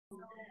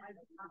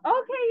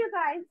Okay, you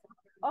guys.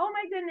 Oh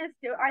my goodness,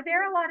 are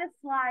there a lot of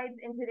slides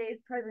in today's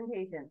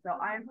presentation? So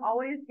I'm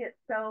always get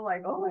so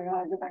like, oh my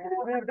God, I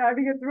don't have time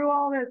to get through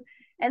all this.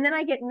 And then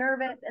I get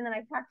nervous and then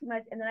I talk too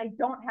much and then I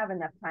don't have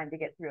enough time to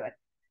get through it.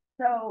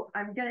 So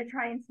I'm gonna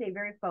try and stay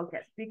very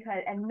focused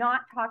and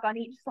not talk on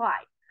each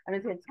slide. I'm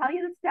just gonna tell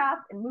you the stuff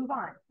and move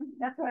on.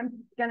 That's what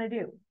I'm gonna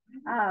do.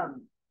 I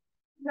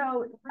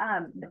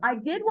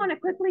did want to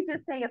quickly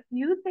just say a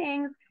few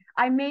things.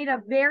 I made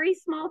a very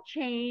small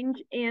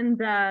change in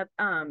the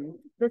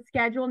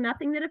schedule,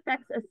 nothing that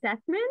affects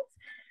assessments,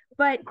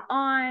 but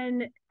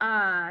on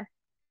the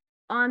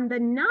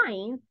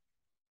 9th,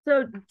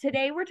 so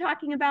today we're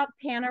talking about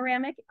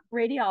panoramic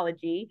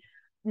radiology.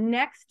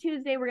 Next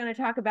Tuesday, we're going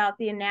to talk about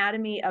the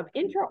anatomy of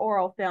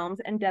intraoral films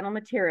and dental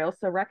materials.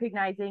 So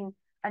recognizing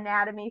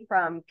anatomy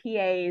from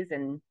PAs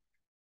and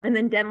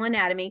then dental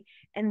anatomy.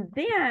 And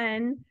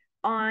then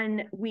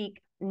on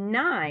week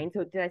 9,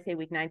 so did I say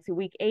week 9? So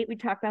week 8, we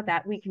talked about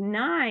that. Week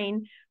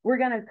 9, we're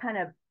going to kind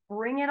of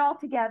bring it all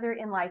together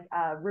in like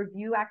a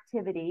review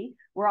activity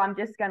where I'm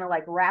just going to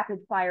like rapid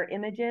fire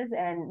images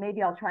and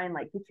maybe I'll try and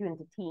like get you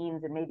into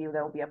teams and maybe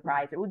there'll be a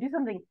prize or we'll do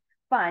something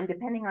fun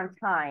depending on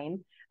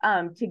time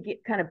to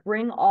get kind of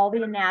bring all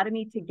the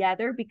anatomy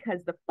together because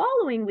the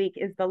following week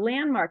is the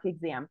landmark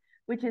exam,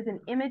 which is an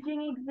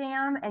imaging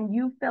exam and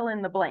you fill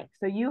in the blank.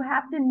 So you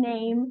have to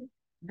name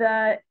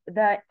the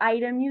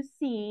item you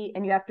see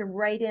and you have to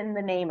write in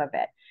the name of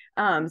it.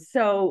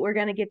 So we're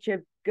going to get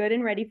you good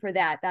and ready for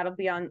that. That'll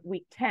be on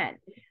week 10.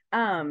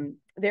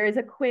 There is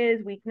a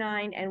quiz week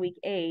 9 and week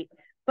 8.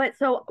 But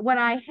so what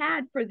I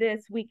had for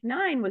this week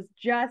 9 was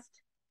just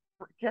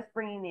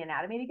bringing the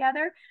anatomy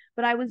together.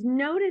 But I was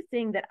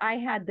noticing that I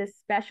had this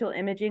special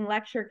imaging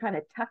lecture kind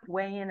of tucked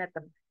way in at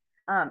the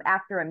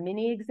after a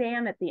mini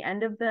exam toward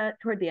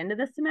the end of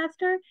the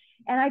semester.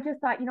 And I just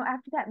thought,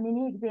 after that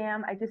mini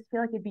exam, I just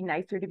feel like it'd be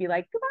nicer to be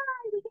like, goodbye,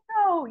 we can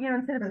go,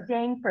 instead of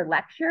staying for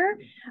lecture.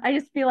 I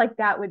just feel like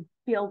that would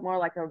feel more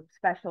like a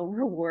special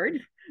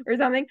reward or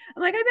something.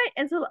 I'm like, I bet.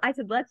 And so I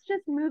said, let's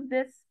just move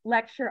this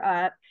lecture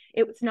up.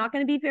 It's not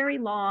going to be very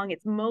long.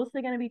 It's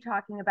mostly going to be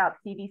talking about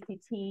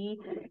CBCT.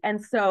 And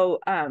so,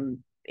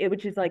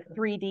 which is like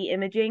 3D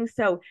imaging.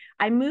 So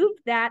I moved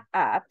that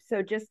up.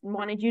 So just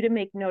wanted you to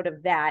make note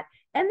of that.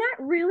 And that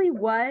really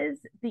is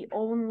the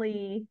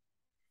only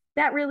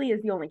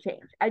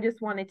change. I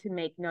just wanted to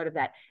make note of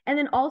that. And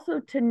then also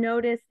to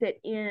notice that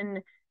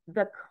in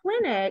the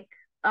clinic,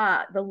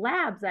 the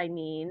labs, I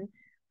mean,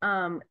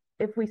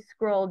 if we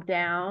scroll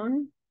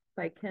down,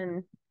 if I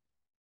can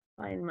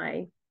find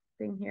my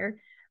thing here.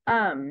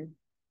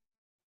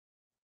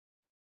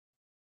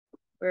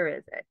 Where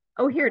is it?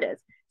 Oh, here it is.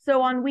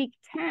 So on week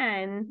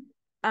 10,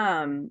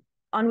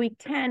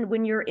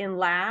 when you're in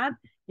lab,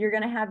 you're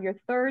going to have your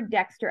third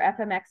Dexter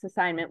FMX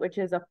assignment, which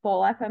is a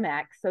full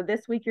FMX. So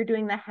this week you're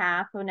doing the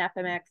half of an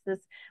FMX.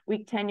 This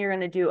week 10, you're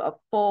going to do a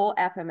full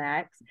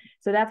FMX.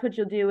 So that's what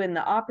you'll do in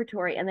the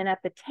operatory. And then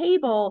at the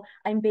table,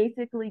 I'm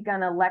basically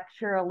going to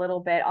lecture a little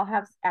bit. I'll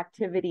have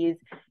activities.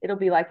 It'll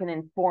be like an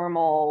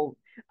informal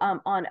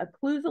on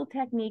occlusal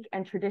technique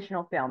and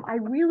traditional film. I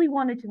really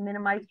wanted to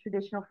minimize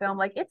traditional film.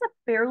 Like it's a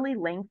fairly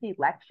lengthy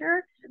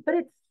lecture, but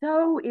it's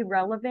so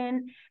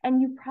irrelevant.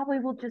 And you probably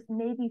will just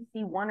maybe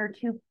see 1 or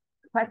 2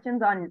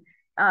 questions on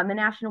the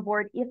national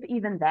board, if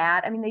even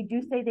that. I mean, they do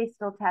say they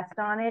still test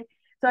on it.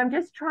 So I'm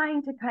just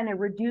trying to kind of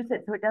reduce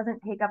it so it doesn't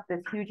take up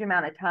this huge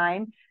amount of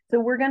time. So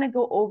we're going to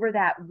go over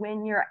that when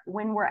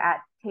we're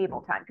at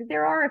table time, because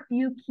there are a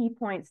few key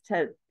points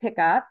to pick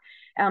up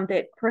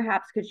that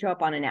perhaps could show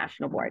up on a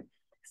national board.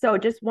 So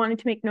just wanted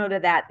to make note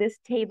of that. This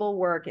table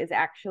work is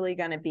actually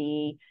going to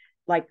be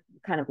like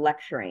kind of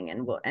lecturing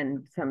and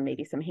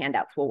maybe some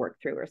handouts we'll work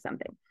through or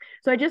something.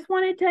 So I just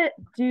wanted to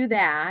do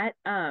that.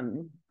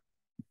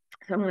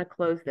 So I'm going to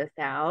close this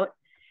out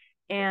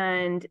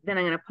and then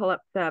I'm going to pull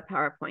up the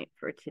PowerPoint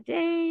for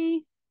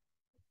today.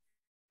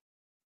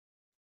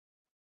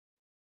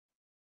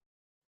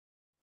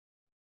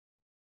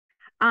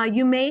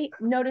 You may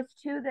notice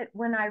too that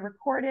when I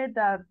recorded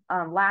the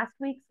last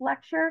week's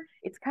lecture,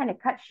 it's kind of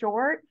cut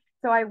short.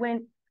 So I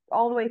went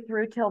all the way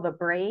through till the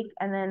break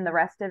and then the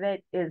rest of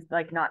it is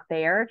like not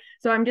there.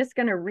 So I'm just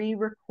going to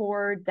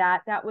re-record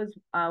that. That was,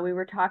 we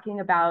were talking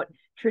about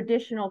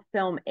traditional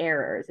film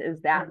errors.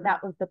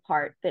 That was the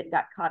part that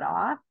got cut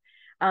off.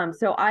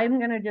 So I'm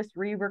going to just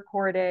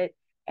re-record it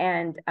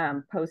and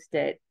post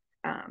it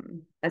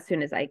as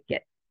soon as I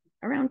get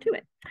around to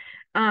it.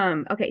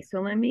 Okay,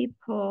 so let me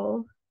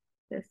pull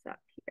this up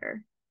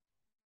here.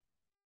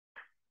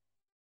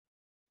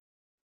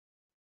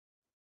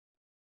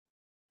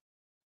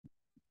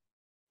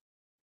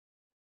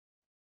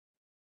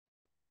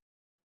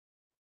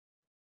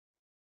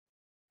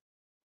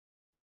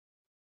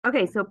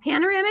 Okay, so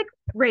panoramic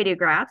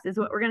radiographs is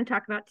what we're going to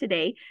talk about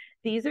today.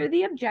 These are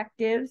the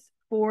objectives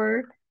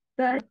for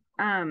the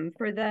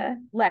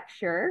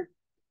lecture.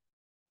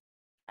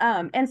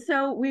 And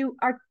so we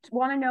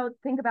want to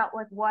think about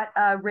like what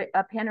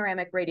a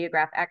panoramic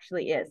radiograph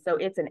actually is. So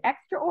it's an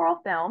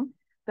extraoral film.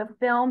 The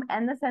film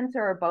and the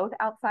sensor are both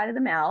outside of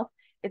the mouth.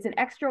 It's an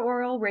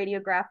extraoral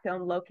radiograph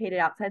film located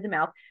outside the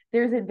mouth.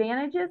 There's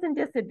advantages and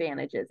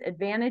disadvantages.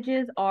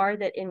 Advantages are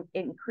that it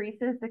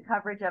increases the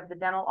coverage of the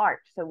dental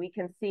arch, so we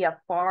can see a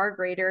far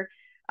greater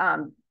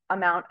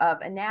amount of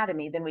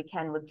anatomy than we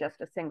can with just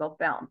a single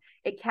film.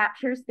 It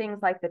captures things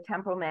like the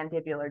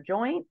temporomandibular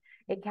joint.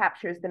 It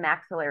captures the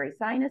maxillary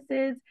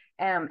sinuses,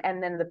 and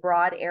then the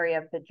broad area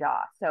of the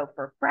jaw. So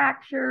for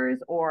fractures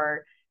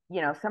or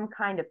some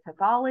kind of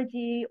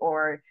pathology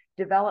or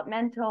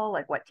developmental,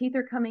 like what teeth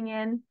are coming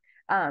in,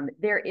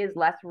 there is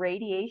less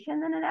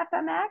radiation than an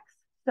FMX.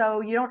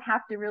 So you don't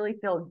have to really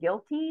feel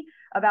guilty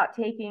about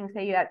taking,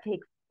 say you have to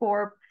take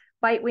 4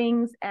 bite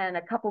wings and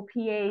a couple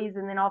PAs,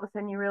 and then all of a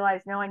sudden you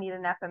realize, no, I need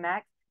an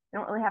FMX. You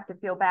don't really have to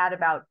feel bad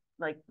about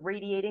like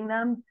radiating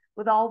them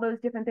with all those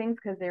different things,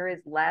 because there is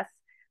less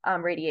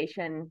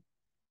radiation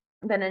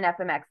than an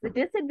FMX. The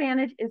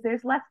disadvantage is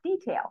there's less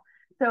detail.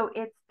 So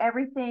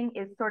everything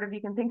is sort of, you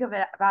can think of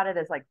it about it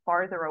as like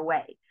farther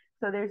away.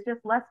 So there's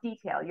just less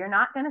detail. You're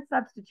not going to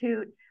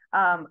substitute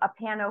a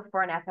Pano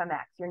for an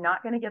FMX. You're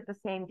not going to get the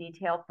same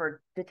detail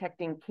for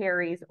detecting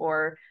caries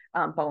or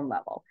bone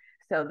level.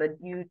 So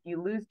you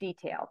lose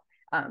detail.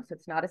 So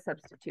it's not a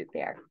substitute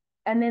there.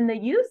 And then the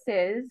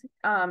uses,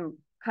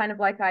 kind of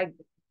like I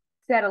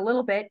said a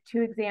little bit,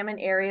 to examine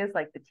areas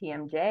like the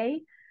TMJ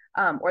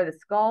or the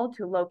skull,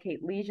 to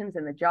locate lesions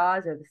in the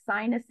jaws or the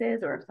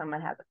sinuses, or if someone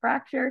has a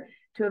fracture,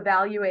 to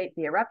evaluate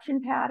the eruption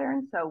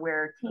pattern. So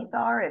where teeth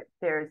are, if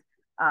there's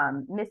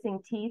missing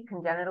teeth,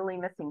 congenitally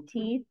missing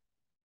teeth,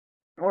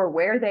 or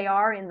where they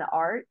are in the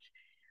arch,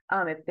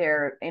 if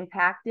they're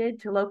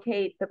impacted, to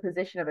locate the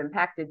position of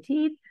impacted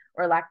teeth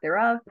or lack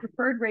thereof.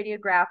 Preferred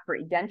radiograph for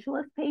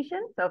edentulous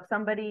patients. So if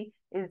somebody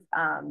is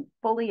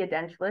fully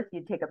edentulous,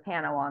 you'd take a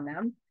Pano on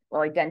them.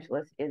 Well,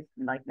 edentulous is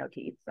like no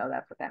teeth, so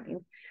that's what that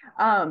means.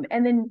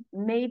 And then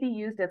may be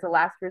used as a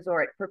last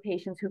resort for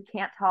patients who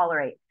can't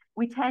tolerate.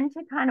 We tend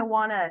to kind of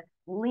want to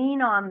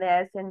lean on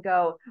this and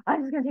go,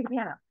 I'm just going to take a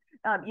Pano.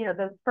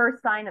 The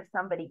first sign of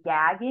somebody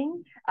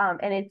gagging,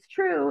 and it's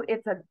true,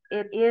 it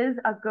is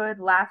a good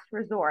last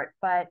resort,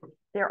 but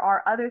there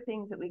are other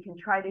things that we can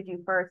try to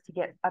do first to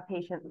get a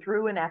patient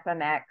through an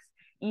FMX,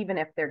 even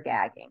if they're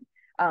gagging.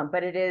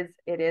 But it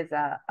is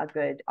a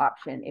good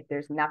option if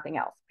there's nothing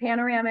else.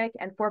 Panoramic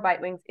and 4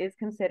 bite wings is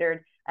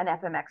considered an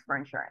FMX for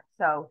insurance.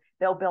 So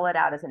they'll bill it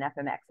out as an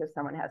FMX if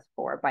someone has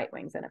 4 bite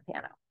wings and a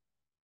Pano.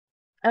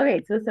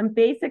 Okay, so some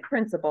basic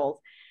principles.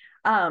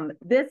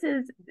 This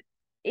is,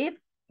 if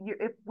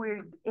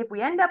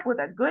we end up with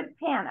a good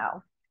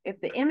Pano, if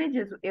the image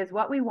is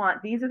what we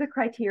want, these are the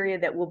criteria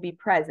that will be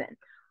present.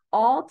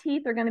 All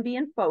teeth are going to be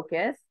in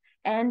focus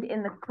and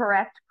in the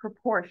correct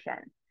proportion.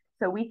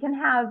 So we can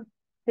have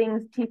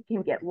things, teeth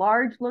can get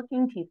large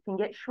looking, teeth can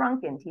get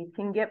shrunken, teeth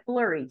can get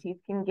blurry, teeth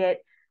can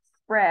get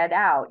spread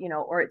out,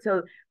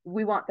 so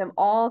we want them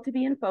all to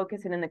be in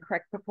focus and in the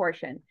correct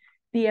proportion.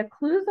 The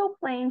occlusal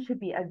plane should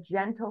be a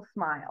gentle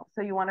smile.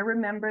 So you want to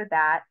remember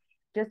that,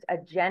 just a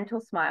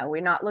gentle smile.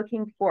 We're not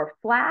looking for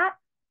flat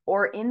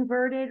or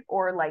inverted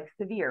or like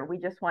severe. We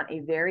just want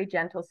a very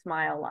gentle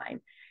smile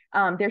line.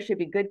 There should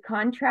be good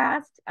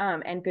contrast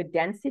and good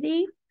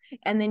density.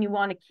 And then you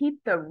want to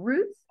keep the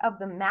roots of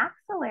the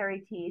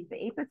maxillary teeth, the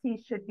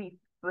apices should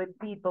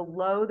be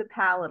below the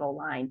palatal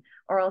line,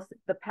 or else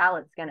the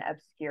palate's going to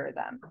obscure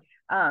them.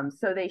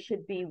 So they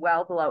should be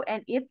well below.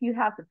 And if you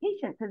have the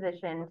patient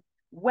positioned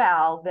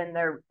well, then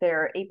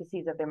their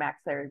apices of their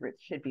maxillary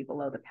roots should be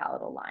below the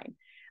palatal line.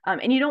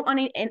 And you don't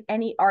want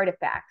any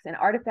artifacts. And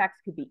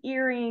artifacts could be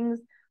earrings,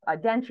 a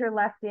denture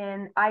left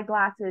in,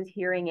 eyeglasses,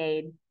 hearing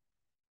aid,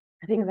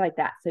 things like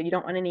that. So you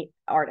don't want any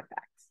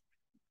artifacts.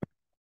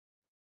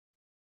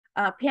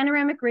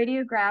 Panoramic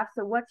radiograph.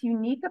 So what's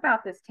unique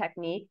about this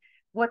technique?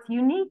 What's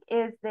unique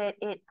is that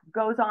it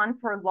goes on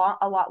for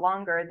a lot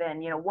longer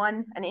than,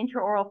 an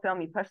intraoral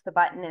film, you push the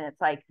button and it's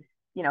like,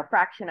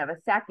 fraction of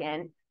a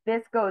second.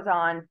 This goes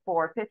on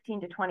for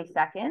 15 to 20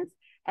 seconds.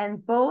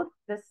 And both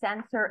the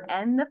sensor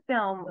and the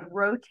film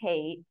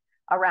rotate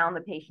around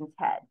the patient's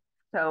head.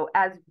 So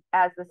as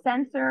the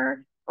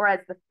sensor or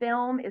as the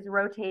film is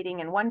rotating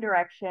in one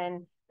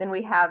direction, then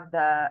we have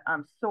the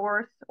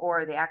source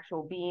or the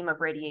actual beam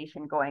of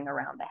radiation going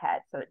around the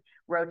head. So it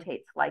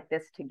rotates like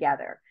this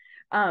together.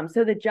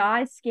 So the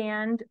jaw is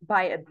scanned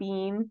by a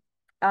beam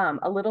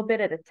a little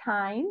bit at a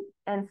time.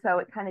 And so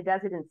it kind of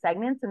does it in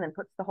segments and then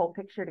puts the whole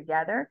picture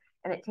together.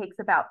 And it takes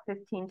about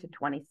 15 to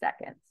 20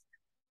 seconds.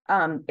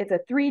 It's a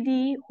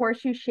 3D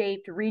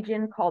horseshoe-shaped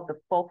region called the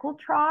focal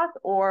trough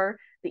or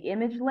the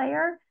image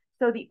layer.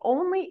 So the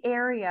only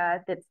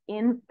area that's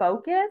in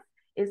focus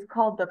is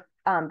called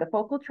the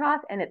focal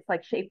trough, and it's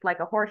like shaped like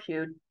a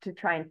horseshoe to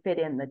try and fit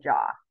in the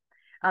jaw.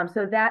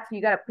 So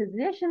you got to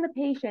position the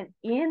patient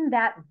in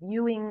that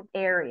viewing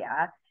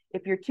area.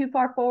 If you're too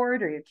far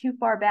forward or you're too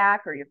far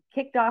back or you're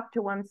kicked off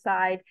to one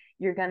side,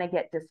 you're going to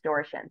get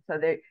distortion. So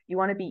you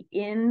want to be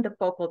in the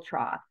focal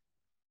trough.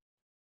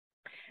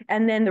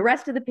 And then the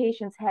rest of the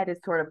patient's head is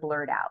sort of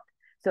blurred out.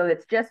 So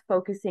it's just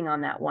focusing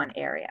on that one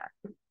area.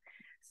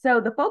 So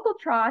the focal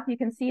trough, you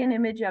can see an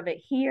image of it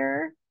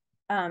here.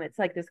 It's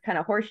like this kind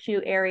of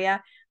horseshoe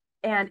area,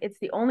 and it's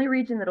the only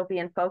region that'll be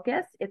in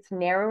focus. It's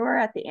narrower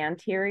at the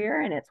anterior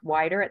and it's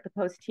wider at the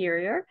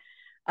posterior.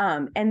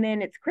 And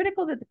then it's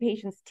critical that the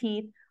patient's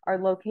teeth are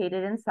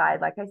located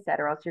inside, like I said,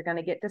 or else you're going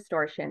to get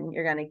distortion.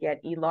 You're going to get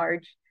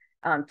enlarged.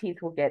 Teeth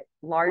will get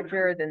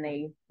larger than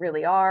they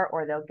really are,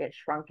 or they'll get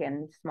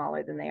shrunken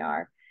smaller than they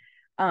are.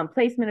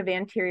 Placement of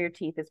anterior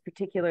teeth is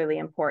particularly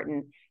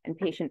important, and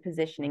patient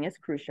positioning is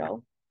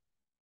crucial.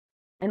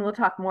 And we'll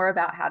talk more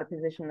about how to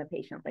position the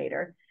patient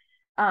later.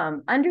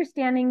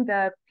 Understanding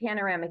the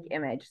panoramic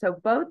image. So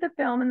both the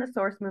film and the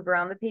source move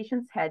around the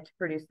patient's head to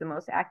produce the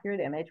most accurate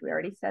image. We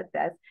already said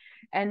this.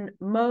 And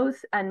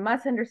must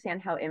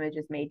understand how image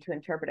is made to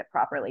interpret it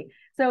properly.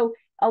 So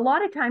a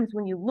lot of times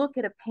when you look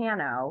at a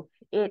pano,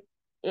 it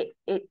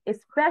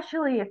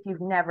especially if you've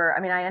never,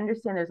 I mean, I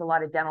understand there's a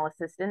lot of dental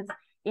assistants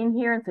in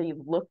here, and so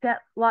you've looked at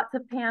lots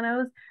of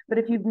panos, but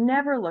if you've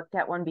never looked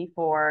at one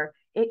before,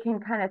 it can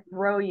kind of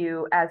throw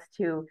you as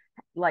to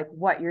like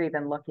what you're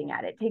even looking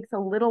at. It takes a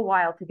little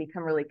while to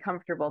become really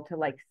comfortable to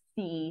like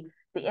see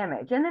the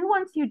image. And then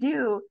once you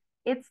do,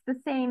 it's the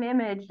same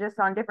image just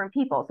on different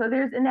people. So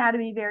there's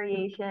anatomy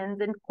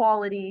variations and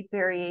quality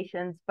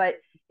variations, but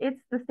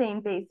it's the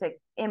same basic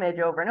image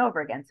over and over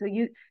again. So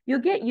you'll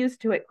get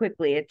used to it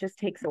quickly. It just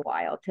takes a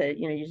while to,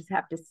 you just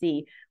have to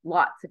see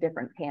lots of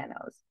different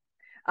panos.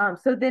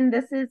 So then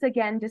this is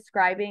again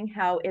describing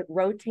how it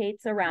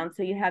rotates around.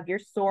 So you have your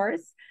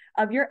source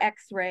of your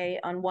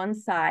X-ray on one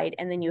side,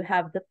 and then you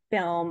have the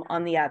film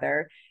on the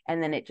other,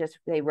 and then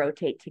they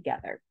rotate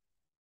together.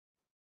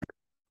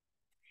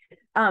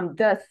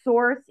 The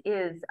source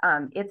is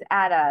it's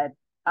at a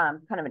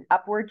kind of an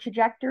upward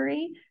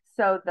trajectory.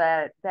 So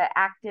the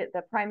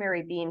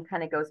primary beam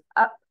kind of goes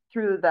up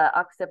through the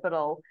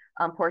occipital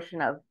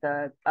portion of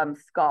the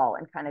skull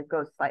and kind of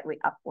goes slightly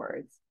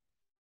upwards.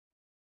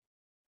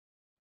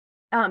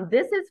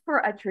 This is for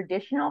a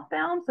traditional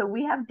film. So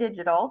we have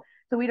digital,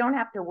 so we don't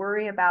have to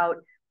worry about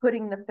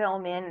putting the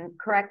film in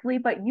correctly,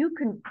 but you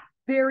can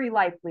very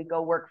likely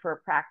go work for a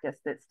practice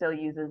that still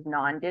uses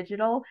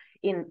non-digital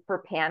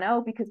for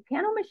Pano, because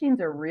Pano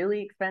machines are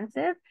really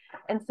expensive.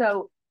 And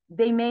so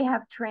they may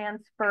have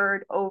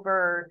transferred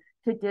over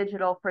to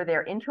digital for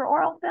their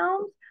intraoral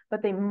films,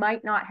 but they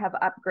might not have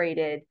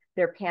upgraded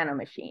their Pano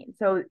machine.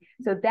 So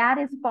that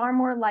is far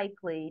more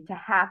likely to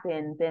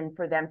happen than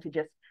for them to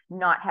just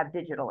not have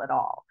digital at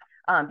all.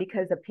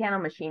 Because a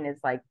Pano machine is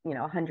like,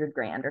 $100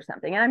 grand or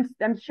something. And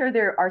I'm sure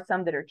there are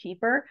some that are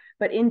cheaper,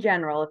 but in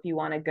general, if you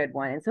want a good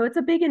one. And so it's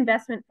a big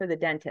investment for the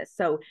dentist.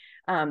 So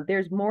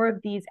there's more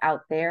of these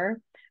out there.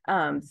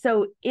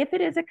 So if it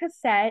is a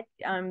cassette,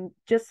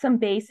 just some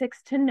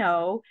basics to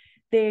know.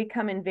 They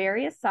come in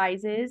various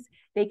sizes.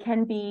 They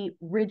can be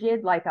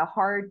rigid, like a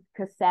hard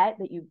cassette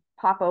that you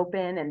pop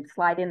open and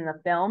slide in the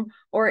film,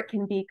 or it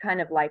can be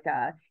kind of like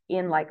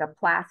in a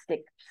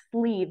plastic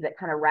sleeve that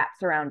kind of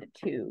wraps around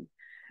a tube.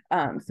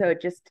 So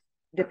it just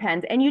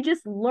depends. And you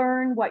just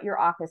learn what your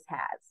office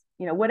has.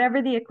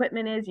 Whatever the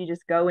equipment is, you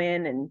just go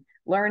in and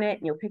learn it,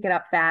 and you'll pick it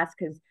up fast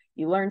because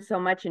you learn so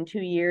much in 2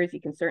 years.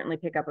 You can certainly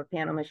pick up a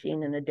Pano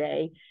machine in a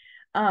day.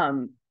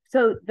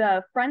 So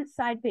the front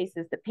side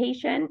faces the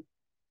patient.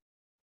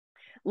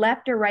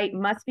 Left or right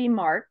must be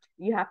marked.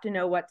 You have to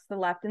know what's the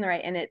left and the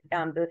right,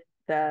 and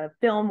the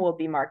film will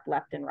be marked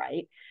left and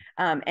right.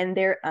 And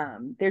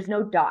there's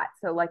no dot.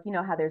 So like,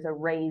 how there's a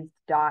raised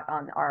dot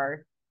on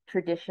our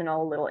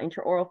traditional little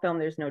intraoral film,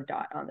 there's no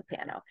dot on the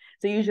Pano.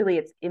 So usually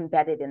it's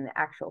embedded in the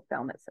actual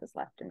film. It says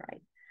left and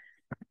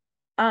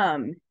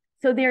right.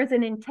 So there's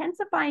an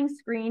intensifying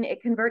screen.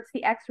 It converts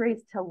the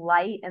X-rays to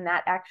light, and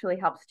that actually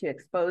helps to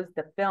expose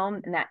the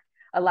film, and that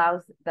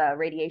allows the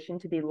radiation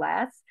to be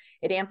less.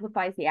 It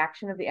amplifies the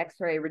action of the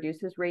X-ray,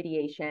 reduces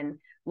radiation,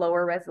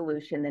 lower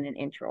resolution than an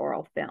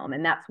intraoral film.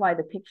 And that's why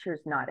the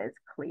picture's not as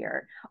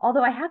clear.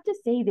 Although I have to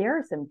say there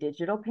are some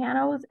digital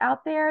panos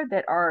out there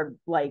that are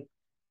like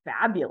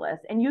fabulous.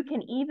 And you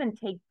can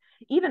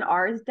even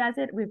ours does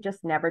it. We've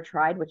just never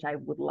tried, which I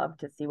would love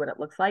to see what it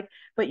looks like.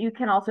 But you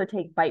can also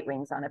take bite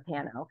rings on a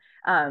Pano.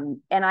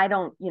 And I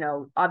don't,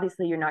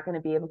 obviously you're not going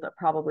to be able to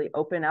probably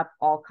open up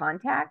all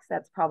contacts.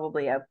 That's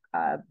probably a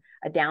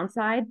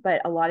downside,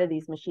 but a lot of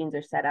these machines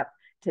are set up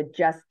to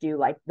just do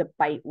like the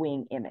bite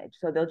wing image.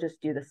 So they'll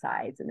just do the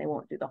sides and they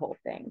won't do the whole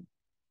thing.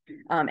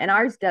 And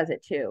ours does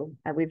it too.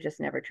 We've just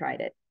never tried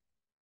it.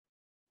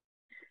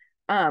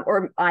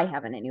 Or I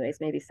haven't anyways,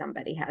 maybe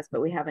somebody has,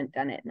 but we haven't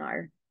done it in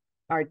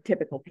our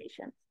typical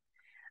patients.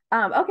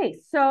 Okay,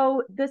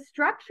 so the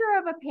structure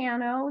of a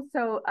Pano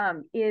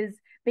is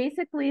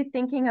basically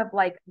thinking of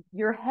like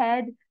your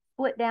head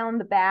split down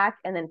the back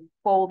and then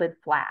folded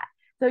flat.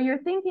 So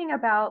you're thinking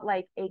about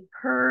like a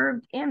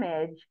curved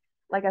image,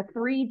 like a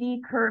 3D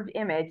curved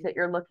image that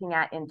you're looking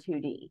at in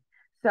 2D.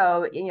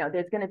 So,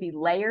 there's going to be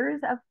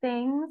layers of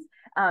things,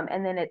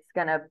 and then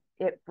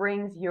it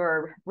brings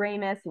your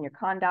ramus and your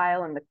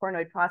condyle and the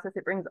cornoid process,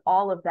 it brings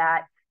all of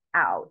that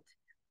out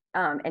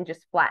and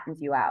just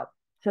flattens you out.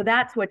 So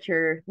that's what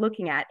you're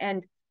looking at.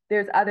 And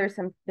there's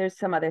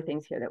some other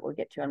things here that we'll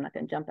get to. I'm not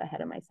going to jump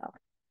ahead of myself.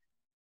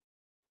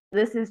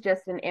 This is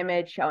just an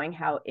image showing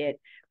how it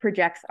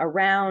projects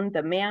around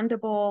the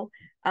mandible,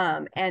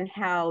 and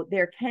how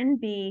there can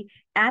be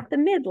at the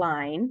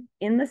midline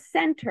in the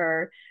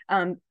center,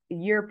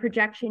 your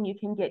projection, you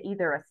can get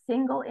either a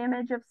single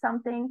image of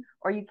something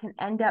or you can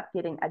end up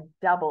getting a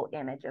double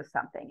image of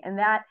something.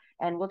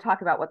 And we'll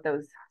talk about what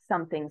those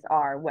some things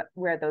are,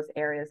 where those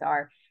areas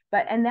are.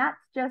 And that's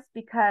just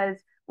because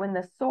when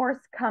the source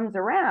comes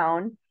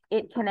around,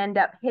 it can end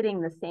up hitting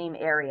the same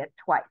area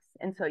twice.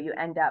 And so you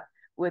end up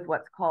with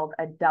what's called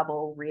a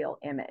double real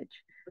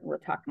image. We'll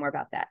talk more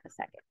about that in a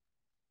second.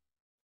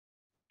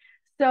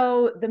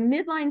 So the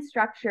midline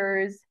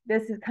structures,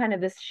 this is kind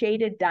of this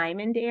shaded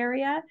diamond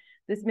area.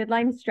 This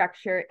midline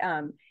structure,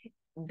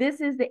 this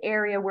is the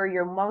area where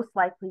you're most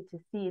likely to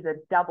see the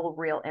double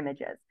real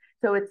images.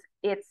 So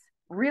it's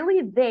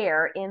really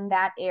there in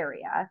that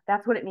area.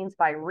 That's what it means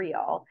by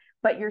real,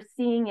 but you're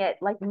seeing it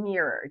like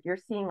mirrored. You're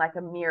seeing like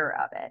a mirror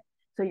of it.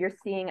 So you're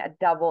seeing a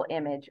double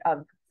image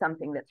of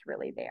something that's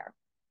really there.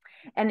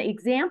 And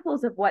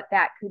examples of what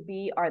that could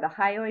be are the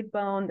hyoid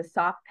bone, the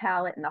soft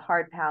palate, and the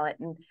hard palate.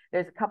 And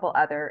there's a couple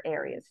other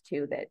areas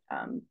too that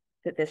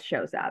that this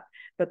shows up.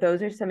 But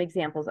those are some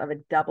examples of a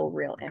double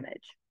real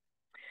image.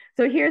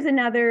 So here's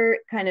another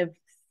kind of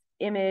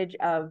image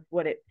of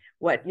what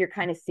you're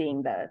kind of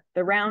seeing,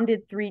 the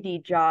rounded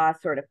 3D jaw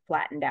sort of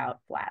flattened out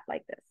flat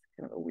like this.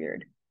 Kind of a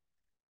weird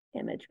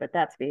image, but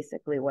that's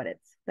basically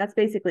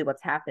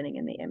what's happening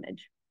in the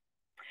image.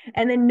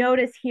 And then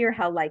notice here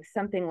how like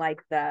something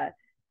like the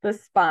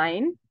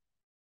spine,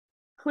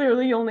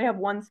 clearly you only have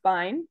one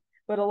spine,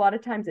 but a lot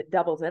of times it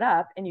doubles it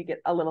up and you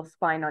get a little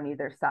spine on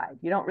either side.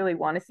 You don't really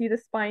want to see the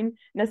spine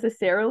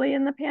necessarily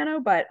in the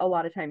Pano, but a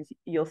lot of times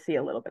you'll see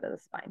a little bit of the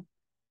spine.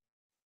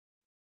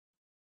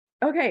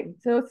 Okay,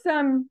 so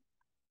some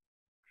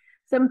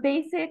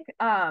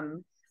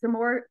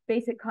more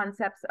basic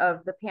concepts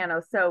of the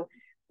Pano. So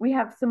we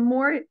have some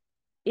more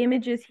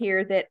images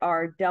here that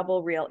are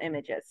double real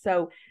images.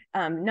 So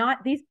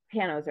not these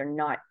Panos are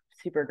not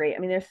super great. I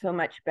mean, there's so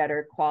much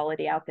better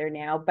quality out there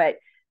now, but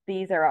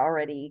these are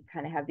already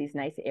kind of have these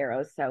nice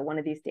arrows. So one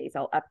of these days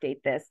I'll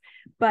update this.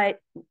 But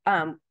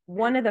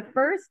one of the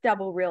first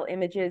double real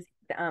images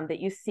that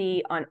you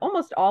see on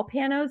almost all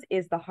Panos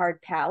is the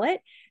hard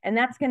palate. And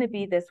that's going to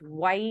be this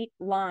white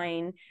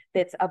line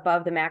that's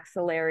above the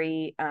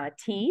maxillary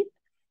teeth.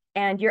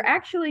 And you're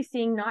actually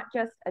seeing not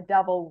just a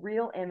double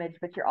real image,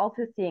 but you're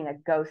also seeing a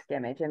ghost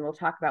image. And we'll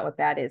talk about what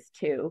that is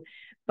too.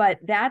 But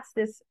that's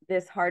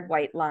this hard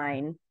white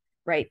line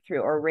right through,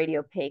 or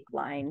radiopaque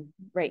line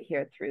right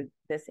here through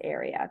this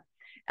area.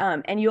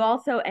 And you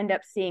also end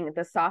up seeing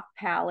the soft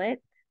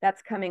palate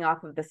that's coming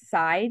off of the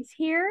sides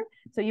here.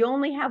 So you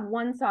only have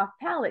one soft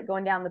palate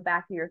going down the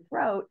back of your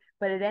throat,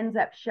 but it ends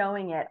up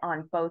showing it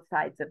on both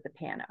sides of the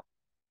Pano.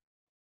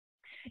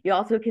 You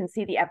also can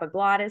see the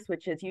epiglottis,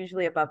 which is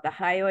usually above the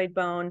hyoid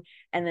bone,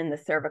 and then the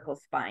cervical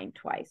spine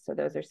twice. So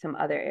those are some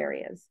other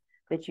areas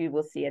that you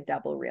will see a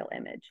double real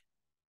image.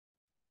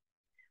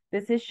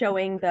 This is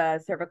showing the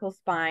cervical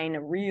spine,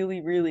 a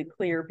really, really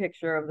clear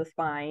picture of the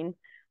spine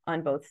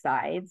on both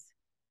sides,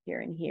 here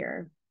and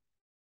here.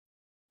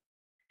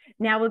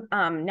 Now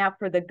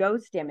for the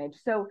ghost image.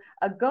 So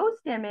a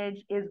ghost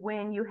image is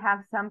when you have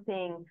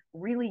something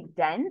really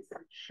dense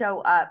show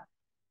up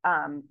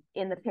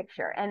in the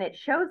picture, and it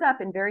shows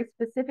up in a very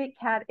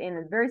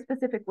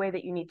specific way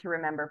that you need to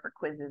remember for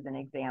quizzes and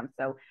exams.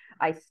 So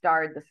I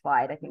starred the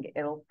slide. I think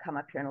it'll come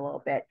up here in a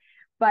little bit.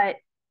 But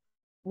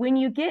when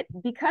you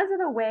because of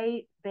the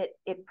way that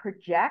it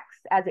projects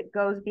as it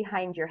goes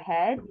behind your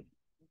head,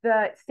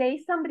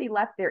 say somebody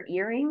left their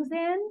earrings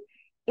in,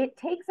 it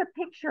takes a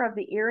picture of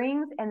the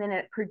earrings and then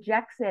it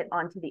projects it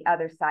onto the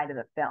other side of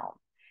the film.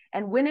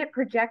 And when it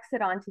projects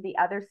it onto the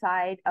other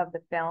side of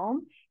the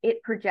film,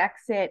 it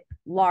projects it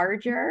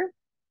larger.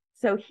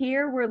 So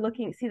here we're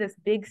looking, see this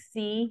big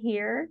C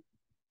here?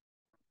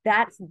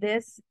 That's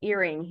this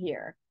earring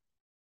here.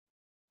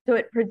 So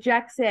it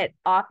projects it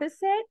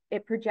opposite,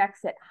 it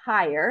projects it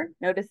higher.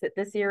 Notice that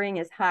this earring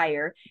is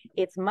higher.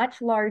 It's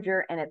much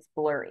larger and it's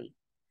blurry.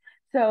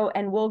 So,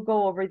 and we'll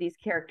go over these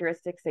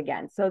characteristics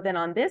again. So then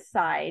on this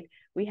side,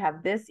 we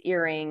have this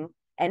earring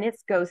and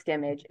its ghost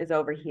image is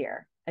over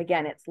here.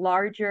 Again, it's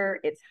larger,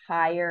 it's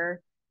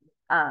higher,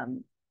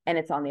 and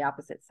it's on the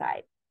opposite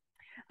side.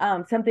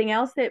 Something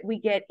else that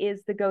we get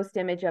is the ghost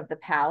image of the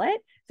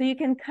palate. So you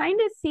can kind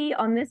of see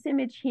on this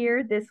image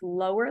here, this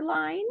lower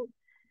line.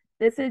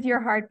 This is your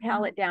hard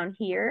palate down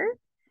here.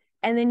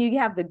 And then you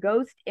have the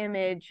ghost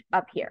image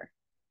up here.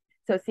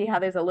 So see how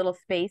there's a little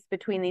space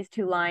between these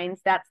two lines?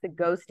 That's the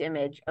ghost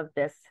image of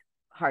this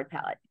hard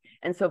palate.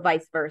 And so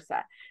vice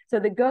versa. So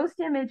the ghost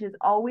image is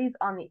always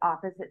on the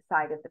opposite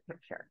side of the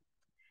picture.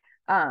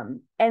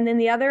 And then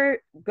the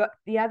other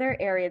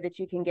area that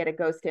you can get a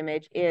ghost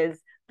image is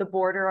the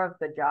border of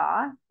the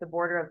jaw, the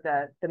border of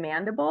the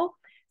mandible.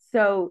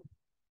 So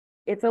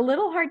it's a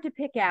little hard to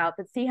pick out,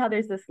 but see how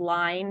there's this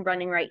line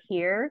running right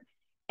here?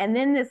 And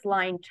then this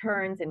line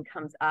turns and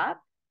comes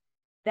up.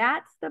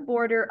 That's the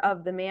border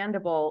of the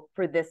mandible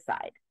for this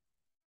side.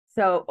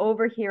 So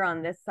over here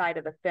on this side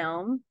of the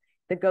film,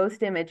 The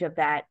ghost image of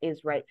that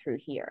is right through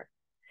here.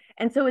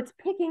 And so it's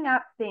picking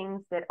up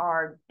things that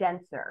are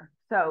denser.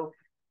 So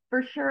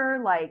for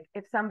sure, like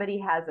if somebody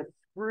has a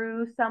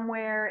screw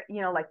somewhere,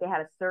 you know, like they had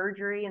a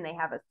surgery and they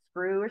have a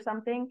screw or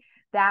something,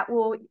 that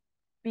will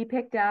be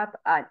picked up.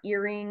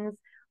 Earrings,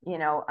 you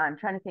know, I'm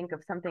trying to think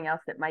of something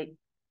else that might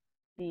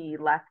be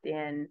left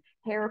in,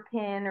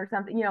 hairpin or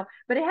something, you know,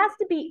 but it has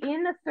to be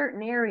in a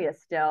certain area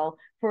still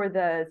for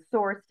the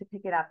source to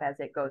pick it up as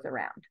it goes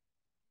around.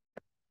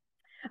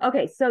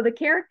 Okay, so the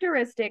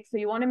characteristics, so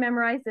you want to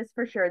memorize this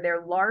for sure.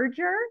 They're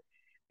larger.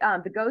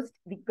 The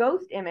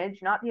ghost image,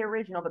 not the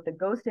original, but the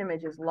ghost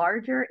image is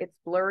larger, it's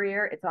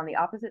blurrier, it's on the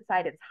opposite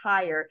side, it's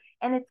higher,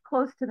 and it's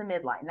close to the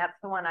midline. That's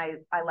the one I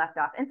left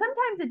off. And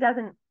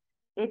sometimes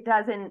it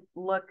doesn't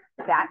look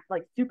that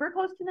like super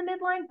close to the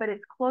midline, but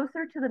it's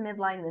closer to the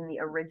midline than the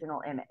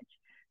original image.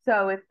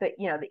 So if the,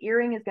 you know, the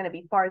earring is going to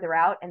be farther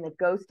out and the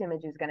ghost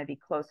image is going to be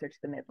closer to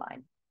the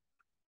midline.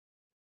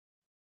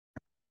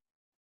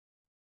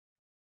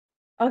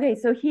 Okay,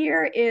 so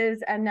here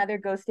is another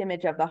ghost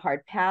image of the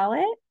hard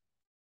palate.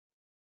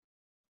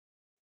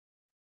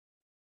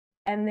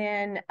 And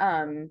then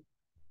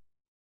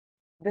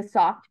the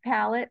soft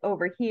palette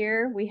over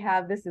here, we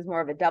have, this is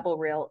more of a double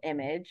reel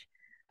image,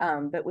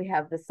 but we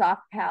have the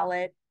soft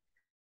palette.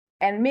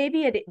 And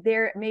maybe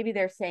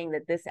they're saying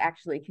that this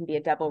actually can be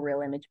a double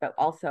reel image, but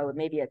also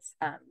maybe it's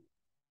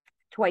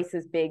twice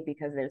as big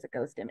because there's a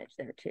ghost image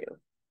there too.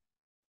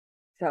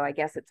 So I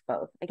guess it's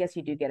both. I guess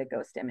you do get a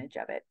ghost image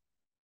of it.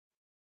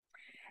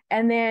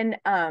 And then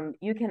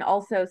you can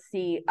also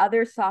see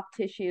other soft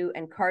tissue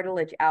and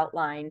cartilage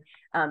outline.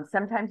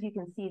 Sometimes you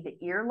can see the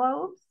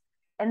earlobes.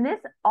 And this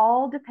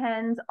all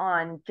depends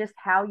on just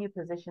how you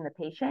position the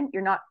patient.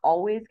 You're not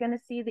always going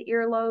to see the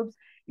earlobes.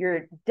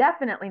 You're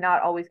definitely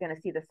not always going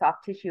to see the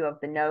soft tissue of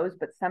the nose,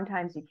 but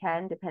sometimes you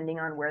can, depending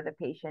on where the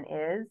patient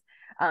is.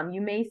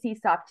 You may see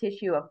soft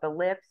tissue of the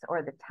lips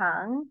or the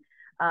tongue,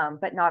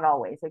 but not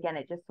always. Again,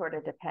 it just sort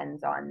of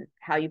depends on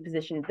how you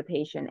position the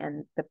patient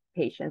and the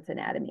patient's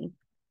anatomy.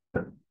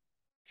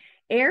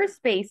 Air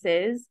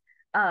spaces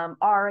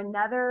are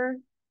another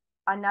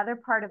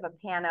part of a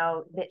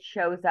pano that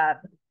shows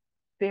up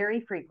very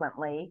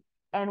frequently.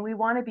 And we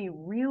want to be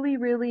really,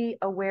 really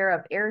aware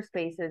of air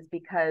spaces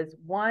because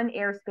one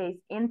airspace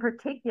in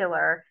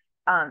particular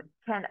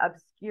can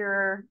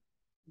obscure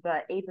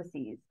the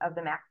apices of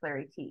the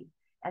maxillary teeth.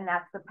 And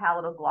that's the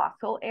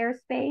palatal-glossal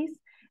airspace.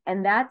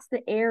 And that's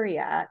the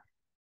area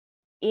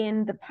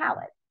in the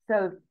palate.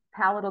 So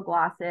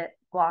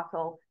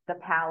palatal-glossal, the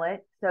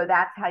palate. So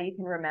that's how you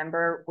can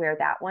remember where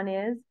that one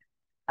is.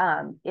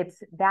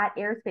 It's that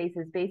airspace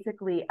is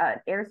basically an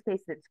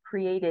airspace that's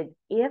created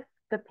if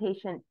the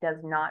patient does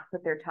not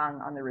put their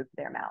tongue on the roof of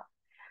their mouth.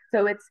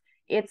 So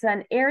it's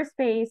an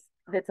airspace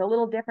that's a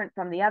little different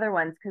from the other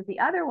ones because the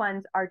other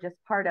ones are just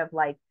part of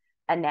like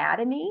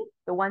anatomy,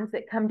 the ones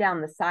that come down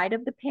the side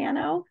of the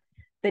pano.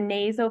 The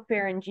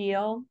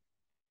nasopharyngeal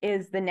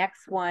is the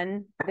next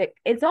one that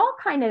it's all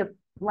kind of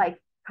like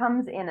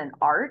comes in an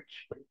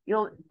arch.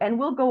 And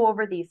we'll go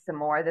over these some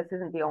more. This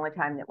isn't the only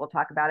time that we'll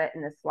talk about it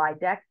in this slide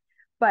deck,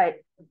 but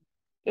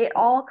it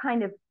all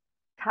kind of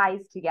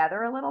ties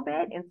together a little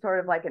bit in sort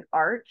of like an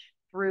arch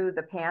through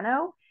the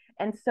pano.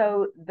 And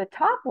so the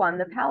top one,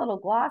 the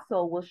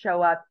palatal-glossal, will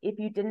show up if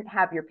you didn't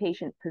have your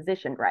patient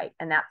positioned right.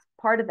 And that's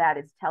part of that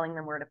is telling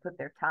them where to put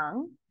their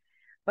tongue.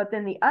 But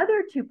then the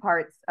other two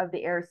parts of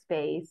the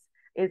airspace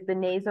is the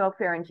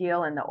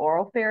nasopharyngeal and the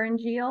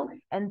oropharyngeal.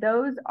 And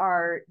those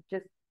are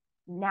just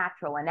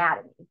natural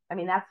anatomy. I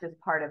mean, that's just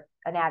part of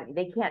anatomy.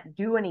 They can't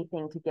do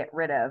anything to get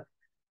rid of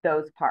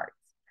those parts.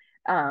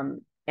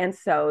 And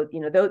so,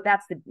 you know,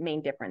 that's the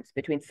main difference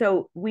between.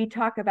 So we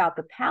talk about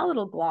the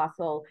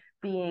palatal-glossal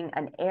being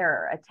an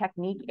error, a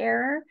technique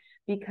error,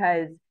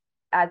 because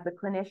as the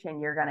clinician,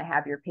 you're going to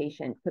have your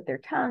patient put their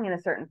tongue in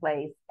a certain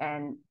place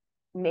and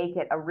make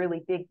it a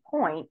really big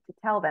point to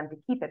tell them to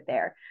keep it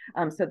there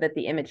so that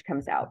the image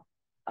comes out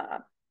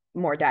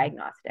more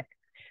diagnostic.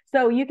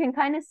 So you can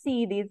kind of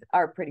see these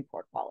are pretty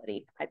poor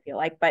quality, I feel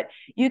like, but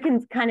you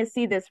can kind of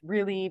see this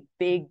really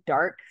big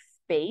dark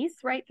space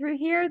right through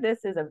here.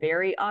 This is a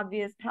very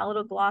obvious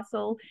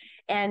palatal-glossal.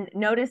 And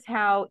notice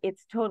how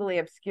it's totally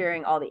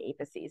obscuring all the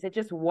apices. It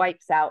just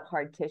wipes out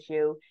hard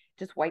tissue,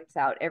 just wipes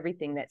out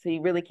everything so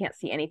you really can't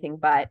see anything.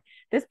 But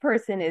this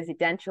person is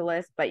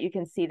edentulous, but you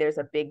can see there's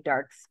a big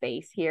dark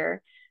space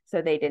here.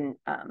 So they didn't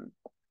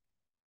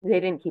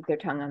keep their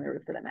tongue on the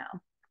roof of the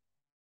mouth.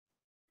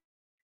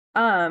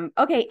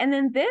 Okay, and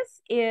then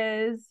this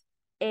is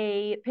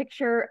a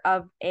picture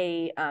of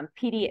a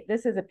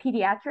this is a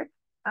pediatric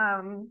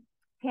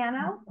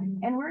pano,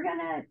 and we're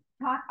gonna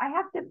talk. I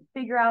have to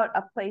figure out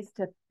a place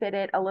to fit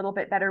it a little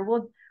bit better.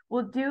 We'll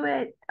do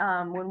it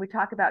when we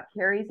talk about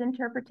Carrie's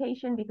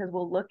interpretation because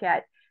we'll look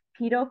at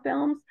pedo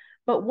films.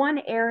 But one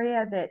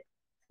area that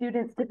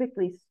students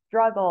typically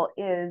struggle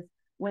is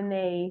when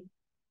they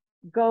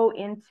go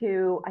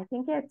into, I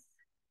think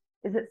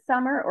is it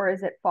summer or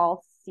is it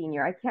fall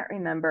senior? I can't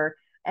remember.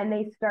 And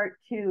they start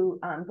to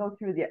go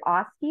through the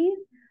OSCEs.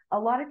 a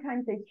lot of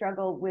times they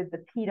struggle with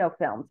the pedo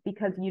films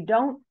because you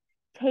don't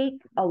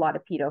take a lot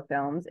of pedo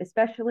films,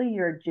 especially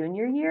your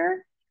junior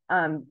year.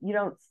 You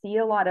don't see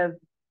a lot of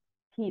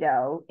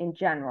pedo in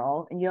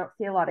general, and you don't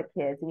see a lot of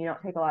kids, and you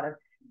don't take a lot of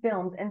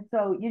films, and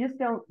so you just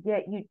don't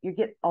get you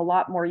get a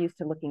lot more used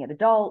to looking at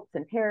adults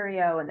and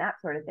perio and that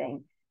sort of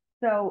thing.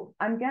 So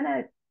I'm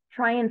gonna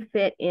try and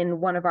fit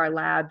in one of our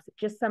labs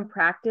just some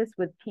practice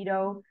with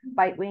pedo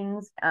bite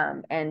wings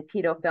and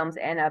pedo films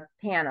and a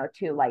Pano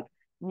too, like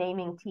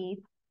naming teeth.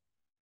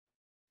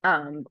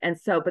 And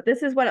so, but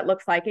this is what it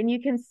looks like, and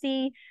you can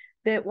see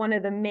that one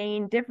of the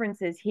main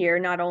differences here,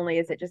 not only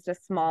is it just a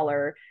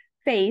smaller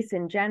face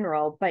in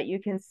general, but you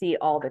can see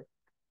all the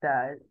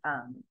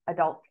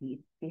adult teeth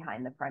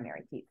behind the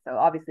primary teeth. So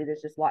obviously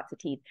there's just lots of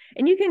teeth,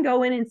 and you can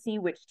go in and see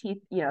which teeth,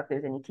 if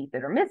there's any teeth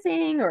that are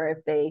missing, or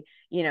if they,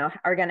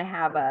 are going to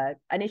have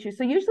an issue.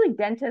 So usually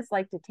dentists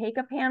like to take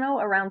a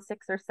Pano around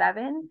 6 or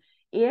 7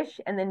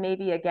 ish, and then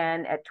maybe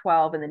again at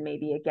 12, and then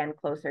maybe again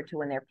closer to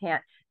when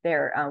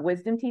their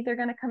wisdom teeth are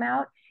going to come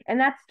out. And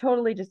that's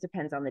totally just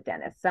depends on the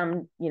dentist.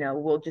 Some,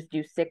 will just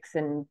do 6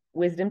 and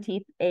wisdom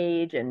teeth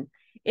age, and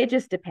it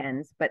just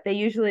depends, but they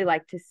usually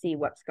like to see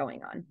what's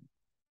going on.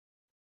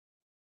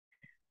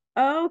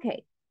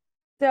 Okay,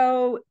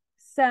 so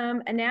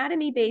some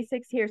anatomy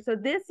basics here. So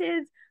this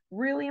is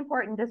really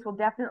important. This will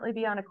definitely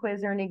be on a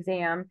quiz or an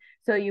exam.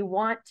 So you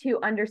want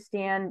to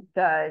understand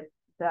the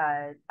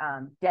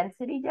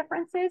density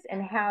differences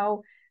and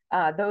how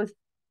those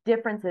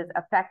differences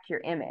affect your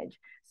image.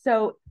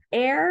 So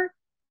air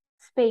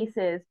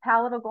spaces,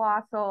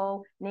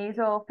 palatoglossal,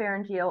 nasal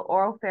pharyngeal,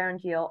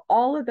 oropharyngeal,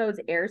 all of those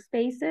air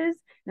spaces, and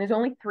there's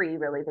only 3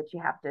 really that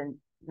you have to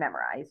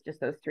memorize, just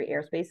those 3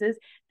 air spaces,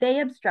 they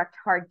obstruct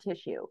hard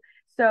tissue.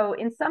 So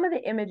in some of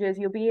the images,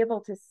 you'll be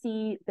able to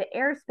see the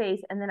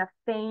airspace and then a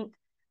faint,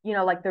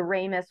 like the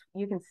ramus,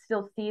 you can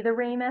still see the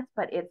ramus,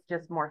 but it's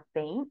just more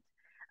faint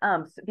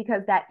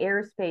because that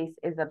airspace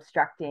is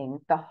obstructing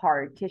the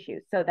hard tissue.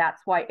 So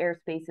that's why air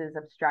spaces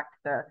obstruct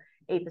the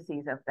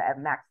apices of the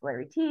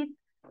maxillary teeth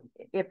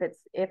if it's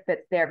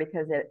there,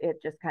 because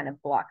it just kind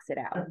of blocks it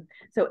out.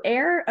 So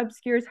air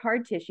obscures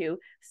hard tissue.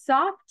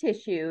 Soft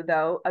tissue,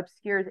 though,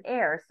 obscures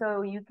air.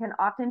 So you can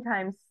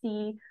oftentimes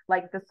see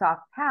like the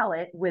soft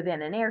palate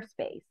within an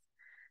airspace.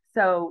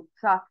 So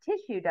soft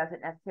tissue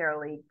doesn't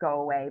necessarily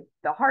go away.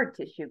 The hard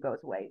tissue goes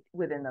away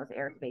within those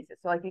air spaces.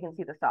 So like you can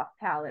see the soft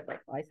palate, like,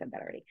 well, I said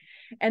that already.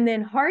 And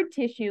then hard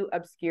tissue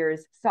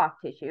obscures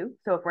soft tissue.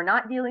 So if we're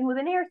not dealing with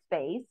an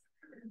airspace,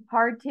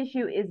 hard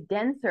tissue is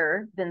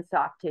denser than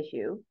soft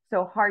tissue.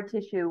 So hard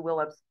tissue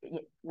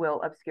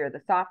will obscure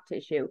the soft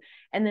tissue.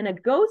 And then a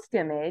ghost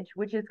image,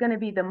 which is going to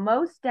be the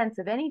most dense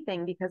of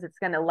anything because it's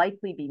going to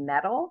likely be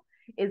metal,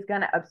 is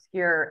going to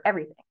obscure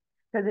everything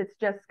because it's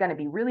just going to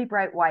be really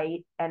bright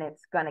white and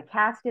it's going to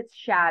cast its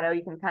shadow.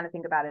 You can kind of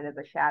think about it as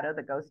a shadow,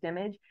 the ghost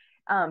image.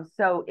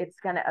 So it's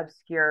going to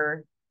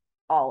obscure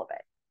all of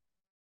it.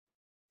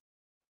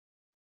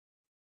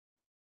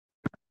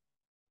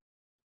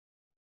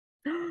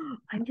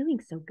 I'm doing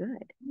so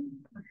good.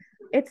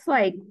 It's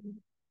like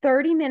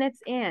 30 minutes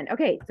in.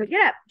 Okay, so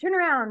get up, turn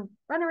around,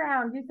 run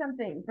around, do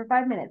something for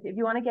 5 minutes. If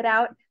you want to get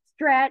out,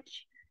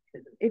 stretch.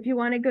 If you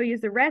want to go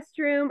use the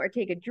restroom or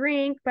take a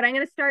drink, but I'm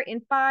going to start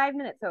in 5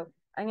 minutes. So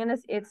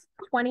it's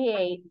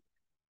 28.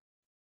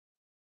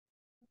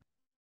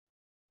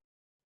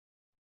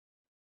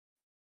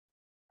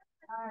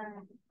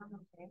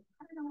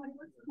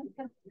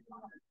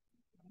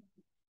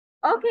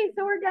 Okay,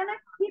 so we're going to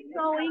keep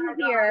going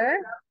here.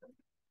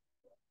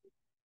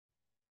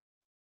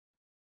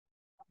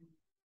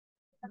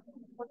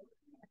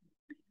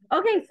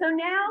 Okay, so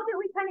now that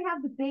we kind of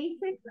have the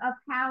basics of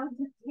how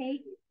to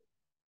take,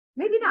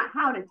 maybe not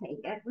how to take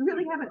it, we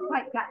really haven't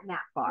quite gotten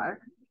that far,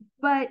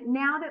 but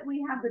now that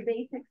we have the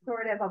basics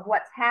sort of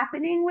what's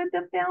happening with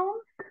the film,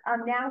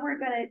 now we're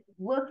going to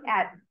look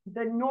at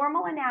the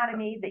normal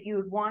anatomy that you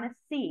would want to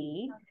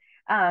see,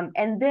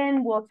 and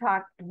then we'll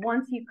talk,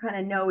 once you kind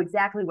of know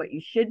exactly what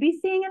you should be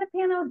seeing in a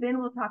Pano, then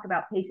we'll talk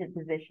about patient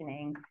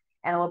positioning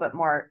and a little bit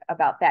more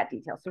about that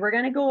detail. So we're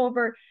going to go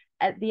over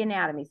at the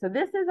anatomy. So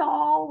this is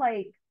all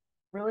like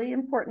really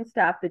important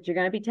stuff that you're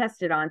going to be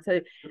tested on.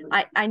 So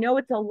I know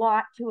it's a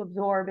lot to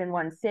absorb in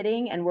one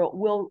sitting, and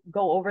we'll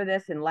go over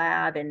this in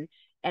lab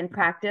and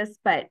practice.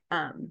 But so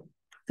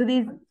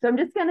I'm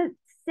just going to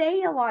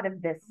say a lot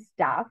of this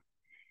stuff,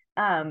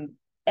 and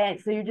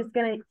so you're just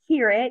going to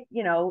hear it,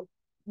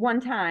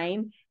 one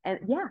time. And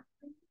yeah,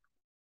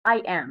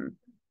 I am.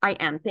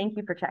 Thank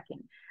you for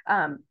checking.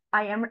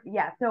 I am.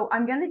 Yeah. So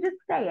I'm going to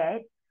just say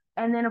it.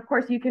 And then, of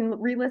course, you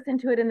can re-listen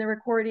to it in the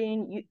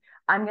recording.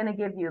 I'm going to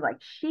give you like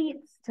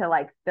sheets to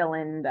like fill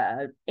in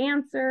the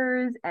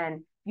answers,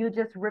 and you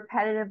just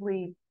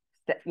repetitively,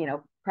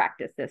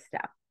 practice this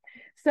stuff.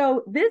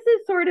 So this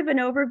is sort of an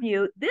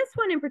overview. This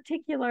one in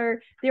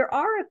particular, there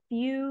are a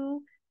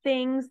few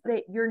things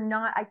that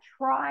I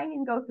try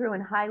and go through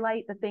and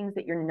highlight the things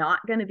that you're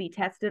not going to be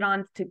tested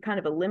on to kind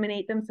of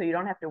eliminate them so you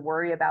don't have to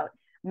worry about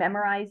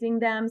memorizing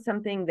them,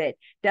 something that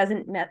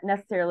doesn't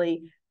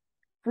necessarily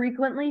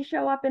frequently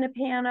show up in a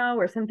pano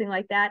or something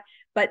like that,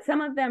 but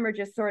some of them are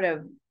just sort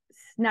of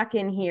snuck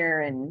in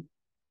here.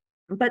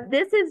 But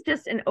this is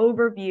just an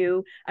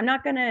overview. I'm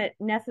not going to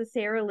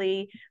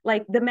necessarily,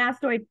 like the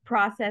mastoid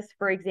process,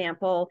 for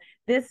example,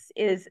 this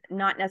is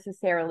not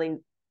necessarily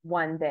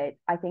one that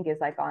I think is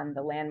like on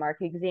the landmark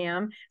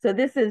exam. So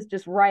this is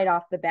just right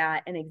off the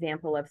bat an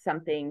example of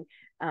something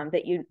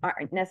that you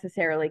aren't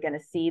necessarily going to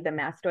see, the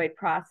mastoid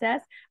process.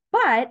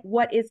 But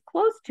what is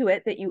close to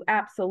it that you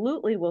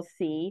absolutely will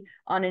see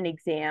on an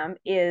exam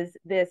is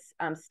this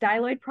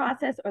styloid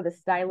process, or the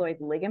styloid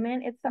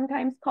ligament, it's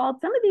sometimes called.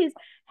 Some of these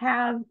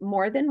have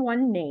more than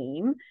one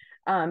name.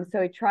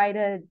 So I try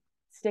to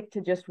stick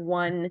to just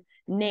one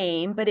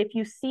name, but if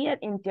you see it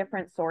in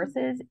different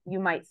sources, you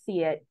might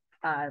see it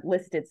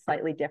listed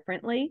slightly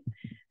differently.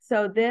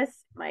 So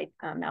this, my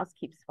mouse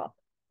keeps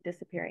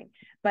disappearing.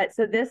 But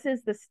so this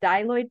is the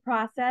styloid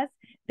process.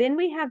 Then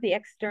we have the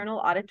external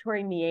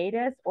auditory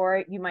meatus,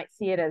 or you might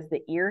see it as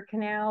the ear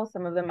canal.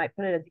 Some of them might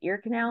put it as ear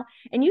canal.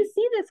 And you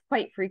see this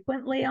quite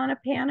frequently on a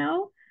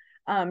pano.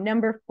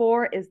 Number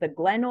 4 is the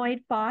glenoid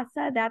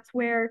fossa. That's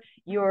where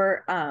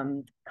your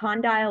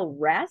condyle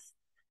rests.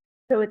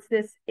 So it's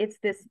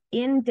this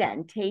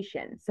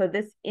indentation. So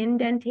this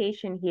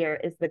indentation here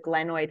is the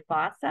glenoid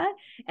fossa.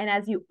 And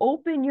as you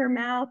open your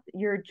mouth,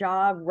 your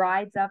jaw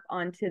rides up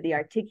onto the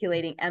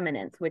articulating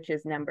eminence, which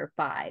is number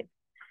 5.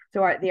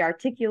 So the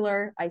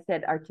articular, I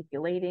said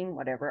articulating,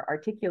 whatever,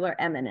 articular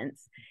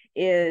eminence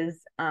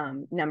is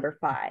number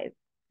 5.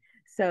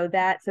 So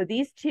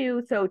these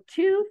two, so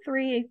 2,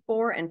 3,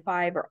 4, and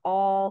 5 are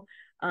all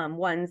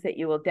ones that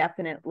you will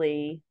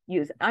definitely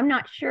use. I'm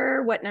not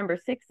sure what number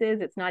 6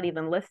 is. It's not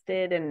even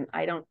listed, and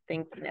I don't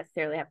think you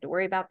necessarily have to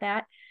worry about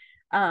that.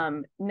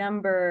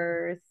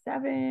 Number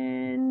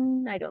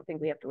 7, I don't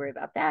think we have to worry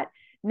about that.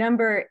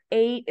 Number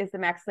 8 is the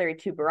maxillary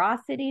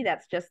tuberosity.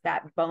 That's just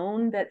that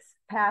bone that's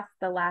past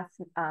the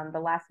last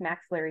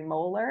maxillary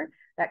molar,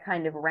 that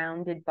kind of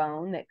rounded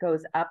bone that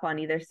goes up on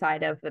either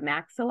side of the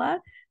maxilla.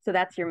 So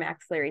that's your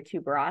maxillary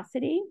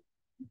tuberosity.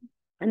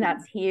 And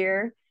that's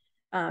here.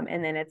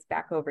 And then it's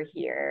back over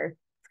here.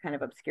 It's kind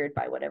of obscured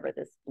by whatever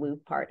this blue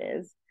part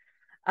is.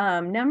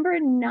 Number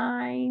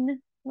 9,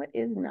 what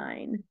is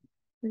 9?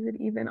 Is it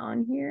even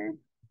on here?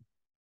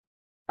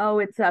 Oh,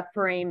 it's a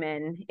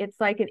foramen. It's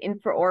like an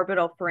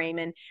infraorbital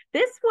foramen.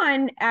 This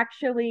one,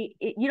 actually,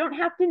 you don't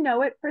have to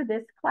know it for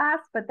this class,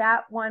 but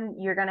that one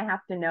you're going to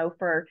have to know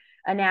for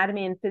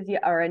anatomy and physio,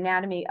 or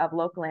anatomy of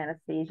local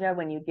anesthesia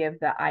when you give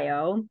the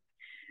IO.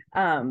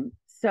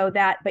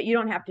 But you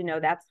don't have to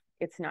know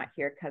it's not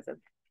here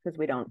because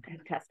we don't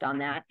test on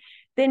that.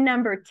 Then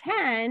number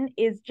 10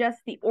 is just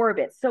the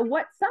orbits. So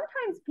what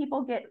sometimes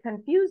people get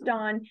confused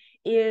on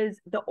is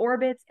the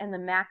orbits and the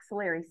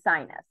maxillary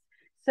sinus.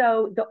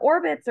 So the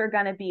orbits are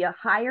going to be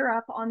higher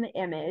up on the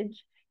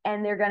image,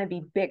 and they're going to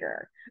be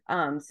bigger.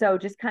 So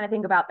just kind of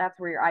think about that's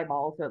where your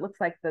eyeballs. So it looks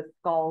like the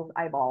skull's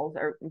eyeballs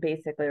are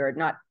basically, or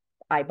not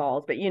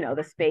eyeballs, but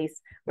the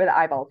space where the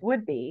eyeballs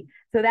would be.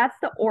 So that's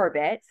the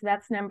orbit. So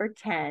that's number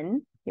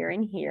 10 here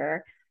and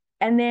here.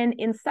 And then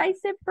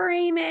incisive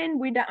foramen,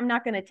 I'm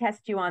not going to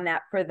test you on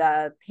that for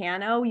the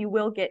pano. You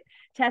will get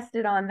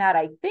tested on that,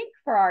 I think,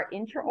 for our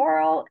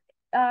intraoral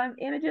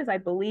images, I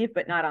believe,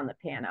 but not on the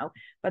pano.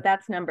 But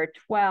that's number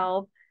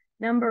 12.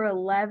 Number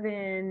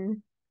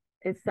 11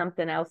 is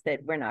something else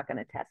that we're not going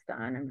to test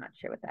on. I'm not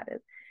sure what that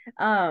is.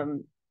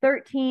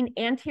 13,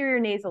 anterior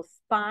nasal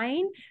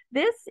spine.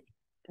 This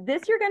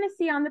you're going to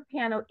see on the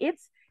pano.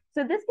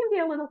 So this can be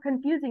a little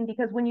confusing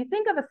because when you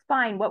think of a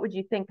spine, what would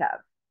you think of?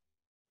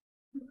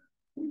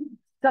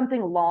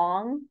 Something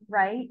long,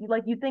 right?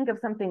 Like you think of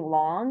something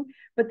long,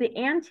 but the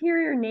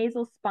anterior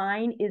nasal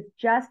spine is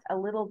just a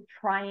little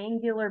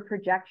triangular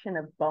projection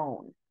of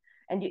bone.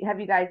 And have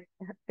you guys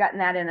gotten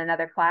that in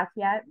another class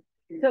yet?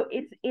 So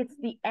it's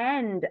the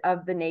end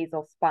of the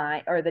nasal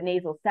spine, or the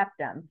nasal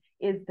septum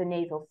is the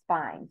nasal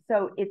spine.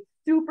 So it's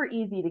super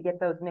easy to get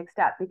those mixed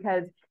up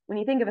because when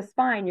you think of a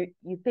spine,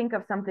 you think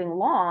of something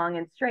long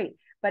and straight,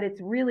 but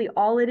it's really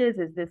all it is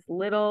this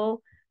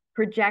little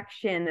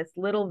projection, this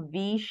little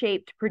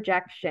V-shaped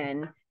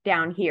projection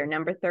down here,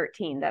 number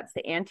 13. That's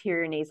the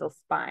anterior nasal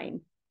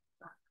spine.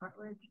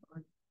 Cartilage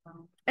or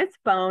bone? It's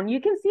bone.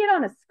 You can see it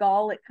on a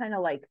skull. It kind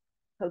of like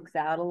pokes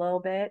out a little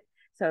bit.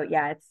 So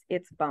yeah,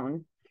 it's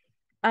bone.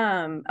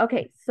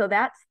 Okay, so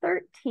that's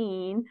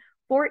 13.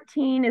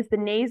 14 is the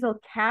nasal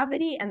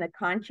cavity and the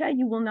concha.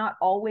 You will not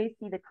always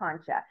see the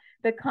concha.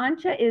 The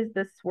concha is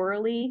the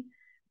swirly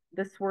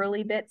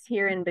bits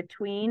here in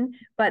between,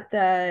 but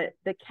the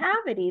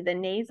cavity, the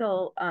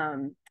nasal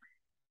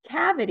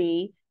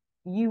cavity,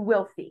 you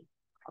will see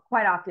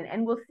quite often,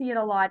 and we'll see it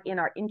a lot in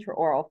our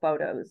intraoral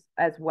photos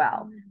as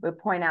well. We'll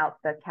point out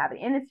the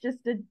cavity, and it's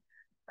just a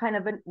kind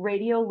of a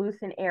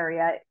radiolucent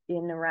area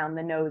in around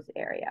the nose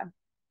area.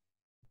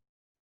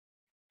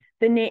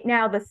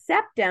 Now the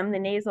septum, the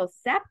nasal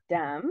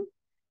septum,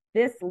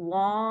 these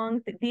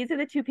are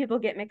the two people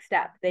get mixed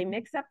up. They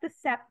mix up the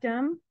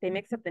septum, they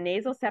mix up the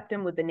nasal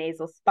septum with the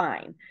nasal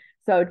spine.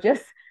 So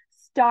just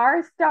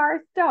star, star,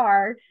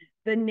 star.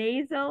 the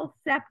nasal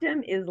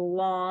septum is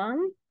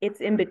long.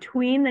 It's in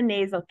between the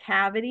nasal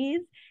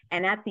cavities,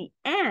 and at the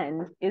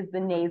end is the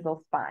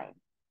nasal spine.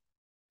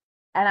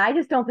 And I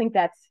just don't think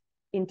that's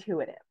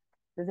intuitive.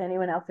 Does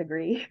anyone else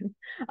agree?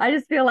 I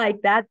just feel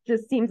like that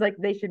just seems like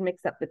they should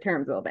mix up the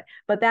terms a little bit,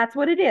 but that's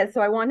what it is.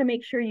 So I want to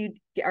make sure you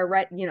are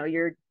right,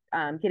 you're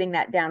getting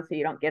that down so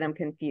you don't get them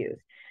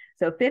confused.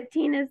 So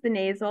 15 is the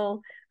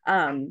nasal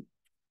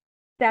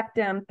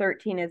septum,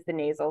 13 is the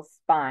nasal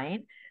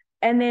spine.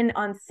 And then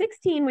on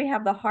 16, we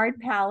have the hard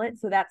palate.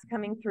 So that's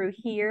coming through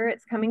here.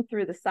 It's coming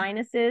through the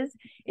sinuses.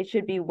 It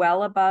should be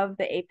well above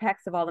the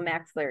apex of all the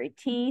maxillary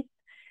teeth.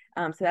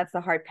 So that's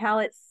the hard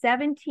palate.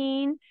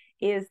 17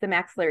 is the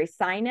maxillary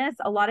sinus.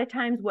 A lot of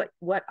times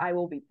what I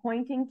will be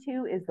pointing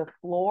to is the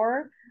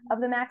floor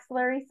of the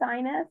maxillary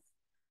sinus.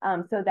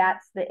 So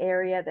that's the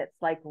area that's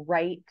like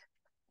right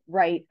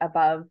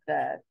above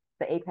the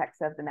apex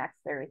of the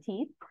maxillary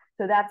teeth.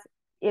 So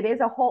there is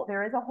a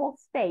whole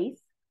space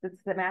that's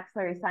the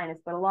maxillary sinus,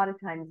 but a lot of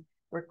times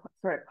we're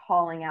sort of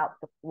calling out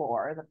the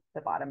floor,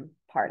 the bottom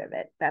part of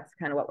it. That's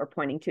kind of what we're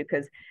pointing to,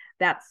 because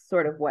that's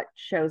sort of what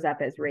shows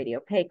up as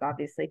radiopaque,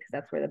 obviously, because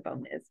that's where the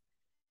bone is.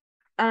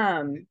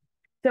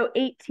 So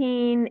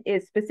 18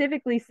 is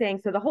specifically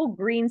saying, so the whole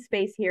green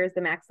space here is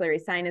the maxillary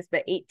sinus,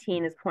 but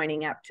 18 is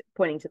pointing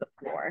to the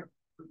floor.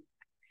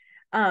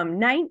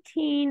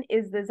 19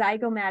 is the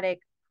zygomatic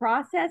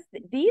process.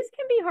 These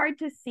can be hard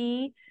to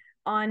see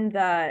on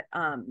the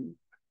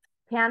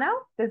Pano,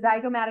 the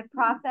zygomatic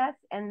process,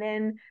 and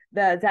then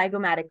the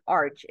zygomatic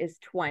arch is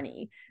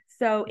 20.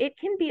 So it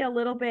can be a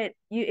little bit,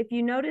 if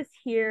you notice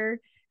here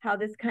how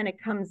this kind of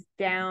comes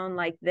down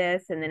like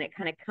this, and then it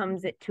kind of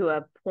comes it to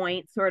a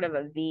point, sort of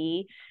a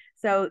V.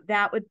 So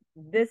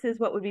this is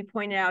what would be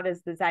pointed out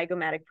as the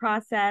zygomatic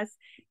process.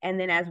 And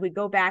then as we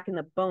go back and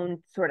the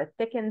bone sort of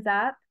thickens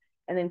up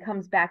and then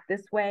comes back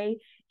this way,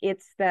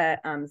 it's the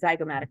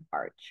zygomatic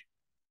arch.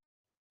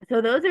 So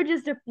those are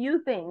just a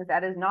few things.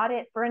 That is not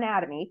it for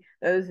anatomy.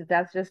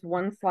 That's just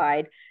one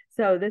slide.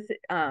 So this,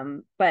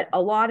 but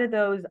a lot of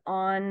those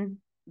on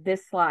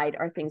this slide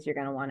are things you're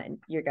going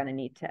to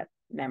need to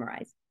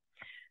memorize.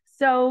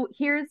 So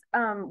here's,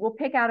 we'll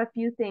pick out a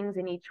few things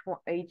in each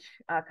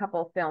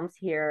couple of films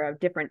here of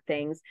different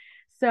things.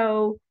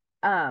 So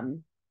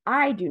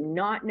I do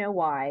not know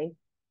why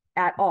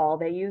at all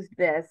they used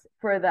this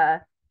for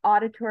the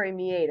auditory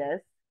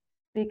meatus,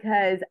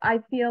 because I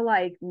feel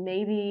like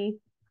maybe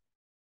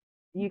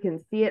you can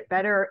see it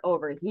better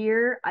over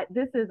here.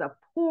 This is a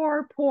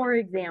poor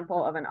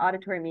example of an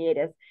auditory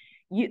meatus.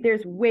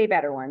 There's way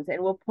better ones,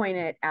 and we'll point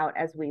it out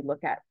as we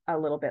look at a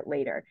little bit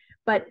later.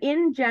 But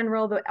in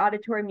general, the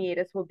auditory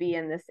meatus will be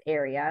in this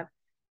area.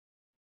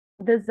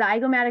 The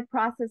zygomatic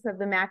process of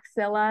the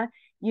maxilla,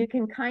 you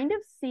can kind of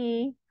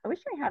see. I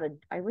wish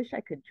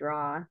I could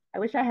draw. I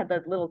wish I had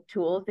the little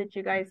tools that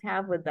you guys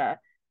have with the.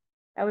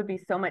 That would be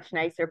so much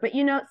nicer. But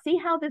see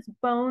how this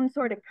bone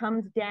sort of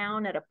comes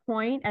down at a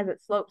point as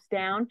it slopes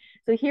down?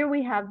 So here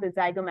we have the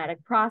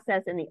zygomatic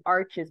process, and the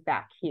arch is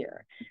back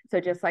here.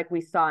 So just like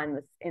we saw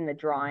in the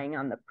drawing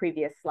on the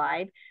previous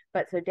slide.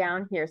 But so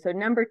down here. So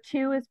number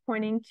 2 is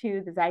pointing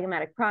to the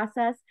zygomatic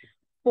process.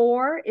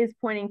 4 is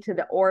pointing to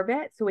the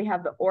orbit. So we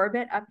have the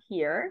orbit up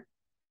here.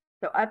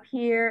 So up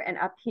here and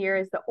up here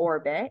is the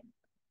orbit.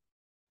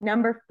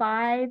 Number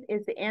 5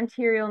 is the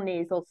anterior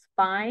nasal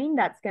spine.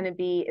 That's going to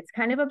be, it's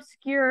kind of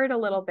obscured a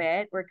little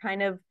bit. We're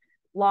kind of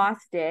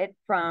lost it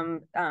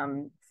from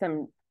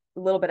some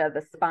little bit of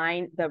the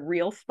spine, the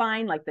real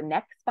spine, like the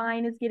neck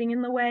spine is getting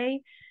in the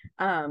way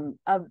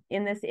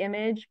in this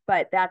image,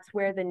 but that's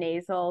where the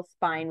nasal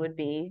spine would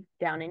be,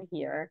 down in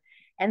here.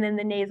 And then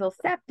the nasal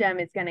septum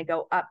is going to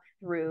go up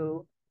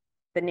through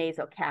the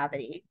nasal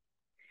cavity.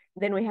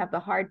 Then we have the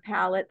hard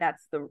palate,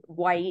 that's the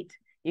white.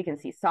 You can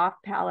see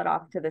soft palate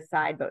off to the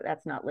side, but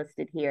that's not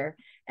listed here.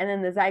 And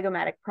then the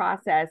zygomatic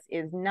process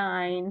is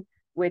 9,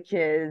 which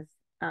is,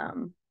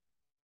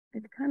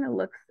 it kind of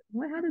looks,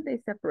 how did they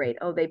separate?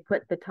 Oh, they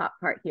put the top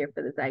part here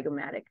for the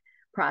zygomatic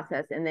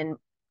process, and then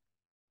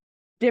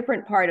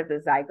different part of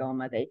the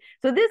zygoma.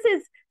 So this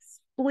is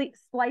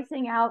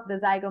splicing out the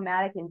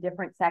zygomatic in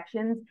different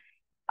sections.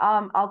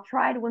 I'll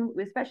try to,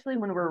 especially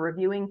when we're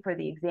reviewing for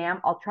the exam,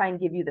 I'll try and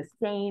give you the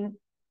same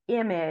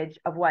image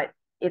of what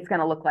it's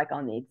going to look like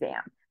on the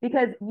exam,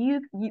 because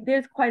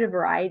there's quite a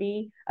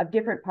variety of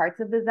different parts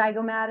of the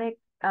zygomatic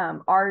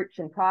arch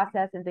and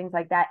process and things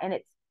like that. And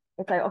it's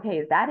like, okay,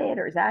 is that it,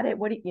 or is that it?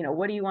 What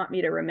do you want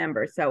me to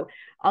remember? So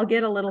I'll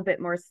get a little bit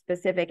more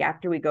specific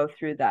after we go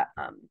through the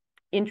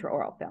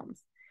intraoral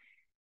films.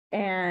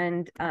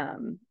 And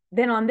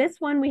then on this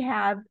one, we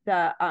have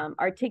the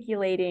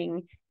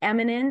articulating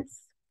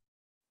eminence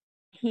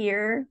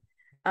here.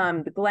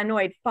 The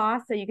glenoid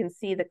fossa, you can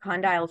see the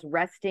condyles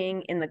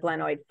resting in the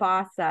glenoid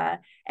fossa,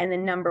 and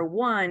then number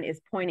 1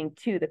 is pointing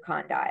to the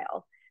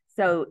condyle.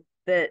 So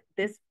this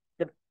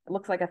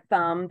looks like a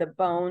thumb, the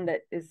bone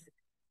that is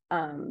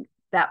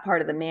that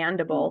part of the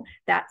mandible,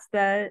 that's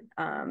the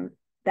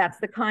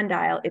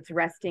condyle. It's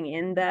resting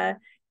in the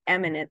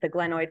eminent, the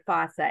glenoid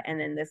fossa, and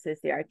then this is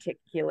the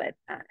articulate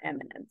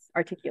eminence,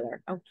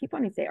 articular. I keep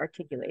wanting to say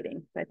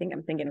articulating, so I think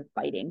I'm thinking of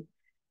biting,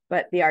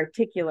 but the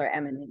articular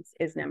eminence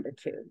is number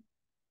 2.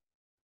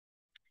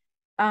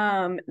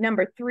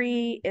 Number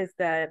 3 is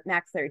the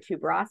maxillary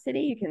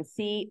tuberosity. You can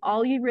see,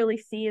 all you really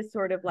see is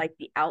sort of like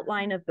the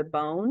outline of the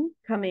bone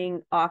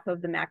coming off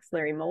of the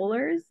maxillary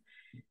molars.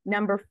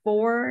 Number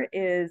 4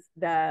 is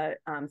the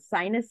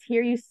sinus.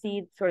 Here you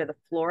see sort of the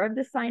floor of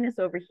the sinus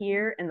over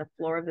here and the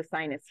floor of the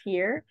sinus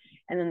here.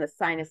 And then the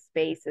sinus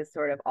space is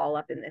sort of all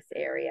up in this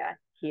area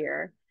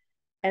here.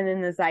 And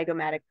then the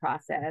zygomatic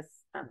process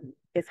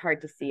is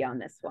hard to see on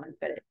this one,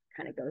 but it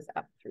kind of goes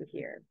up through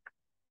here.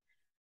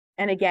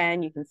 And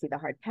again, you can see the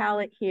hard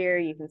palate here.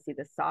 You can see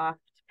the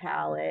soft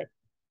palate.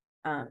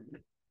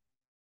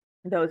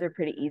 Those are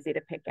pretty easy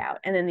to pick out.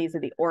 And then these are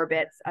the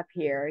orbits up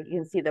here. You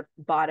can see the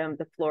bottom,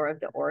 the floor of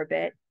the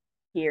orbit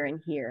here and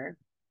here.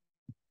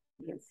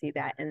 You can see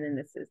that. And then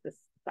this is the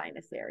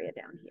sinus area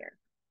down here.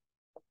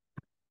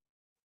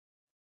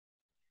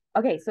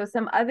 Okay, so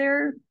some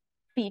other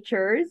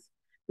features.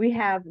 We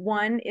have,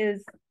 1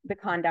 is the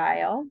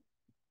condyle.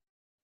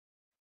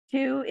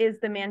 2 is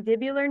the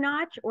mandibular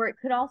notch, or it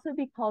could also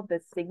be called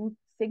the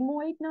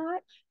sigmoid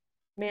notch,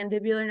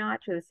 mandibular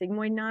notch or the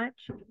sigmoid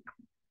notch.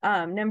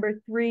 Number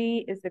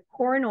 3 is the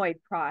coronoid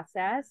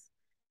process,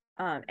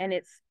 and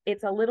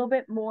it's a little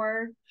bit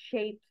more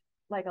shaped,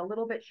 like a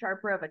little bit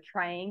sharper of a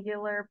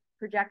triangular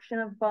projection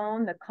of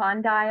bone. The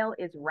condyle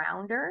is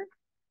rounder,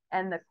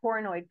 and the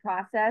coronoid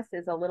process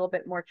is a little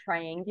bit more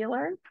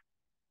triangular.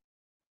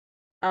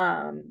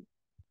 The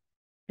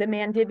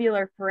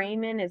mandibular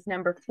foramen is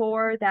number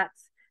 4.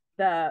 That's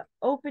the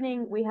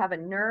opening. We have a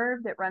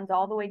nerve that runs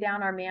all the way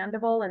down our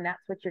mandible, and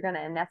that's what you're going to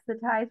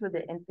anesthetize with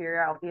the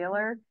inferior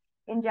alveolar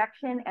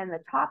injection. And the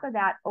top of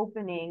that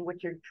opening,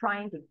 which you're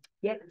trying to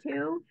get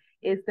to,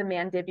 is the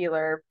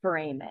mandibular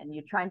foramen.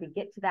 You're trying to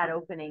get to that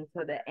opening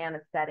so the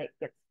anesthetic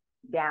gets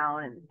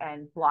down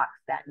and blocks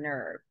that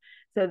nerve.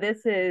 So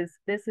this is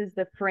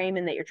the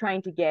foramen that you're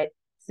trying to get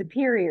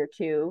superior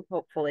to,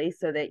 hopefully,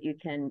 so that you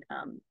can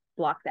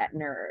block that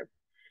nerve.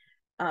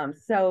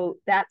 So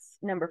that's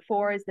number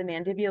 4 is the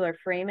mandibular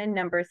foramen.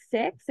 Number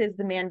 6 is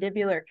the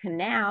mandibular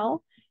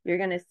canal. You're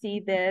going to see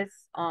this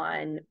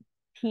on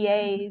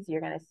PAs. You're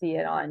going to see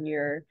it on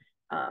your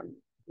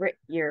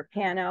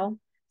Pano.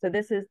 So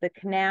this is the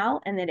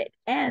canal, and then it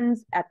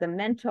ends at the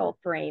mental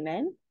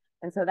foramen.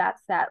 And so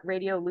that's that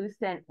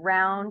radiolucent,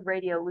 round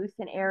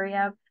radiolucent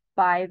area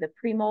by the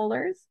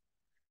premolars.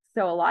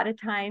 So a lot of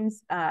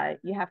times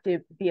you have to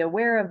be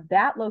aware of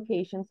that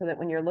location so that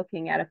when you're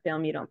looking at a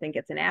film, you don't think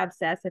it's an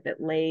abscess. If it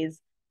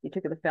lays, you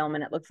took the film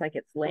and it looks like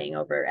it's laying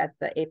over at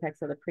the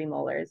apex of the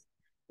premolars.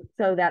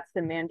 So that's the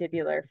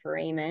mandibular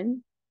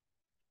foramen.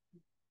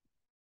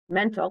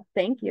 Mental,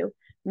 thank you.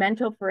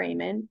 Mental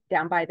foramen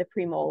down by the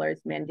premolars,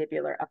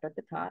 mandibular up at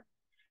the top.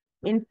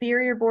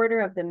 Inferior border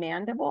of the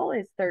mandible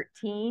is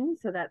 13.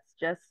 So that's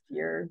just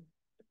your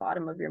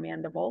bottom of your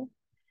mandible.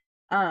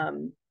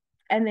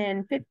 And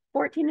then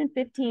 14 and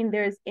 15,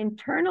 there's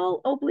internal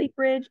oblique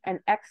ridge and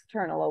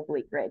external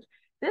oblique ridge.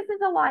 This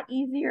is a lot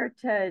easier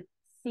to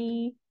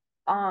see.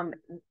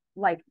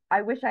 Like,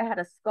 I wish I had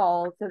a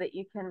skull so that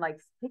you can like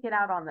pick it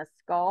out on the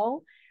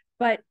skull.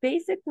 But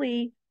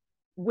basically,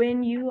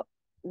 when you're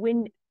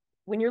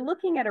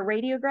looking at a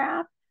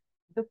radiograph,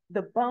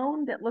 the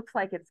bone that looks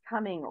like it's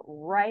coming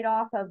right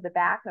off of the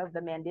back of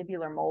the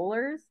mandibular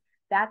molars,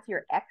 that's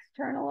your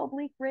external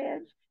oblique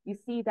ridge. You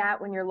see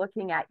that when you're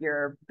looking at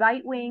your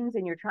bite wings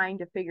and you're trying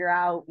to figure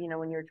out,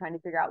 when you're trying to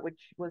figure out which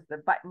was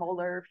the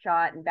molar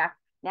shot and back,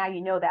 now you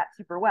know that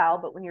super well,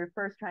 but when you're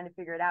first trying to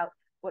figure it out,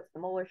 what's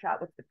the molar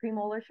shot, what's the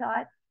premolar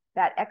shot,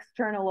 that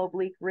external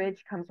oblique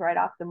ridge comes right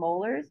off the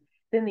molars.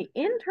 Then the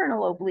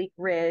internal oblique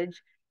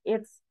ridge,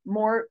 it's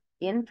more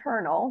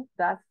internal,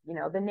 thus,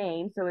 the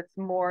name, so it's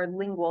more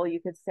lingual,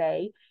 you could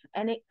say,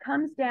 and it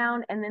comes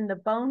down, and then the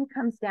bone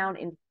comes down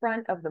in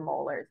front of the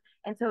molars.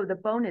 And so the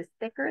bone is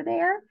thicker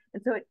there.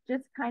 And so it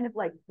just kind of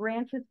like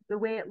branches. The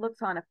way it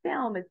looks on a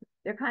film is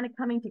they're kind of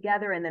coming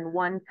together, and then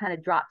one kind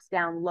of drops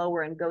down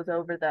lower and goes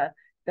over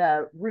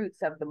the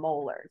roots of the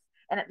molars.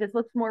 And it just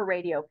looks more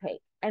radiopaque.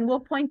 And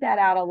we'll point that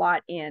out a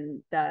lot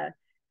in the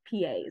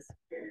PAs.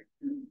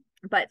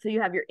 But so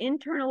you have your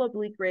internal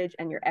oblique ridge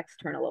and your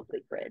external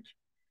oblique ridge.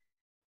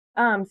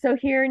 So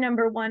here,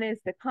 number 1 is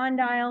the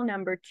condyle.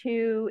 Number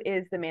 2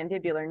 is the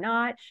mandibular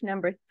notch.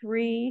 Number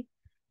 3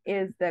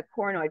 is the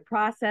coronoid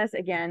process.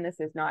 Again, this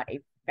is not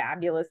a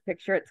fabulous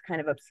picture. It's kind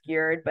of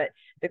obscured, but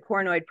the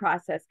coronoid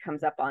process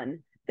comes up on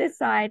this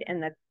side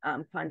and the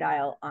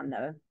condyle on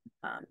the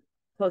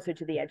closer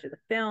to the edge of the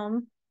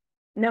film.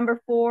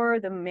 Number 4,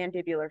 the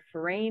mandibular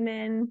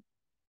foramen,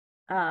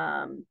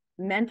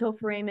 mental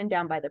foramen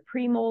down by the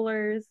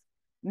premolars.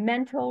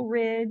 Mental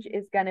ridge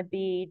is going to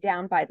be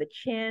down by the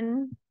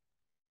chin.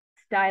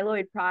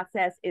 Styloid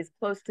process is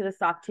close to the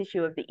soft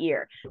tissue of the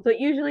ear. So it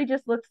usually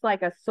just looks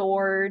like a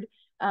sword.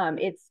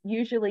 It's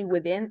usually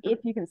within, if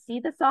you can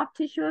see the soft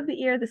tissue of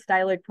the ear, the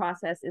styloid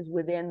process is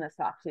within the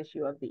soft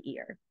tissue of the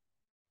ear.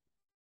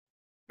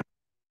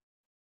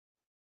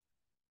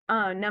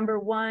 Number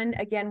one,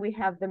 again, we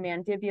have the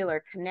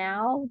mandibular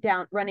canal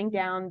running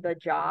down the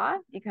jaw.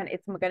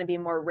 It's going to be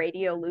more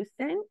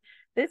radiolucent.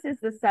 This is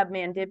the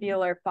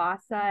submandibular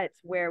fossa. It's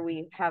where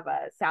we have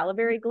a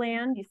salivary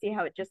gland. You see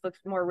how it just looks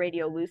more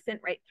radiolucent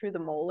right through the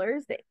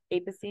molars, the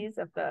apices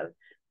of the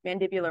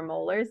mandibular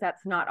molars.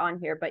 That's not on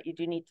here, but you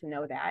do need to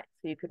know that.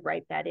 So you could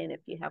write that in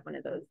if you have one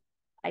of those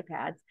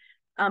iPads.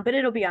 But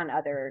it'll be on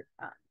other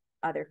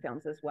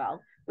films as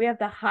well. We have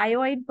the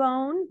hyoid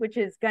bone, which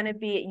is going to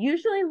be, it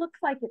usually looks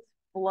like it's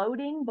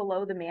floating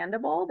below the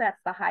mandible. That's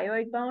the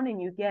hyoid bone, and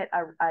you get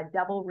a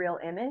double real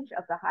image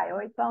of the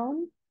hyoid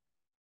bone.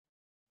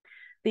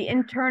 The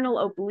internal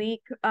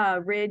oblique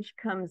ridge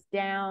comes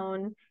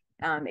down.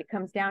 It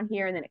comes down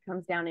here, and then it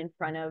comes down in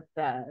front of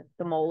the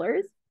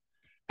molars.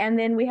 And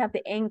then we have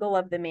the angle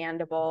of the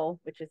mandible,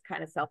 which is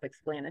kind of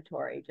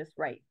self-explanatory, just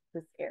right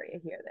this area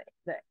here,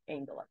 the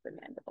angle of the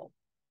mandible.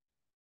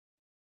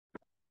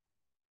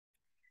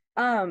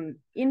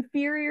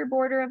 Inferior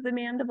border of the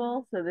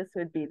mandible. So this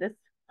would be this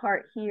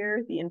part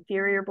here, the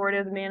inferior border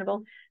of the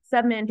mandible.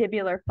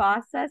 Submandibular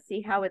fossa,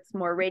 see how it's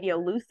more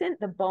radiolucent?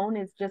 The bone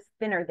is just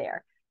thinner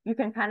there. You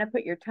can kind of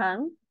put your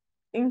tongue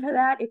into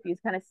that. If you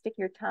kind of stick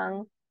your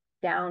tongue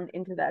down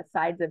into the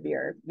sides of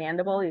your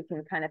mandible, you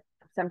can kind of,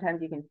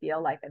 sometimes you can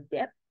feel like a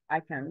dip. I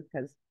can,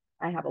 because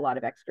I have a lot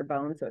of extra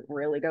bone, so it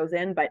really goes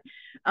in. But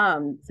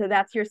so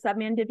that's your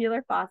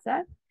submandibular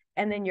fossa.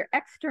 And then your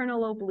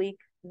external oblique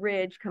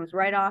ridge comes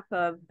right off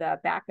of the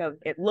back of,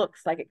 it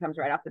looks like it comes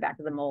right off the back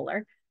of the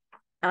molar.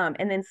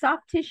 And then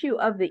soft tissue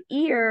of the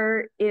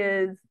ear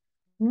is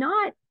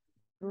not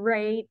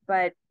great,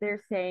 but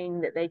they're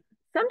saying that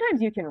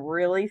sometimes you can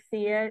really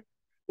see it.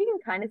 You can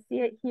kind of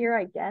see it here,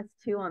 I guess,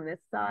 too, on this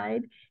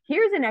side.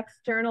 Here's an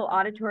external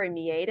auditory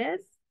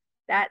meatus.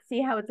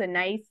 See how it's a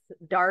nice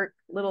dark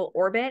little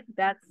orbit?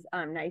 That's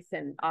nice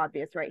and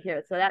obvious right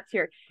here. So that's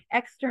your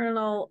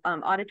external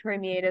auditory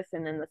meatus,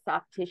 and then the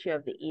soft tissue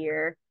of the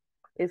ear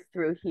is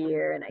through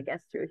here, and I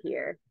guess through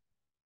here.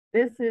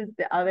 This is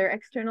the other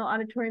external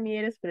auditory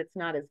meatus, but it's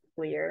not as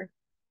clear.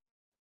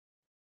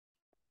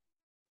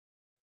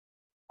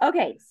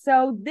 Okay,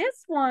 so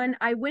this one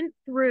I went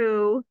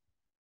through.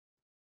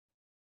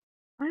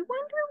 I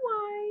wonder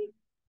why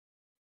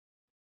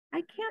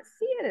I can't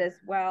see it as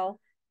well.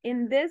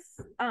 In this,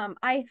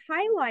 I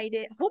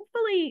highlighted,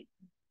 hopefully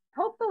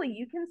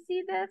you can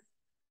see this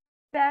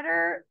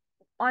better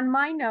on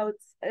my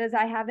notes as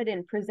I have it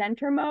in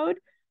presenter mode.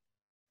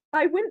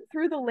 I went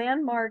through the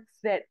landmarks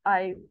that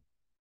I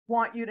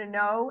want you to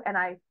know, and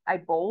I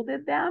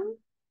bolded them.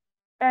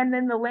 And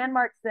then the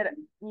landmarks that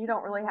you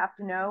don't really have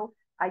to know,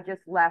 I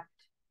just left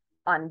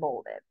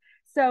unbolded.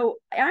 So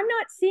I'm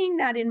not seeing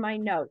that in my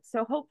notes.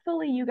 So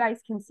hopefully you guys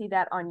can see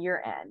that on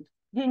your end.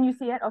 Didn't you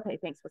see it? Okay,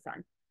 thanks,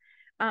 Wasan.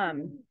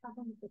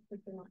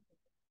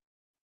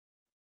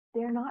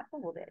 They're not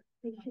bolded.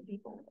 They should be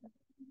bolded.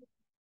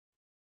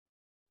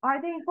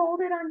 Are they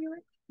bolded on your?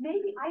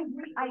 Maybe I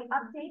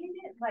updated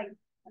it like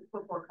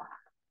before class.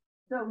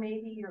 So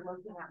maybe you're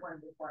looking at one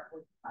before it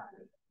was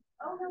updated.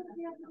 Oh no,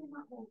 they're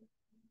not bolded.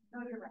 No,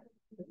 you're right.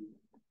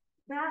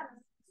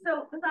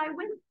 So because I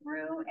went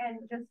through and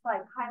just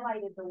like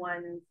highlighted the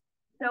ones.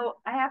 So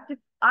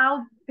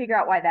I'll figure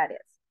out why that is.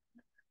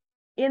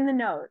 In the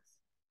notes,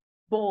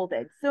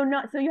 bolded. So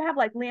you have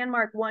like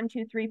landmark 1,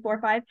 2, 3, 4,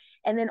 5,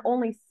 and then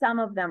only some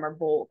of them are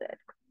bolded.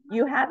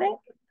 You have it?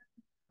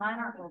 Mine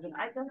aren't bolded.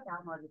 I just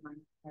downloaded mine.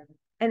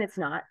 And it's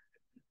not.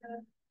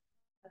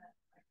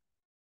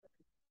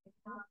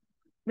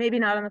 Maybe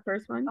not on the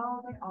first one.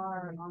 Oh, they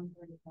are on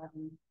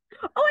 37.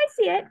 Oh, I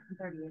see it.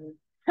 38.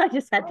 I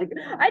just had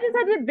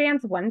to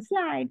advance one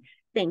slide.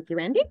 Thank you,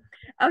 Andy.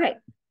 Okay.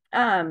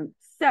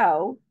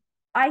 So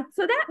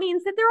that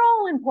means that they're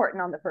all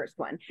important on the first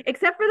one,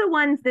 except for the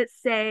ones that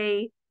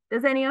say,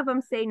 does any of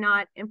them say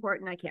not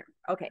important? I can't.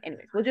 Okay,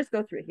 anyways, we'll just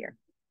go through here.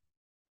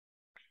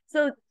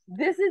 So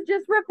this is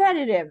just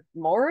repetitive,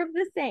 more of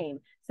the same.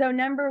 So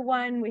number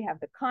one, we have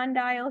the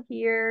condyle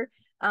here.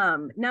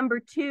 Number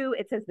two,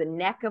 it says the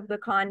neck of the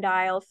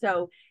condyle.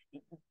 So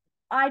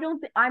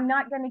I'm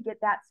not going to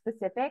get that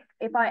specific.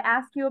 If I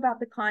ask you about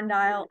the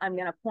condyle, I'm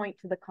going to point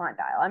to the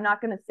condyle. I'm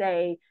not going to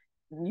say,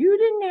 you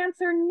didn't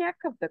answer neck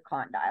of the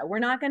condyle. We're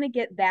not going to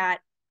get that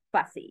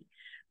fussy.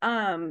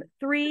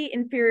 3,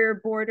 inferior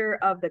border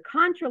of the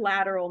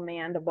contralateral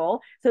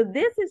mandible. So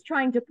this is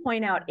trying to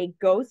point out a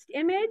ghost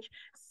image.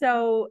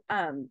 So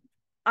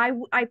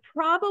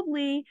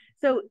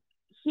so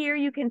here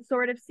you can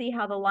sort of see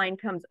how the line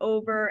comes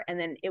over and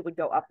then it would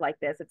go up like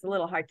this. It's a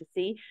little hard to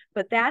see,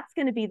 but that's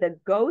going to be the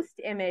ghost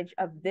image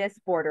of this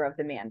border of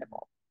the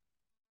mandible.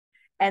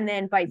 And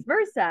then vice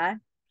versa,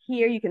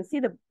 here you can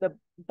see the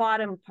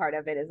bottom part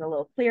of it is a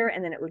little clearer,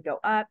 and then it would go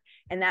up,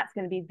 and that's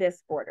going to be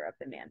this border of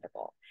the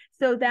mandible.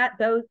 So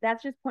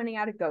that's just pointing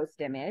out a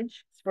ghost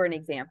image for an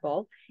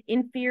example.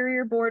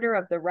 Inferior border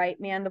of the right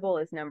mandible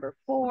is number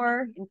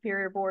 4,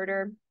 inferior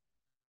border.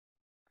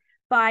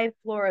 5,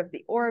 floor of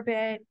the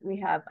orbit,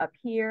 we have up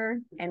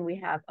here, and we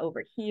have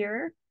over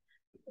here.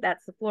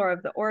 That's the floor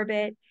of the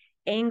orbit.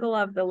 Angle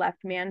of the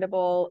left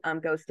mandible,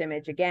 ghost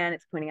image again,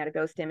 it's pointing out a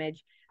ghost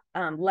image.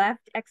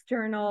 Left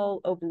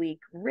external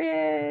oblique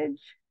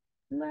ridge,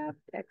 left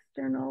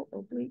external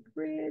oblique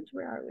ridge.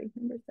 Where are we?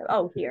 Number 7.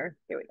 Oh, here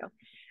we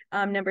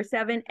go. Number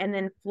 7, and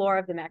then floor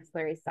of the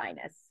maxillary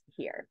sinus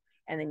here.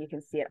 And then you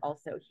can see it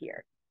also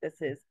here.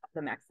 This is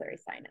the maxillary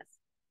sinus.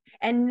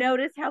 And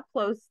notice how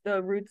close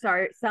the roots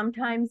are.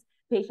 Sometimes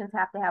patients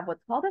have to have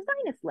what's called a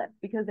sinus lift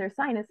because their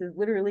sinus is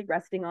literally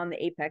resting on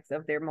the apex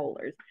of their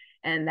molars.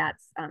 And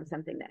that's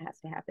something that has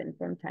to happen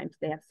from time to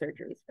they have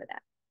surgeries for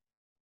that.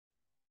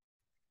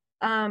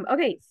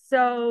 Okay,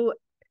 so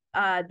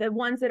the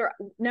ones that are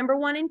number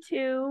 1 and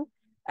 2,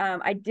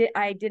 I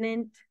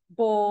didn't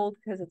bold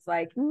because it's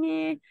like,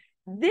 meh.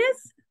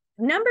 This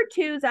number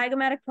 2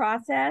 zygomatic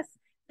process,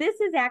 this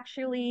is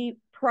actually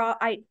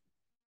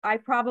I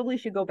probably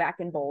should go back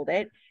and bold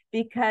it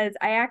because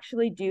I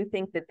actually do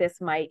think that this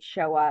might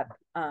show up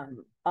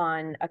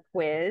on a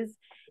quiz.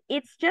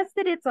 It's just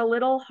that it's a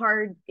little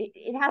hard.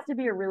 It has to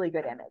be a really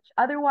good image.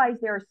 Otherwise,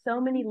 there are so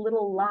many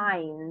little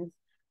lines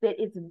that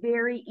it's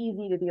very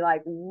easy to be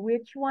like,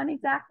 which one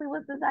exactly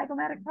was the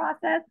zygomatic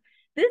process?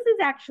 This is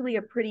actually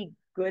a pretty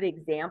good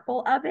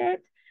example of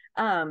it.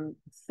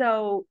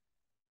 So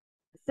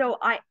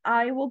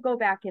I will go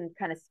back and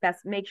kind of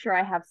make sure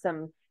I have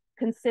some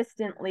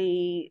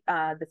consistently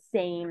the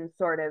same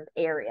sort of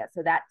area.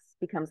 So that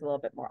becomes a little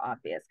bit more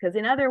obvious because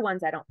in other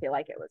ones, I don't feel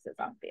like it was as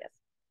obvious.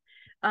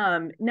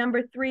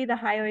 Number 3, the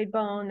hyoid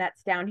bone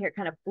that's down here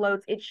kind of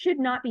floats. It should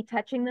not be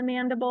touching the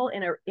mandible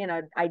in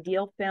an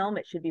ideal film.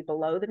 It should be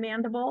below the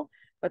mandible,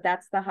 but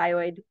that's the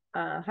hyoid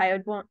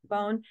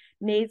bone.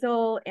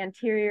 Nasal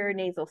anterior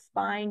nasal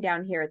spine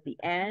down here at the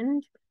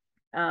end.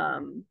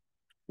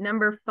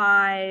 Number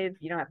 5,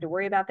 you don't have to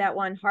worry about that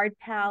one. Hard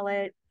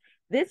palate.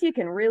 This you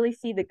can really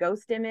see the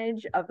ghost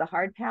image of the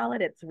hard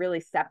palate. It's really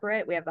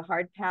separate. We have the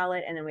hard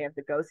palate and then we have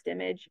the ghost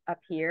image up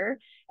here,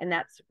 and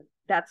that's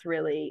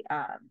really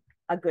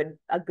a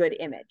good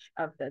image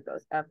of the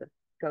ghost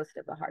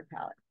of the hard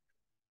palate.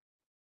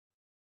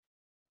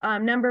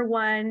 Number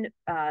 1,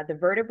 the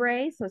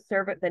vertebrae, so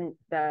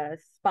the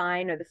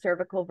spine or the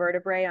cervical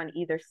vertebrae on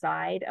either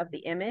side of the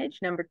image.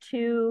 Number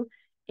 2,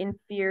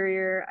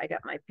 inferior. I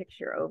got my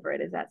picture over it.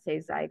 Does that say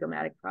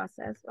zygomatic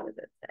process? What does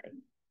it say?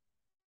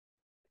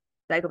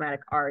 Zygomatic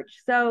arch.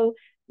 So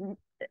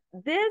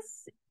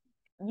this,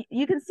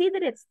 you can see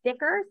that it's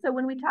thicker. So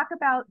when we talk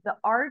about the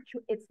arch,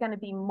 it's going to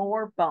be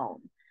more bone.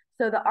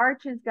 So the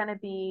arch is going to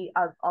be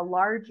a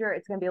larger,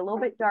 it's going to be a little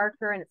bit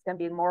darker and it's going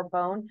to be more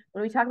bone.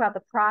 When we talk about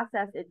the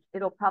process,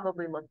 it'll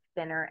probably look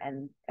thinner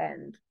and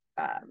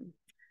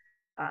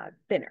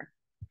thinner.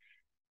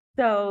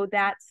 So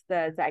that's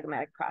the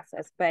zygomatic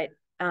process. But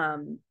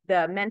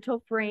the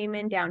mental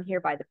foramen down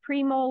here by the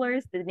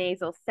premolars, the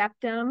nasal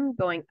septum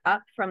going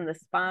up from the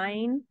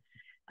spine.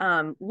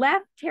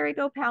 Left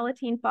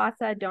pterygopalatine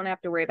fossa, don't have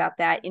to worry about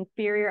that.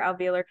 Inferior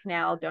alveolar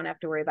canal, don't have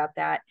to worry about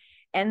that.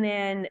 And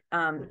then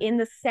in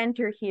the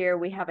center here,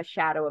 we have a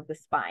shadow of the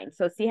spine.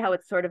 So see how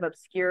it's sort of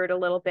obscured a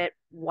little bit,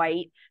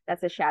 white?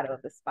 That's a shadow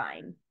of the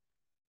spine.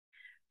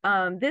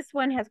 This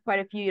one has quite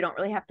a few you don't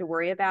really have to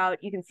worry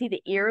about. You can see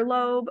the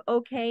earlobe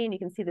okay, and you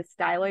can see the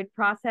styloid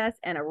process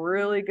and a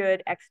really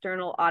good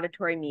external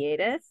auditory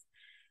meatus.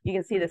 You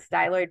can see the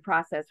styloid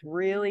process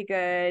really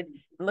good.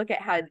 Look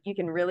at how you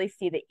can really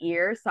see the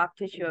ear, soft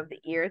tissue of the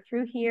ear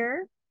through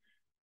here.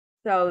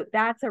 So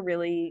that's a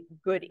really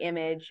good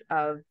image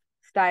of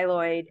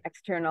styloid,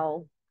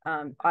 external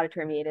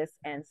auditory meatus,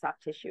 and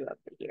soft tissue of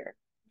the ear.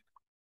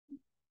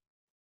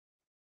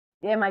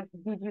 Yeah,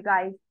 did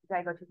I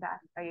go too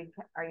fast? Are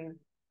you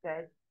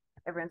good?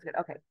 Everyone's good.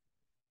 Okay.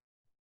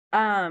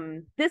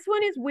 This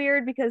one is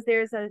weird because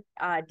there's a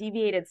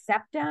deviated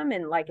septum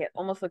and like it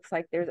almost looks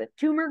like there's a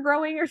tumor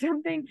growing or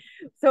something.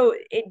 So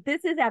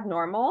this is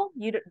abnormal.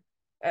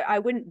 I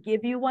wouldn't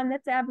give you one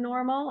that's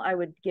abnormal. I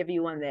would give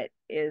you one that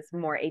is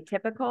more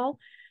atypical.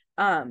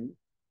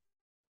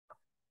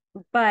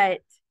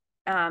 But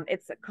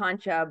it's a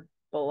concha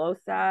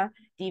bullosa,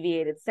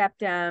 deviated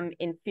septum,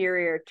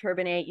 inferior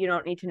turbinate. You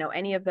don't need to know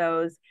any of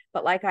those.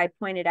 But like I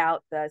pointed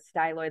out, the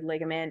styloid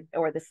ligament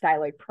or the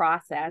styloid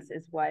process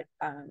is what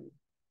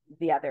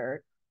the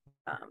other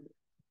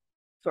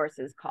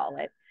sources call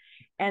it.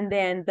 And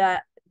then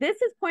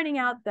this is pointing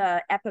out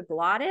the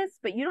epiglottis,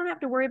 but you don't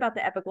have to worry about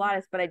the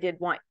epiglottis, but I did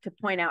want to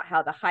point out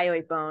how the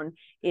hyoid bone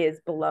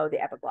is below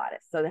the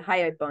epiglottis. So the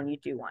hyoid bone you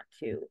do want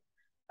to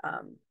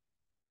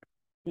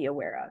be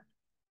aware of.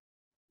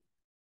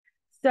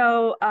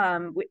 So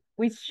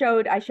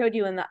I showed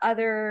you in the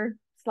other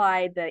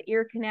slide, the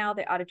ear canal,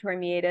 the auditory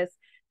meatus,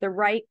 the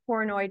right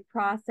coronoid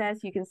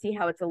process. You can see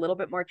how it's a little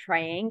bit more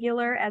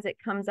triangular as it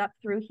comes up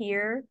through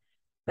here,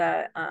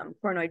 the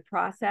coronoid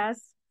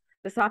process.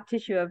 The soft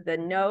tissue of the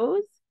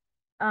nose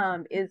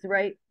is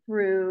right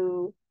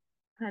through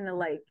kind of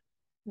like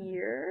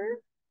here,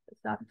 the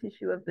soft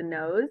tissue of the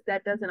nose.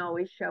 That doesn't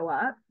always show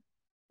up,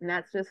 and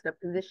that's just a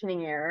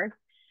positioning error.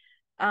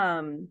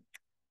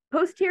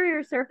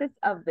 Posterior surface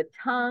of the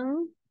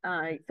tongue.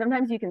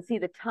 Sometimes you can see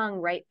the tongue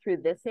right through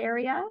this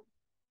area,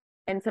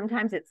 and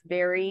sometimes it's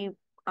very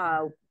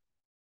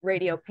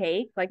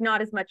radiopaque, like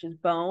not as much as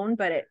bone,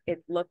 but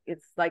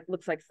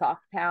looks like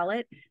soft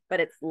palate, but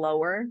it's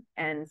lower.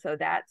 And so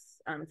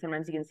that's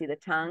sometimes you can see the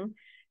tongue.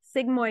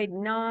 Sigmoid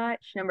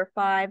notch, number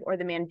 5, or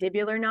the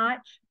mandibular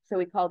notch. So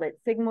we called it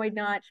sigmoid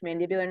notch,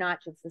 mandibular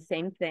notch. It's the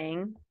same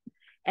thing.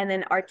 And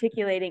then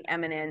articulating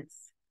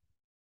eminence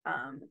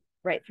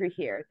right through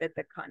here that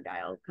the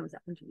condyle comes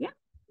up into. Yeah.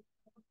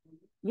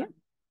 Yeah.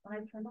 When I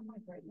turned on my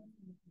brightness,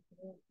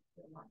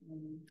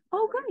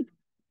 Oh, good.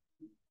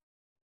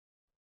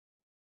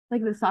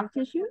 Like the soft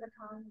tissue?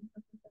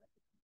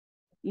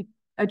 You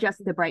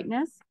adjust the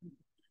brightness?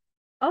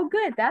 Oh,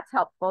 good. That's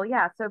helpful.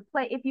 Yeah. So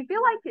play, if you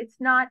feel like it's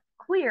not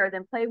clear,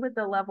 then play with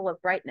the level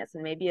of brightness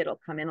and maybe it'll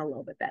come in a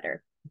little bit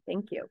better.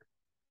 Thank you.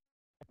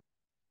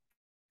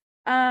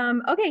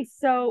 Okay,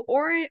 so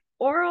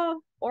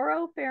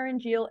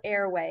oropharyngeal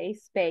airway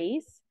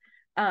space.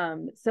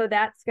 So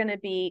that's going to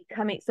be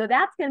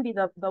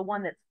the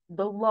one that's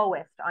the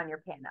lowest on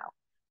your Pano.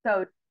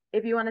 So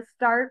if you want to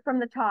start from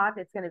the top,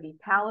 it's going to be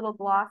palatal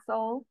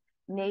glossal,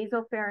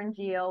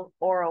 nasopharyngeal,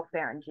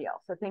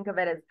 oropharyngeal. So think of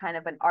it as kind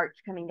of an arch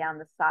coming down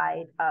the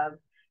side of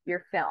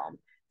your film.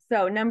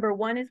 So number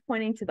 1 is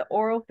pointing to the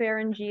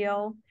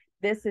oropharyngeal.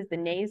 This is the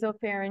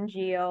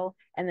nasopharyngeal,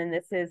 and then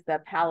this is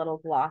the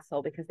palatal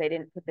glossal because they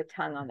didn't put the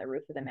tongue on the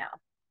roof of the mouth.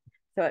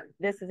 So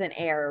this is an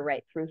error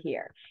right through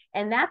here.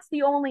 And that's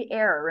the only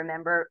error,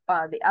 remember.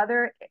 The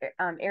other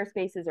air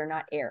spaces are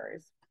not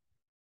errors.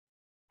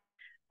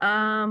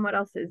 What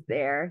else is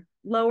there?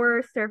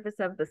 Lower surface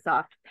of the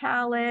soft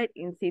palate.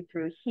 You can see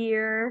through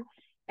here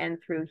and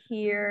through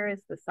here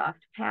is the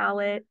soft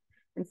palate.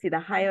 You can see the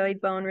hyoid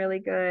bone really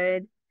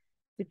good.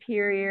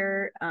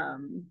 Superior,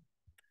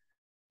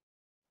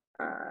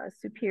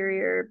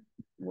 superior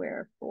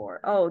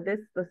wherefore. Oh, this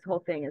whole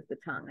thing is the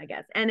tongue, I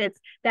guess. And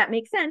that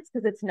makes sense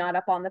because it's not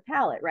up on the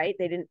palate, right?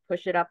 They didn't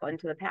push it up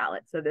onto the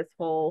palate. So this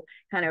whole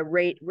kind of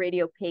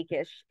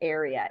radiopaque-ish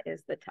area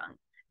is the tongue,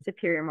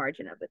 superior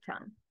margin of the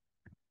tongue.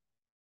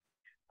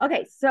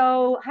 Okay,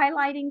 so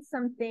highlighting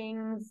some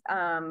things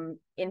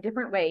in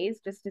different ways,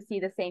 just to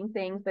see the same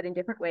things, but in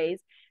different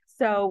ways.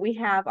 So we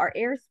have our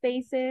air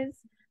spaces.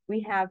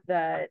 We have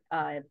the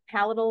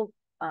palatal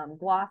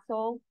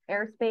glossal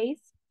airspace.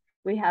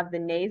 We have the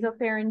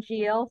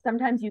nasopharyngeal.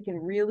 Sometimes you can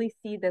really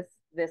see this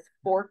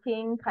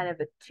forking, kind of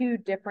the 2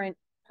 different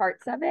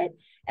parts of it,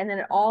 and then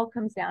it all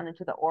comes down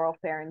into the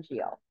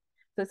oropharyngeal.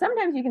 So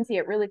sometimes you can see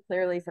it really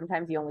clearly.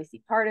 Sometimes you only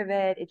see part of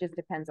it. It just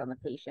depends on the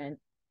patient.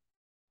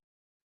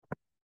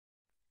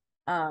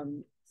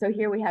 So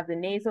here we have the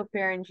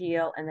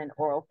nasopharyngeal and then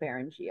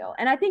oropharyngeal.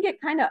 And I think it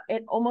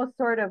almost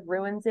sort of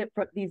ruins it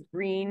for these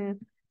green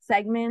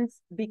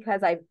segments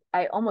because I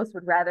almost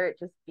would rather it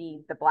just be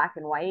the black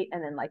and white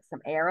and then like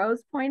some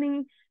arrows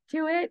pointing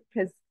to it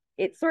because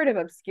it sort of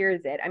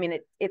obscures it. I mean,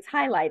 it's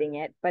highlighting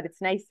it, but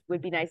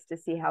would be nice to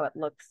see how it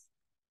looks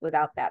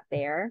without that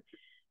there.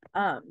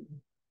 But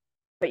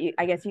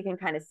I guess you can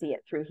kind of see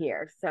it through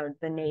here. So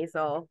the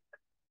nasal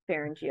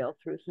pharyngeal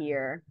through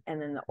here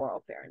and then the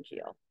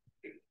oropharyngeal.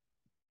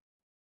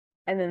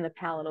 And then the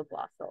palatal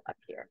glossal up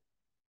here.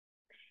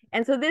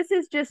 And so this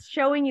is just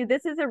showing you,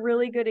 this is a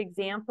really good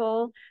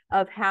example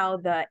of how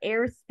the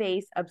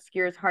airspace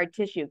obscures hard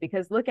tissue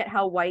because look at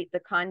how white the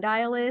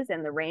condyle is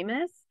and the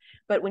ramus.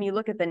 But when you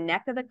look at the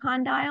neck of the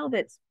condyle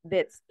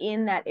that's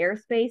in that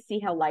airspace, see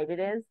how light it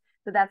is?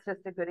 So that's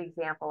just a good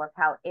example of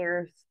how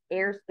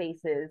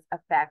airspaces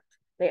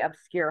they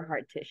obscure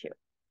hard tissue.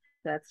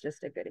 So that's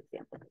just a good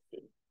example to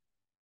see.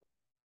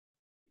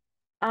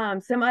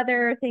 Some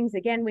other things,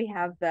 again, we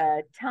have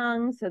the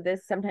tongue. So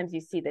sometimes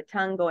you see the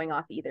tongue going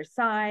off either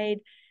side,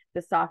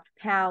 the soft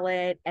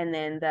palate, and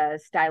then the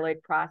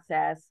styloid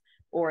process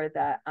or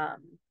the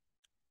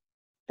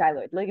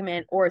styloid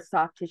ligament or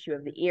soft tissue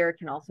of the ear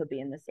can also be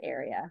in this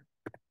area.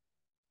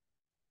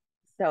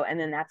 So, and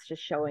then that's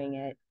just showing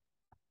it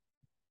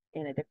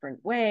in a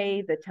different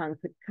way. The tongue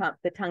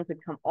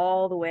could come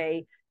all the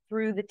way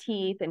through the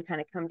teeth and kind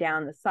of come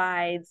down the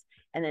sides.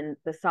 And then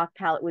the soft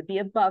palate would be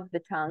above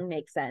the tongue,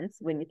 makes sense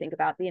when you think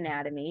about the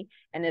anatomy.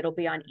 And it'll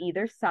be on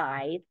either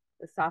side.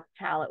 The soft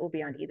palate will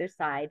be on either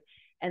side.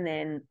 And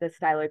then the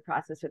styloid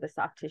process or the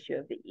soft tissue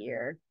of the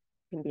ear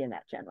can be in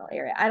that general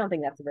area. I don't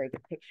think that's a very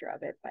good picture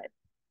of it, but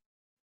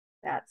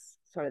that's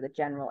sort of the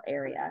general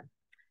area.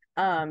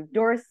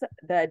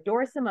 The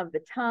dorsum of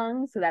the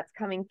tongue, so that's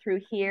coming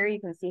through here.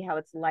 You can see how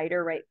it's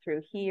lighter right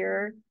through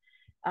here.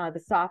 The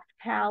soft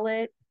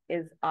palate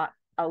is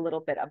a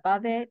little bit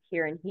above it,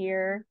 here and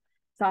here.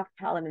 Soft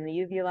palate in the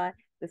uvula.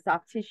 The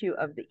soft tissue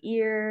of the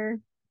ear,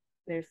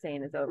 they're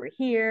saying is over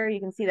here. You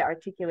can see the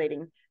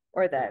articulating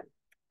or the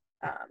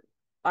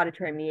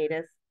auditory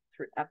meatus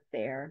up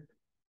there.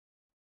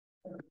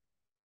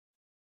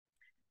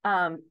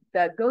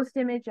 The ghost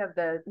image of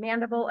the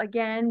mandible,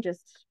 again,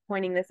 just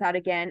pointing this out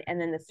again,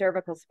 and then the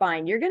cervical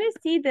spine. You're going to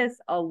see this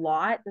a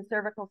lot, the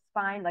cervical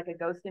spine, like a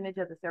ghost image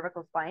of the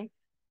cervical spine.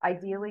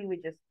 Ideally,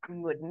 we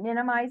would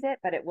minimize it,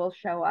 but it will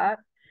show up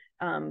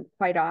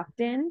quite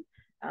often.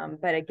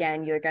 But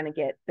again, you're going to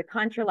get the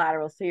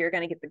contralateral. So you're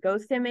going to get the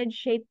ghost image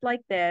shaped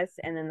like this,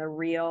 and then the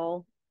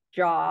real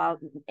jaw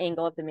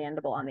angle of the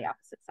mandible on the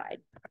opposite side.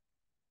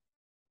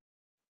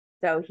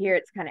 So here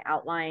it's kind of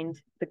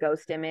outlined the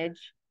ghost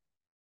image.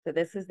 So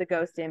this is the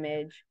ghost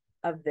image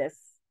of this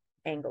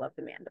angle of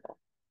the mandible.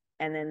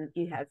 And then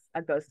you have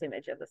a ghost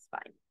image of the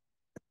spine.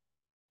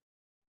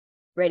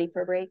 Ready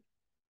for a break?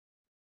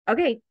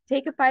 Okay,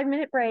 take a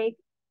 5-minute break.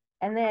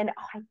 And then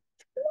I'm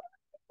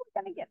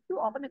gonna get through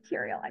all the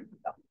material. I'm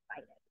so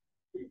excited.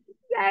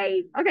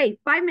 Yay. Okay,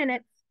 5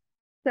 minutes.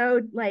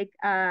 So like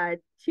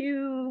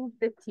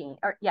 2:15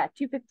 or yeah,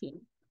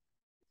 2:15.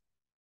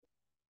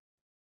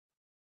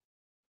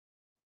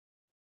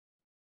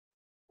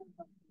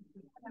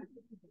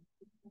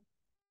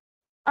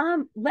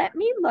 Let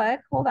me look.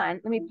 Hold on.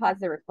 Let me pause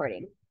the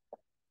recording.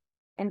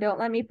 And don't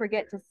let me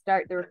forget to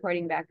start the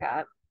recording back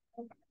up.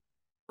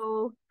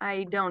 So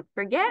I don't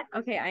forget.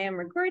 Okay, I am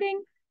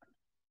recording.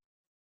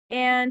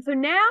 And so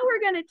now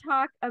we're going to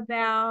talk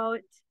about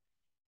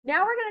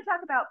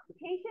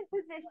patient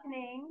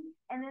positioning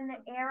and then the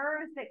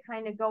errors that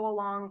kind of go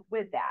along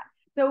with that.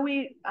 So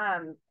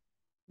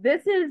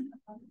this is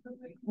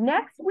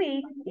next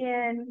week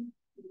in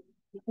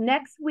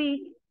lab.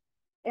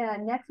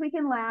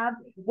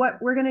 What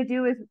we're going to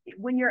do is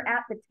when you're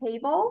at the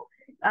table,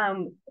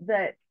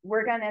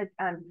 we're going to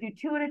do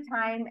 2 at a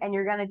time, and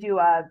you're going to do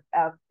a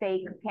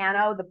fake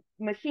pano. The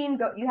machine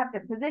you have to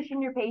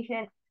position your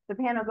patient. The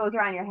pano goes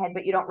around your head,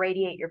 but you don't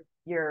radiate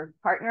your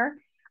partner.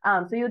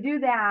 So you'll do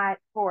that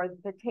for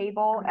the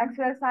table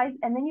exercise,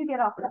 and then you get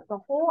off the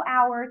whole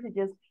hour to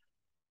just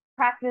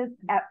practice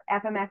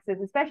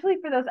FMXs, especially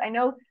for those. I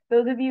know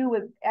those of you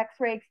with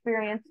X-ray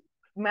experience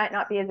might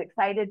not be as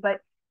excited,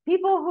 but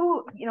people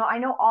who, I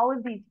know all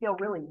of these feel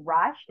really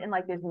rushed and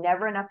like there's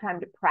never enough time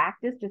to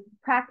practice, just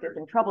practice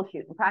and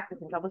troubleshoot and practice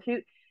and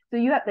troubleshoot. So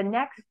you have the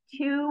next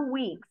 2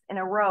 weeks in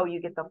a row, you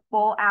get the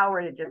full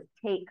hour to just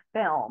take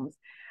films.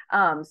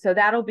 So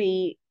that'll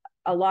be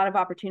a lot of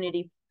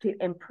opportunity to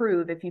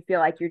improve if you feel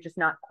like you're just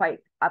not quite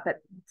up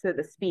to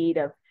the speed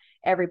of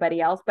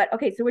everybody else. But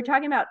okay, so we're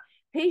talking about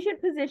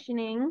patient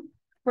positioning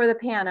for the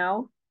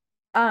Pano.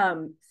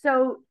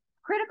 So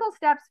critical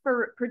steps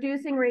for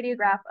producing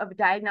radiograph of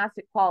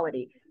diagnostic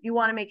quality. You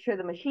want to make sure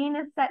the machine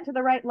is set to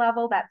the right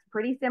level. That's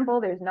pretty simple.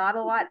 There's not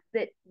a lot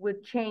that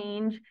would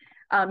change.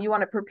 You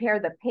want to prepare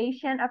the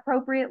patient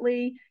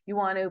appropriately. You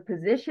want to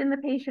position the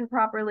patient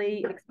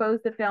properly,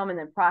 expose the film, and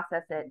then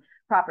process it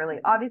properly.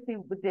 Obviously,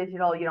 with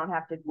digital, you don't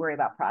have to worry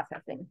about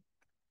processing.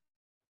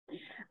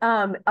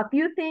 A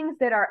few things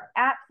that are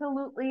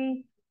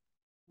absolutely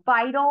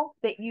vital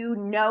that you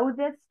know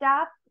this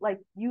stuff,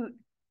 like you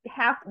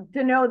have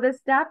to know this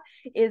stuff,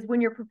 is when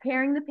you're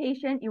preparing the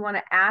patient, you want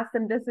to ask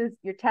them,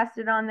 you're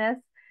tested on this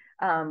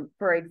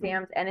for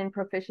exams and in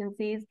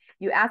proficiencies.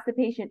 You ask the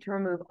patient to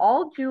remove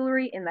all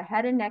jewelry in the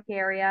head and neck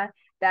area.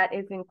 That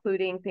is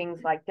including things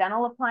like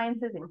dental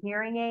appliances and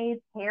hearing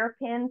aids,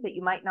 hairpins that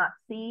you might not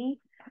see.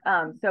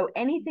 So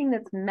anything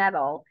that's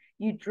metal,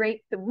 we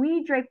drape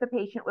the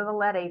patient with a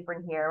lead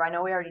apron here. I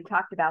know we already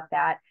talked about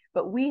that,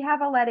 but we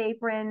have a lead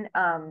apron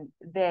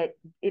that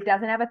it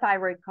doesn't have a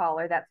thyroid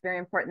collar. That's very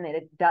important that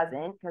it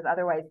doesn't, because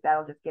otherwise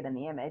that'll just get in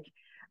the image.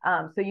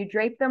 So you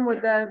drape them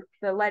with the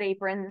lead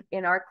apron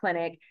in our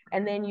clinic,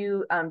 and then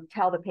you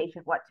tell the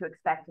patient what to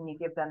expect, and you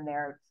give them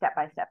their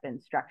step-by-step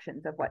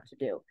instructions of what to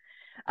do.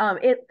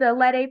 The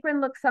lead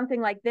apron looks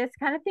something like this.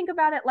 Kind of think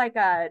about it like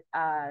a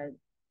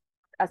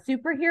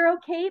superhero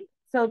cape.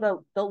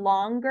 So the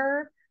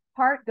longer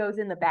part goes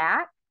in the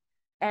back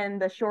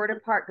and the shorter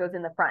part goes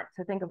in the front.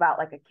 So think about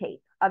like a cape.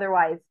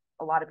 Otherwise,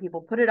 a lot of people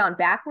put it on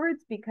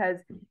backwards because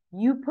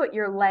you put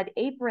your lead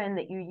apron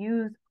that you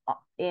use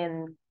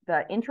in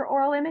the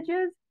intraoral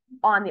images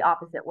on the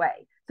opposite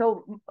way.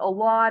 So a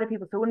lot of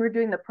people, so when we're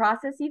doing the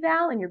process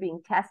eval and you're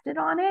being tested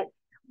on it,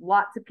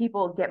 lots of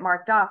people get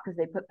marked off because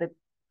they put the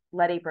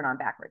lead apron on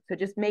backwards. So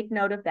just make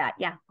note of that.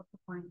 Yeah. What's the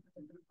point?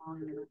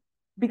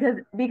 Because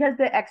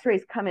the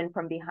x-rays come in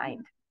from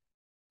behind.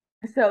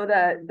 So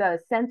the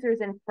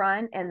sensors in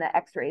front and the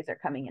x-rays are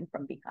coming in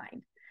from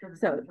behind.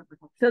 So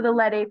the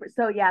lead apron.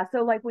 So yeah,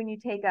 so like when you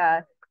take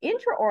a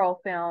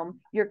intraoral film,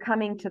 you're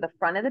coming to the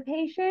front of the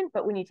patient,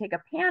 but when you take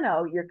a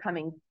pano, you're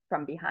coming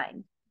from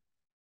behind.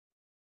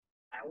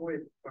 I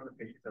always front of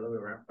the patient the other way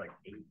around for like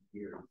 8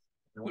 years.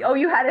 Oh,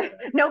 you had it.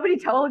 Nobody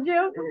told you?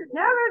 Never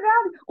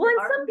found. Well, and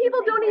some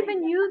people don't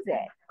even use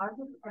it. Oh,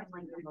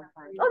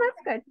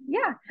 that's good.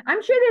 Yeah,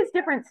 I'm sure there's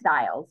different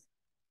styles.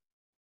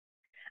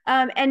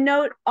 And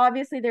note,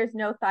 obviously, there's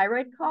no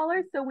thyroid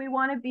collar, so we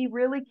want to be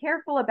really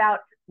careful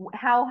about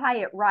how high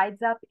it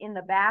rides up in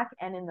the back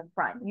and in the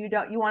front. You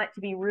want it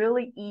to be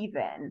really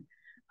even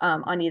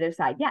on either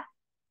side. Yeah.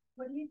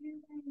 What do you do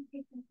when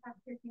patients have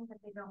piercings that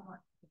they don't want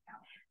to take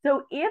out?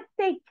 So if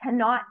they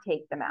cannot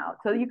take them out,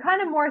 so you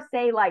kind of more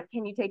say like,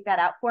 can you take that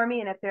out for me?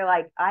 And if they're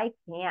like, I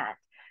can't.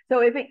 So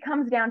if it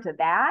comes down to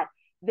that,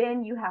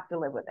 then you have to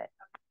live with it.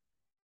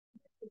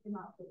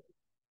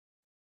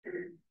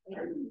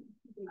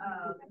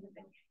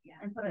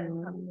 And put it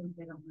in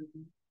they don't lose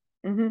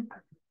them.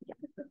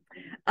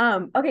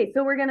 Okay,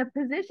 so we're going to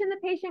position the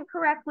patient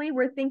correctly.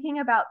 We're thinking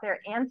about their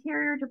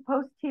anterior to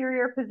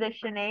posterior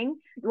positioning.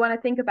 You want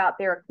to think about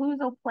their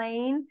occlusal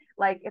plane,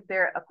 like if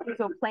their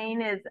occlusal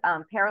plane is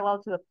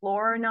parallel to the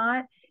floor or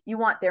not. You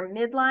want their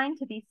midline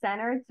to be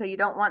centered, so you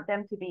don't want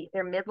them to be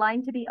their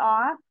midline to be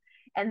off.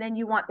 And then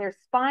you want their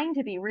spine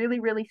to be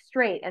really, really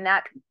straight. And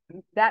that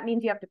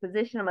means you have to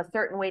position them a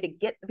certain way to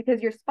get,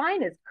 because your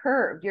spine is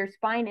curved. Your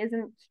spine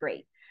isn't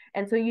straight.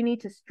 And so you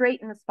need to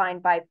straighten the spine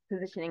by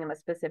positioning them a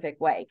specific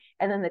way.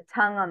 And then the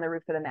tongue on the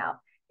roof of the mouth.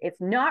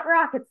 It's not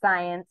rocket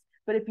science,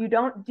 but if you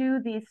don't do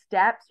these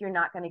steps, you're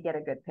not going to get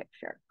a good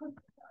picture.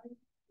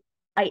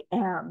 I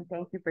am.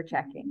 Thank you for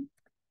checking.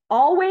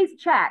 Always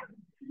check.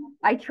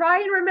 I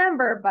try and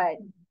remember, but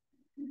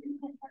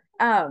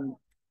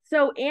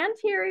so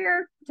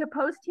anterior to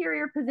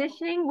posterior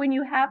positioning, when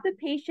you have the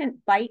patient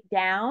bite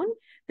down,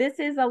 this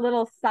is a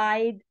little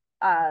side,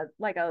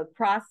 like a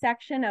cross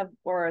section of,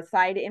 or a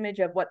side image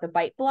of what the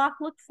bite block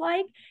looks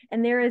like.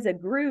 And there is a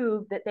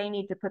groove that they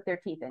need to put their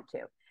teeth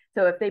into.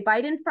 So if they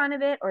bite in front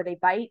of it, or if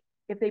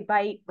they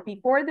bite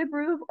before the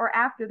groove or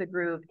after the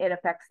groove, it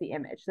affects the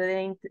image. So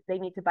they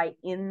need to bite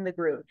in the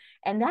groove.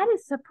 And that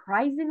is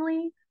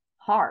surprisingly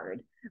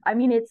hard. I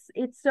mean, it's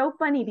so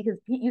funny because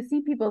you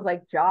see people's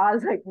like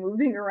jaws like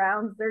moving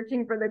around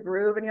searching for the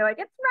groove, and you're like,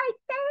 it's right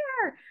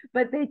there.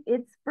 But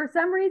it's for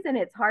some reason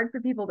it's hard for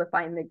people to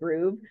find the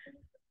groove.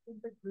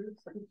 The grooves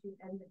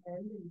end to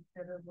end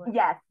instead of like,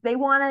 yes, they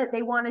want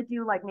to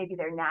do like maybe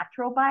their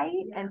natural bite,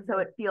 yeah, and so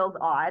it feels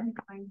odd.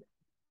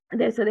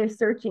 So they're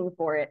searching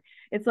for it.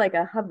 It's like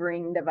a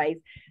hovering device.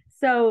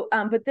 So,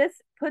 but this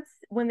puts,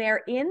 when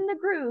they're in the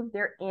groove,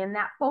 they're in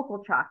that focal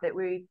trough that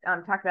we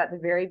talked about at the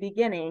very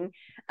beginning.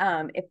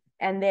 And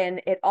then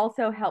it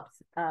also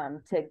helps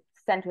to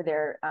center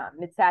their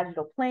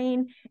mid-sagittal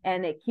plane,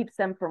 and it keeps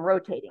them from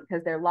rotating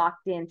because they're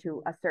locked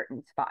into a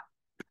certain spot.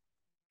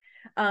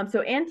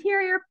 So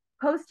anterior,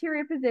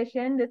 posterior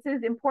position, this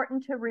is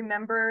important to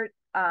remember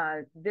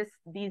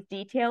these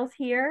details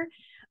here.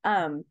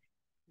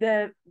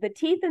 The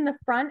teeth in the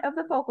front of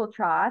the focal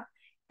trough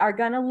are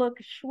going to look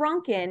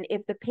shrunken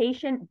if the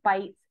patient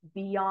bites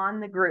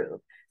beyond the groove.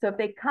 So if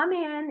they come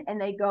in and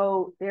they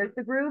go, there's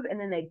the groove, and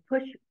then they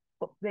push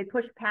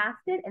past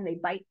it and they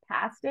bite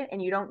past it,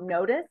 and you don't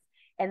notice,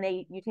 and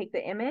you take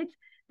the image,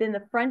 then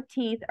the front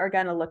teeth are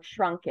going to look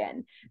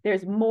shrunken.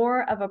 There's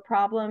more of a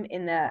problem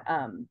in the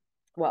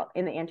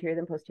in the anterior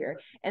than posterior.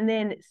 And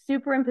then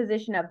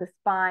superimposition of the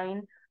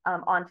spine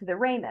onto the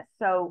ramus.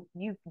 So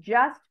you've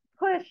just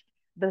pushed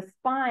the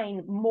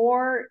spine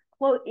more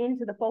close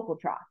into the focal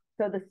trough.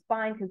 So the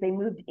spine, because they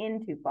moved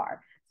in too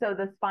far. So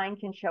the spine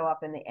can show up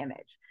in the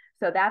image.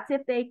 So that's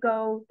if they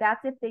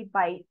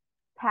bite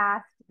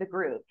past the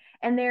groove.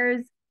 And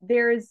there's,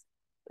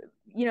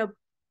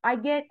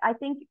 I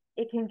think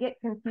it can get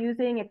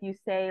confusing if you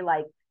say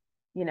like,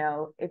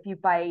 if you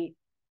bite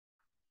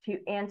to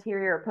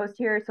anterior or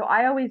posterior. So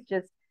I always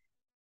just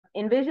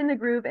envision the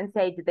groove and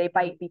say, did they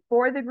bite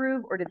before the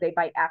groove or did they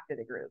bite after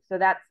the groove? So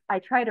I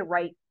try to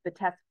write the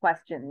test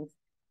questions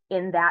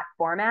in that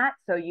format.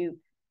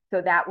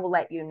 So that will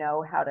let you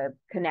know how to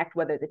connect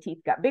whether the teeth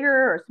got bigger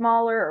or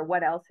smaller or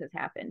what else has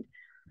happened.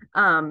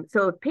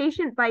 So if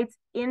patient bites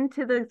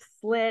into the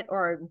slit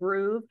or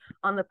groove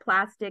on the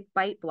plastic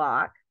bite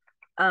block,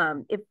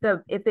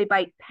 if they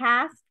bite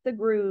past the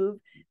groove,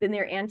 then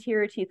their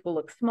anterior teeth will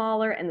look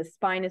smaller and the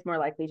spine is more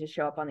likely to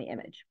show up on the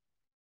image.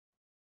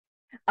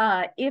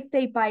 If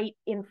they bite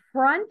in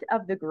front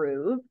of the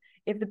groove,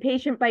 if the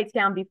patient bites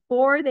down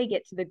before they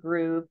get to the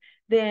groove,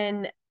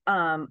 then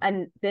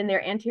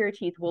their anterior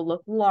teeth will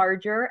look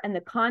larger, and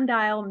the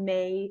condyle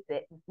may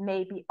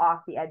be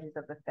off the edges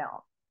of the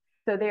film.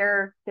 So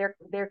they're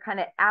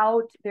kind of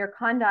out. Their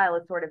condyle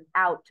is sort of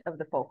out of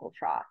the focal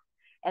trough,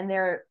 and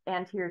their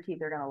anterior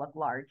teeth are going to look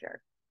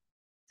larger.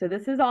 So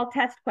this is all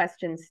test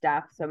question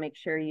stuff. So make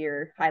sure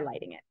you're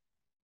highlighting it.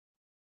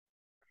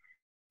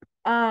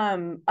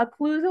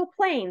 Occlusal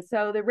plane.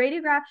 So the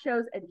radiograph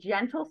shows a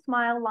gentle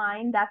smile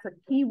line. That's a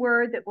key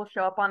word that will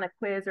show up on a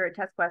quiz or a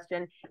test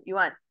question. You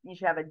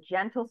should have a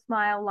gentle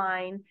smile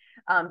line.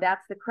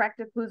 That's the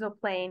correct occlusal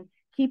plane.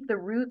 Keep the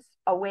roots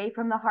away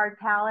from the hard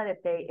palate.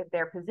 If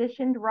they're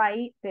positioned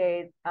right,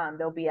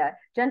 there'll be a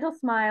gentle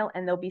smile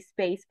and there'll be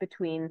space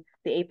between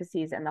the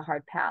apices and the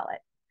hard palate.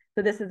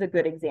 So this is a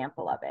good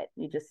example of it.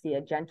 You just see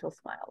a gentle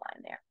smile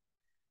line there.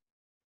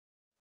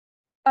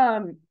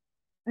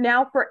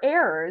 Now for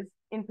errors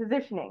in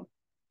positioning,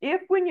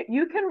 when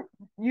you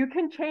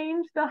can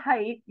change the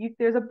height,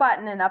 there's a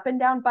button, an up and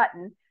down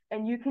button,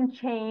 and you can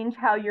change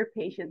how your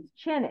patient's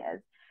chin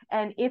is.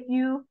 And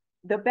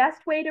the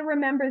best way to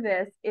remember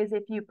this is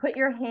if you put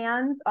your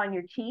hands on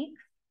your cheeks.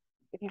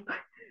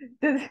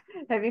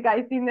 Have you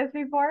guys seen this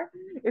before?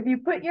 If you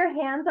put your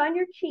hands on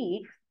your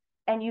cheeks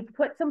and you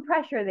put some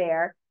pressure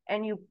there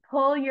and you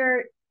pull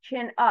your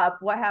chin up,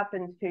 what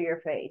happens to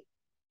your face?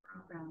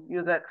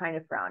 You get kind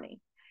of frowny.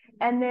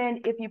 And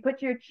then if you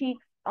put your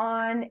cheeks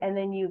on and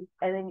then you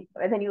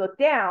look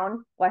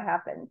down, what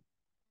happens?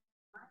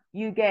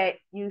 you get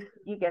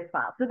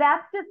smile. So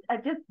that's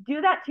just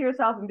do that to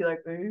yourself and be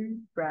like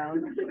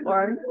brown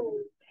or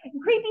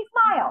creepy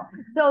smile.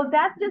 So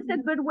that's just a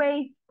good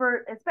way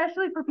for,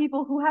 especially for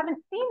people who haven't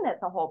seen this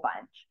a whole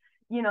bunch.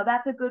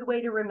 That's a good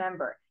way to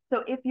remember.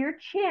 So if your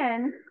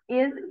chin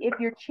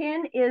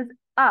is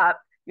up,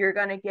 you're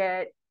going to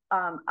get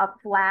a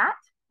flat.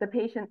 The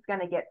patient's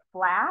going to get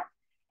flat.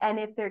 And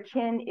if their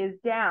chin is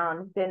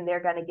down, then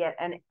they're going to get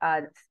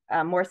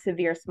a more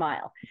severe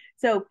smile.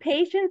 So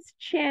patient's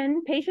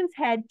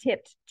head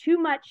tipped too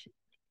much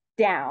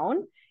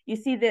down. You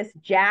see this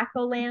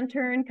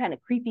jack-o'-lantern kind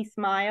of creepy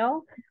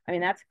smile. I mean,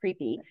 that's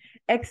creepy.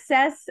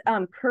 Excess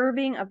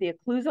curving of the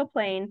occlusal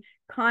plane,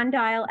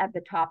 condyle at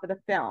the top of the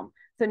film.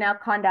 So now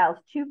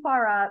condyle's too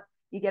far up.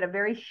 You get a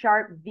very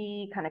sharp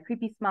V, kind of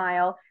creepy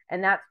smile,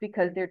 and that's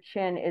because their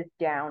chin is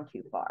down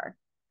too far.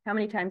 How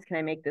many times can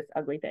I make this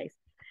ugly face?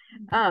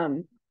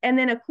 And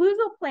then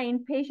occlusal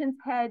plane, patient's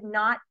head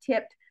not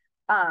tipped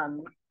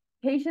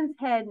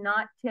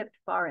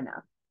far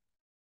enough.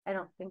 I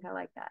don't think I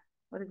like that.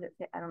 What does it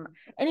say? I don't know.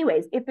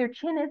 Anyways, if their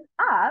chin is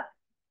up,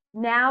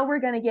 now we're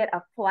going to get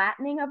a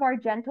flattening of our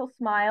gentle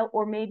smile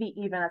or maybe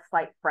even a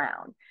slight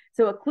frown.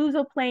 So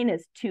occlusal plane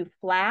is too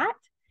flat.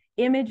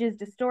 Image is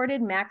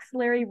distorted,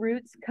 maxillary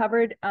roots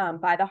covered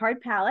by the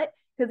hard palate.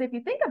 Because if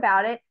you think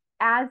about it,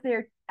 as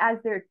their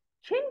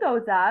chin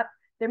goes up,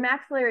 their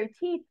maxillary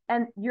teeth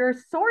and your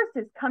source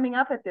is coming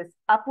up at this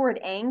upward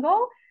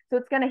angle. So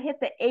it's going to hit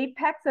the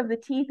apex of the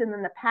teeth and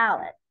then the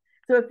palate.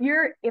 So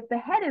if the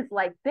head is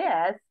like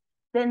this,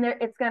 then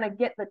it's going to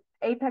get the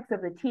apex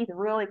of the teeth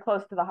really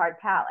close to the hard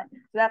palate. So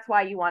that's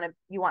why you want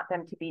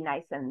them to be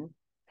nice and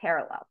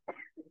parallel.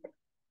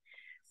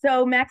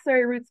 So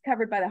maxillary roots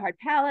covered by the hard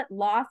palate,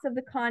 loss of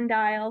the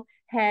condyle,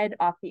 head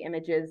off the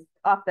edges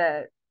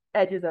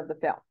of the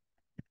film.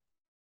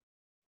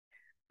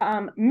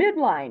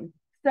 Midline.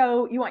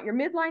 So you want your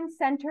midline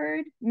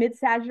centered,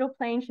 mid-sagittal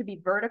plane should be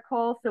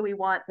vertical. So we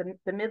want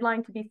the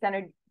midline to be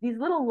centered. These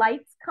little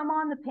lights come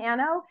on the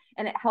pano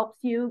and it helps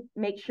you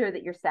make sure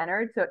that you're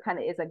centered. So it kind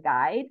of is a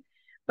guide,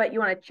 but you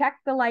want to check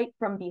the light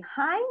from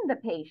behind the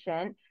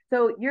patient.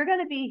 So you're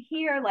going to be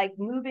here, like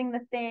moving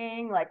the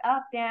thing, like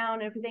up,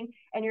 down, everything,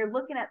 and you're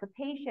looking at the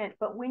patient.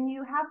 But when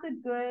you have the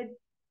good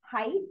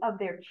height of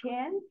their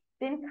chin,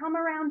 then come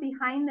around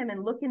behind them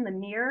and look in the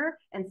mirror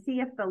and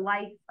see if the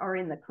lights are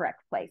in the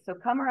correct place. So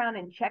come around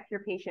and check your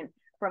patient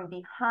from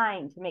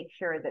behind to make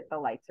sure that the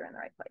lights are in the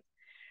right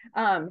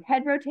place.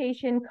 Head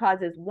rotation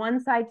causes one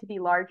side to be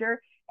larger.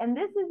 And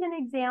this is an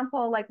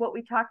example like what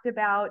we talked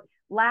about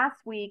last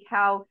week,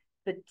 how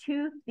the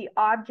tooth, the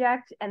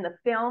object, and the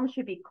film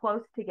should be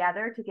close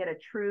together to get a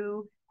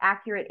true,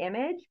 accurate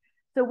image.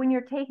 So when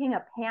you're taking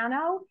a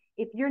pano,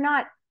 if you're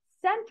not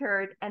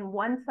centered and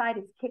one side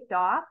is kicked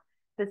off,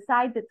 the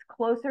side that's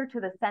closer to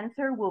the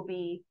sensor will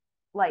be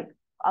like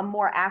a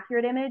more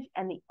accurate image,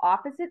 and the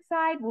opposite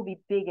side will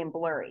be big and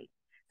blurry.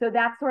 So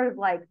that's sort of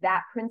like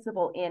that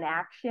principle in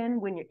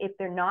action. If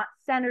they're not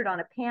centered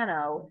on a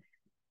pano,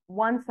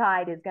 one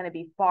side is going to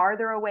be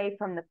farther away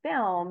from the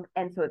film,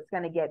 and so it's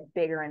going to get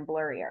bigger and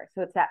blurrier.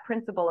 So it's that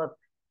principle of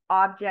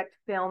object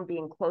film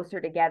being closer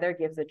together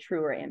gives a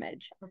truer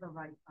image. For the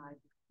right side.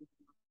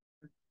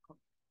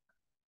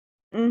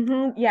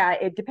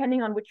 Yeah,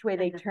 depending on which way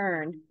they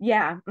turn.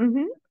 Yeah.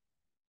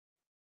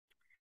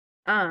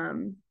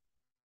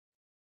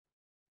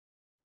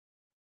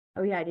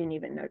 Oh yeah, I didn't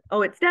even know.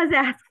 Oh, it does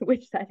ask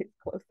which side is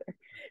closer.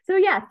 So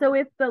yeah, so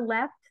if the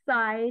left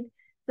side,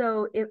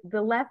 so if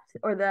the left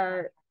or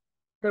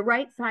the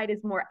right side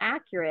is more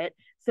accurate,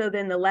 so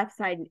then the left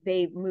side,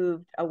 they've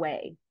moved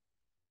away.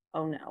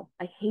 Oh no,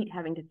 I hate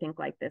having to think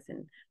like this,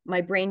 and my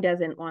brain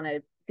doesn't want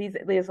to,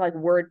 these like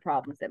word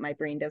problems that my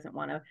brain doesn't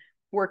want to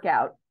work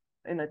out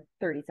in the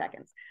 30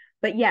 seconds.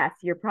 But yes,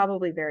 you're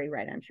probably very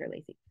right, I'm sure,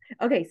 Lacey.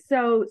 Okay,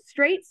 so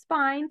straight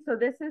spine. So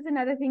this is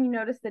another thing you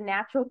notice, the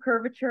natural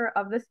curvature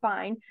of the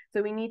spine.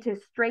 So we need to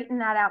straighten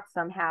that out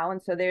somehow.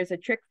 And so there's a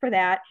trick for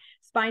that.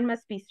 Spine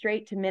must be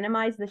straight to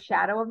minimize the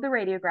shadow of the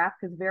radiograph,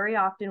 because very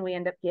often we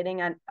end up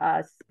getting a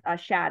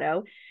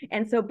shadow.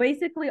 And so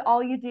basically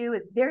all you do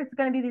is, there's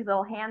going to be these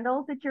little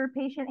handles that your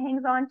patient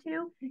hangs on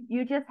to.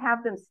 You just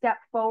have them step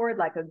forward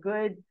like a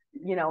good,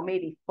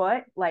 maybe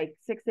foot, like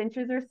 6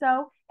 inches or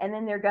so. And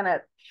then they're going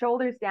to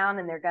shoulders down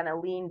and they're going to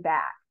lean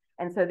back.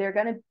 And so they're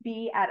going to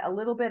be at a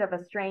little bit of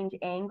a strange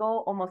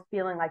angle, almost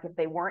feeling like if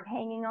they weren't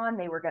hanging on,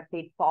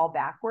 they'd fall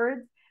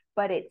backwards,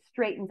 but it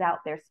straightens out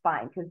their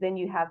spine, because then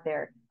you have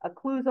their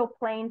occlusal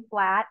plane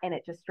flat and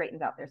it just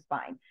straightens out their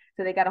spine.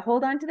 So they got to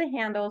hold on to the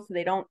handles so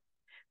they don't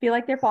feel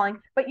like they're falling.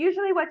 But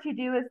usually what you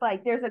do is,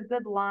 like, there's a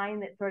good line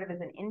that sort of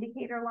is an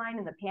indicator line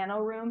in the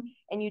pano room,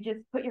 and you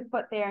just put your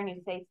foot there and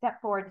you say, step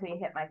forward till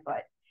you hit my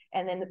foot.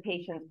 And then the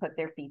patients put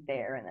their feet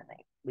there and then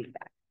they lean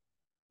back.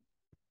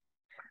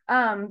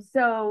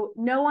 So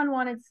no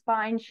unwanted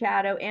spine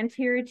shadow,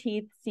 anterior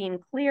teeth seen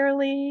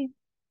clearly.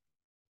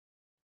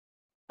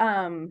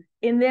 In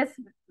this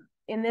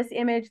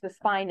image, the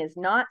spine is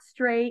not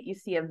straight. You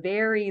see a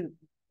very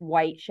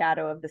white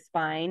shadow of the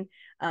spine.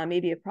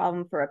 Maybe a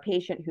problem for a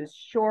patient who's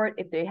short,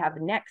 if they have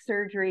neck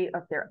surgery,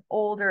 or if they're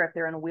older, if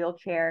they're in a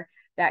wheelchair,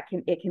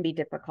 it can be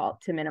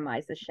difficult to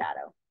minimize the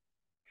shadow.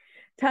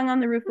 Tongue on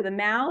the roof of the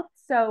mouth.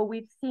 So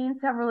we've seen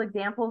several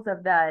examples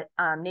of the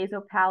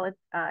nasopalatine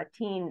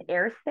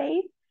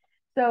airspace.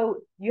 So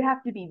you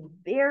have to be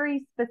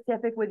very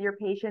specific with your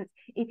patients.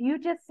 If you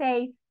just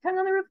say tongue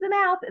on the roof of the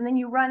mouth and then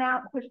you run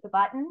out and push the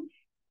button,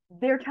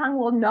 their tongue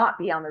will not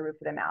be on the roof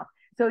of the mouth.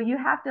 So you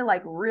have to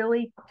like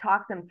really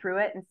talk them through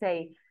it and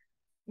say,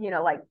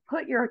 like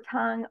put your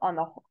tongue on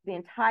the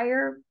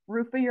entire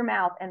roof of your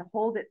mouth and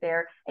hold it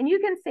there. And you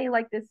can say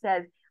like this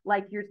says,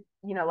 like you're,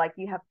 like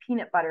you have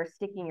peanut butter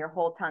sticking your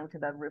whole tongue to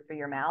the roof of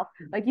your mouth.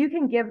 Like you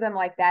can give them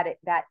like that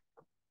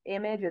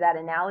image or that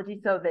analogy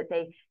so that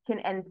they can,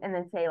 and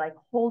then say like,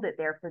 hold it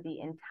there for the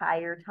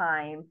entire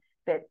time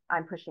that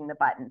I'm pushing the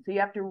button. So you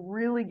have to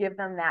really give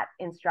them that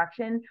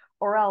instruction,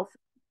 or else,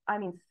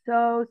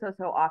 so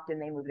often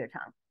they move their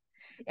tongue.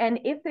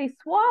 And if they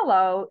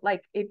swallow,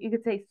 like if you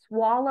could say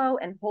swallow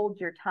and hold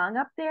your tongue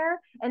up there.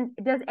 And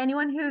does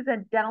anyone who's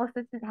a dental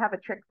assistant have a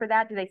trick for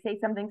that? Do they say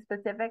something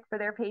specific for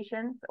their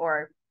patients,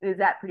 or is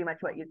that pretty much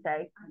what you'd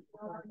say?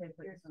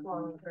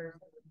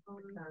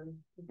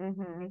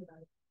 Mm-hmm.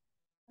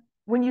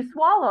 When you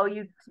swallow,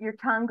 your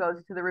tongue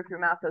goes to the roof of your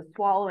mouth. So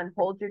swallow and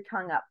hold your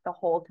tongue up the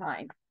whole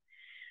time.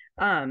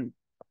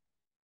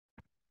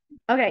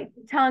 Okay,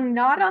 tongue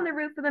not on the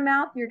roof of the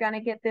mouth. You're going to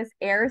get this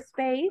air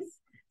space.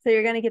 So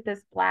you're going to get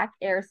this black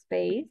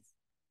airspace.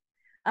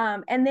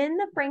 And then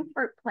the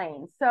Frankfurt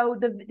plane. So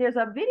there's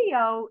a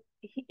video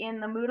in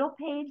the Moodle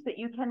page that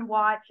you can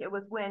watch. It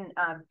was when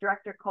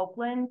Director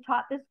Copeland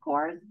taught this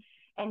course,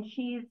 and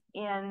she's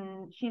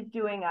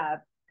doing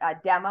a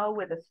demo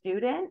with a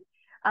student.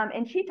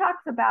 And she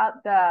talks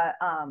about the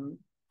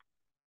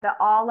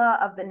ala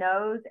of the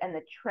nose and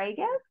the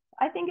tragus,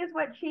 I think is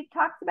what she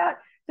talks about.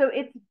 So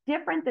it's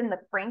different than the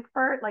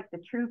Frankfurt, like the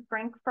true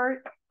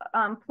Frankfurt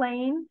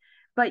plane,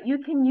 but you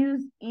can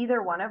use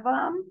either one of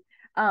them.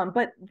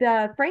 But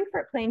the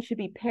Frankfurt plane should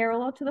be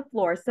parallel to the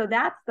floor. So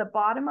that's the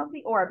bottom of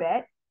the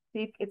orbit.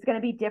 So it's going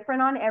to be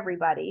different on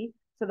everybody.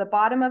 So the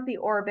bottom of the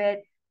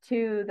orbit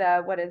to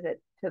the,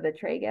 to the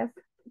tragus?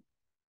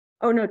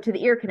 Oh no, to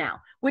the ear canal,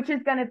 which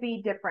is going to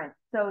be different.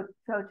 So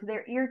to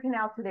their ear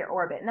canal, to their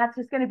orbit. And that's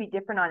just going to be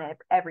different on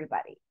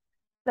everybody.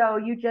 So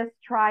you just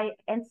try,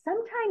 and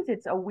sometimes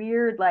it's a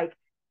weird, like,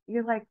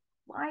 you're like,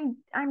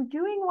 I'm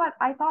doing what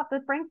I thought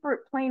the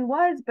Frankfurt plane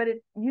was, but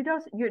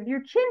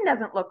your chin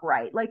doesn't look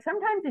right. Like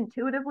sometimes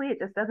intuitively, it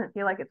just doesn't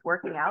feel like it's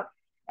working out.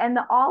 And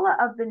the ala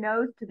of the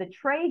nose to the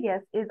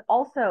tragus is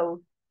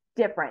also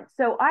different.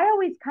 So I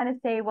always kind of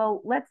say,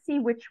 well, let's see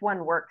which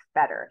one works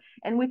better.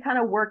 And we kind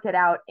of work it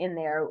out in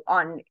there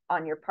on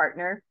your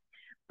partner.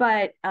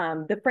 But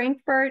the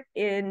Frankfurt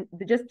you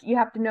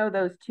have to know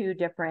those two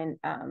different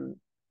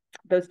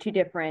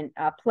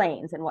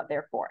planes and what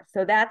they're for.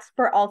 So that's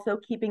for also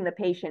keeping the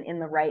patient in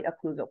the right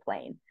occlusal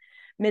plane.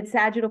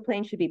 Mid-sagittal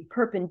plane should be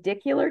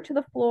perpendicular to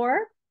the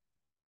floor.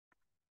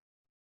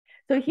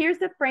 So here's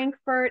the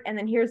Frankfurt, and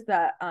then here's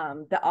the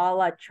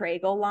ala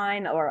tragal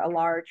line or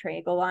alar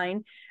tragal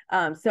line.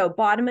 So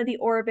bottom of the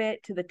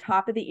orbit to the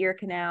top of the ear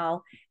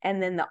canal,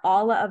 and then the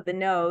ala of the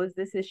nose.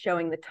 This is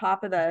showing the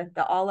top of the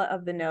ala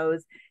of the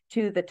nose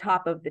to the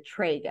top of the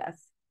tragus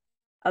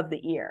of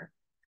the ear.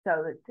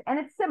 So, and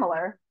it's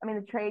similar. I mean,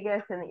 the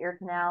tragus and the ear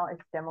canal is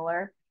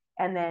similar.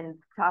 And then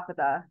top of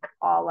the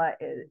ala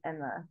is,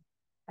 I'd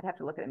have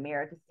to look at a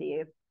mirror to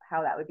see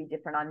how that would be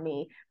different on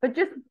me. But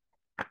just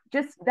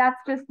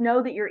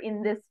know that you're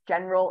in this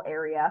general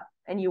area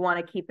and you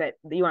want to keep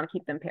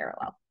them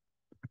parallel.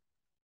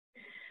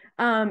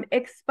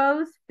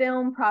 Expose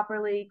film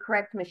properly,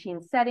 correct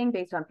machine setting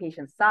based on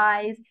patient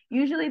size.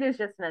 Usually there's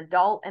just an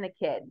adult and a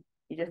kid.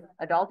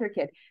 Adult or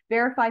kid.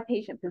 Verify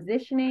patient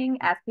positioning,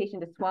 ask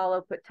patient to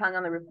swallow, put tongue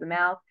on the roof of the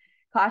mouth,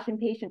 caution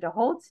patient to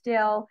hold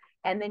still,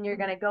 and then you're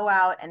going to go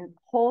out and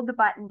hold the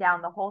button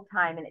down the whole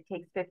time, and it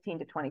takes 15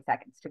 to 20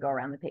 seconds to go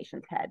around the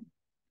patient's head.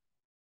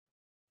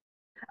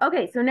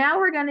 Okay, so now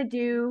we're going to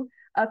do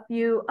a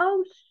few,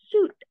 oh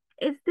shoot,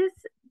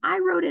 I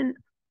wrote in,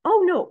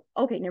 oh no,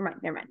 okay, never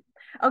mind.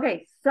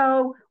 Okay,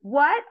 so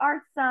what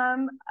are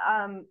some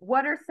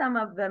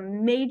of the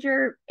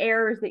major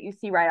errors that you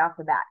see right off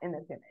the bat in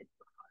this image?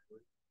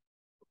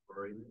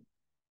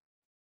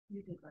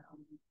 You did that.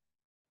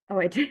 Oh,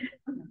 I did.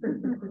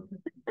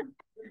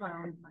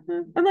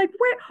 I'm like,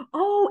 where?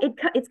 Oh,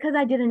 it's because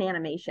I did an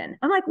animation.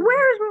 I'm like,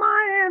 where's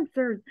my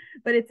answers?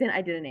 But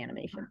I did an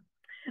animation.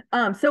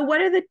 So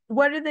what are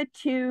the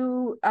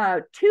two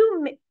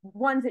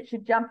ones that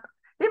should jump?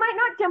 They might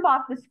not jump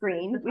off the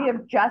screen. We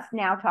have just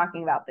now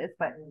talking about this,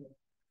 but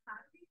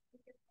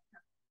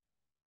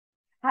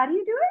how do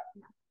you do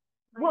it?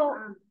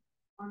 Well,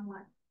 on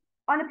what?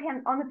 On the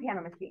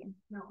piano machine.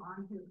 No,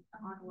 on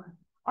what?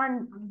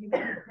 On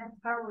that's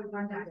how we're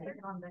going to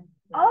on the.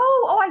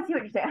 Oh, I see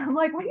what you're saying. I'm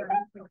like, what do you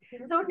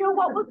think? So no,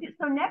 what we'll do?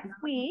 So next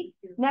week,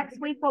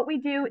 what we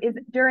do is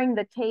during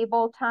the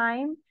table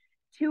time,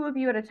 2 of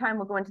you at a time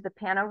will go into the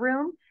Pano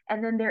room,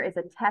 and then there is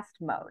a test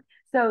mode.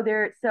 So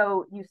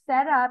you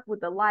set up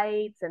with the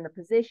lights and the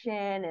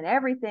position and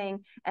everything,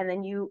 and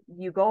then you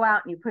go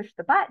out and you push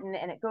the button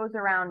and it goes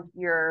around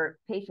your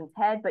patient's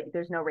head, but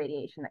there's no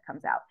radiation that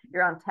comes out.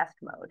 You're on test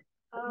mode.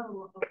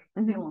 Oh,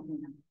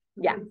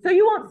 Yeah, so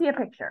you won't see a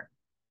picture.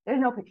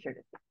 There's no picture to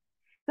see.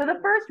 So the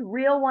first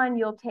real one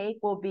you'll take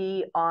will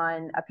be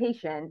on a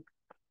patient.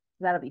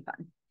 That'll be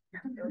fun.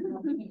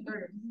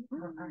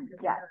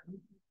 Yeah.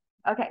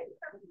 Okay.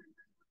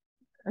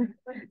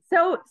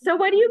 So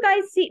what do you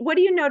guys see? What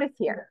do you notice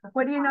here?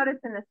 What do you notice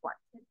in this one?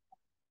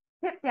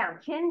 Tip down,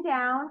 chin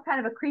down, kind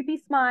of a creepy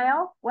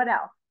smile. What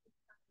else?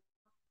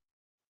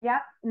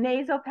 Yep,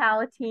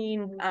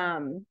 nasopalatine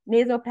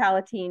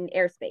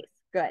airspace.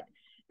 Good.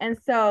 And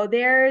so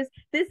this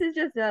is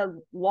just a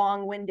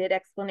long-winded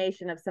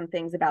explanation of some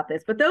things about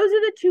this, but those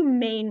are the two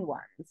main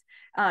ones,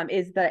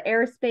 is the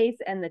airspace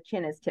and the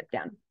chin is tipped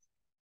down.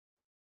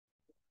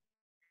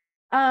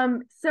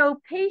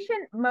 So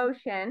patient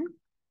motion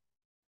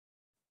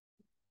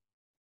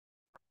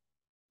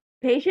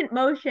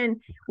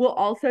will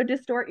also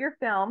distort your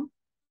film.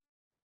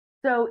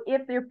 So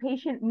if your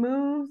patient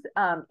moves,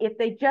 if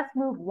they just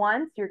move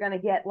once, you're going to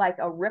get like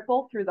a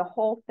ripple through the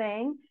whole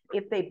thing.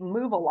 If they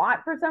move a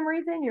lot for some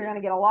reason, you're going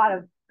to get a lot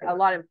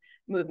of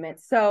movement.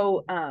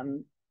 So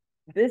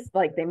this,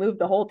 like, they move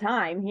the whole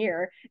time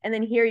here, and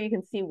then here you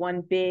can see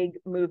one big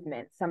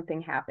movement.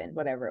 Something happened,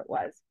 whatever it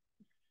was.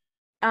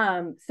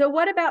 So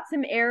what about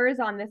some errors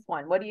on this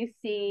one? What do you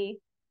see?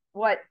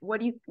 What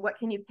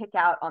can you pick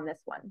out on this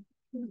one?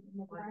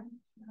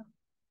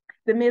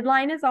 The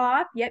midline is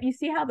off. Yep, you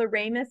see how the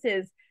ramus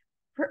is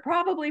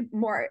probably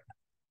more,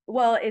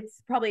 well,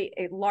 it's probably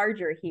a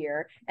larger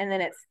here, and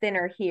then it's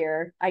thinner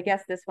here. I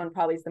guess this one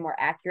probably is the more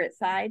accurate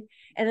side.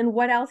 And then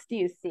what else do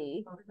you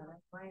see?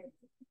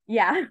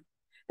 Yeah,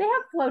 they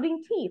have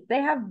floating teeth.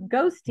 They have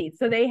ghost teeth,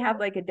 so they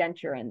have like a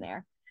denture in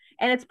there.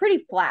 And it's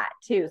pretty flat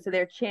too, so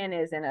their chin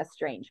is in a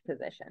strange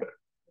position.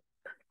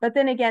 But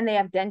then again, they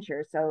have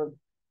dentures, so,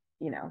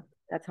 you know,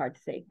 that's hard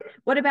to see.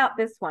 What about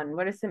this one?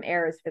 What are some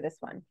errors for this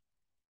one?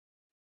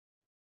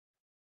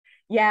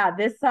 Yeah,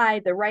 this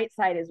side, the right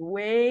side is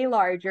way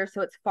larger, so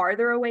it's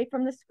farther away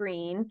from the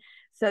screen.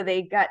 So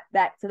they got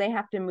that, so they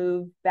have to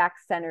move back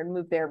centered,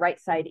 move their right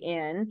side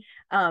in.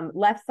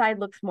 Left side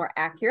looks more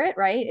accurate,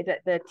 right?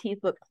 The teeth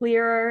look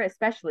clearer,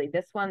 especially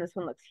this one. This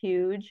one looks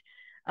huge.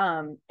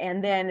 And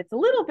then it's a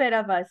little bit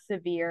of a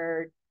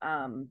severe,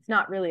 it's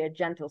not really a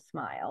gentle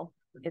smile.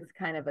 It's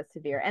kind of a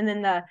severe. And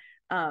then the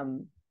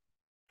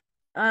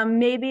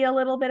maybe a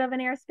little bit of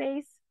an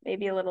airspace,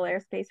 maybe a little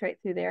airspace right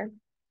through there.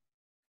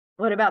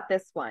 What about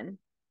this one?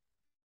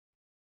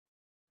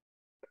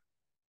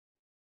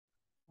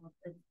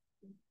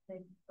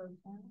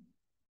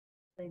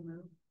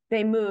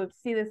 They moved.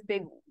 See this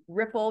big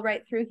ripple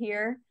right through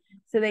here?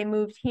 So they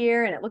moved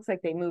here, and it looks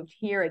like they moved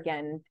here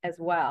again as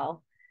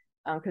well,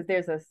 because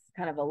there's a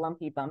kind of a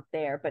lumpy bump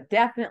there, but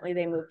definitely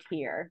they moved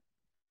here.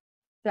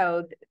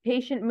 So the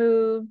patient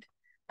moved.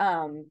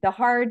 The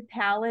hard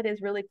palate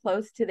is really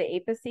close to the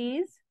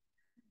apices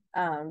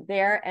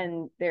there,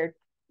 and they're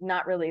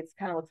not really, it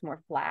kind of looks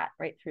more flat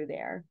right through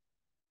there.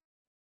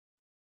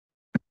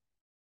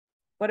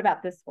 What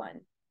about this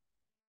one?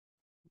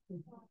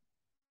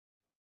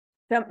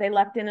 So they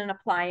left in an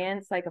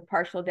appliance, like a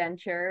partial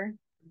denture.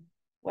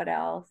 What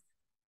else?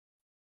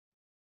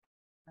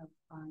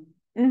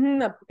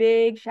 A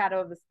big shadow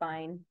of the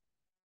spine.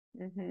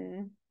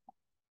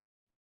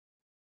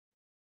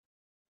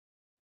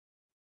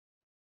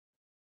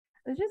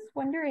 I was just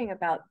wondering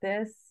about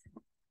this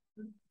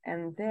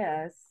and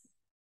this,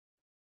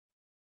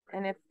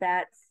 and if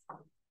that's,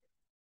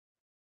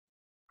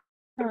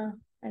 I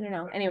don't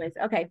know. Anyways,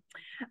 okay.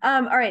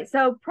 All right.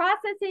 So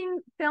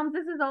processing films,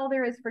 this is all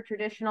there is for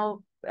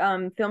traditional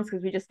films,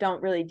 because we just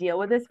don't really deal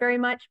with this very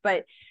much.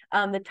 But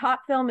the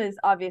top film is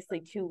obviously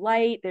too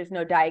light. There's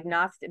no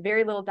diagnostic,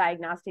 very little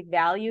diagnostic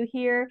value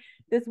here.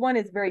 This one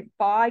is very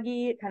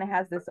foggy. It kind of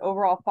has this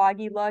overall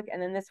foggy look.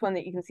 And then this one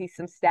that you can see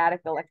some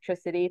static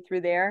electricity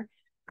through there.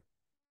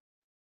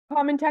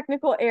 Common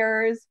technical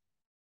errors.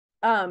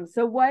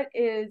 So what's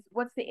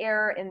the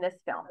error in this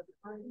film?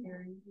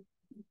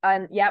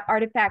 Yep,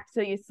 artifact.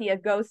 So you see a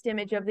ghost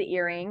image of the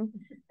earring.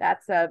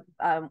 That's a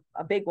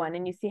big one,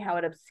 and you see how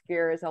it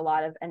obscures a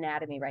lot of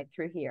anatomy right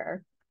through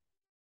here.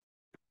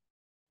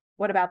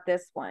 What about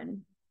this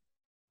one?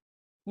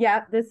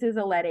 Yeah, this is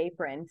a lead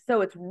apron.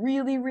 So it's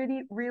really,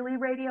 really, really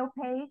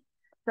radiopaque.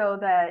 So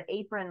the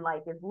apron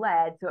like is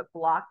lead, so it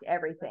blocked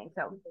everything.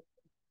 So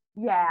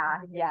yeah.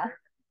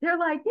 They're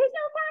like, there's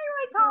no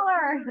thyroid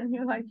collar. And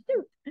you're like,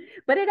 shoot.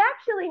 But it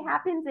actually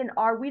happens in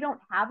we don't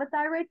have a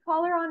thyroid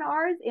collar on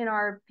ours in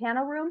our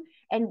panel room.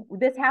 And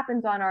this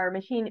happens on our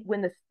machine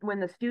when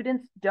the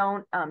students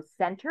don't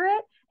center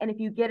it. And if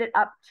you get it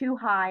up too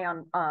high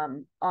on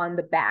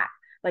the back,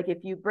 like if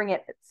you bring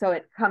it so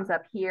it comes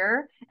up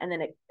here and then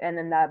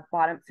the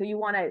bottom. So you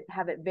want to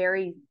have it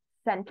very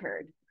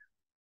centered,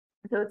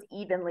 so it's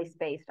evenly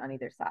spaced on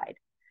either side.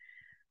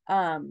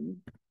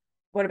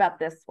 What about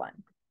this one?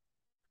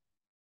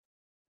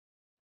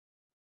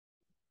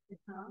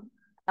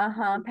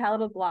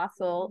 Palatal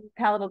glossal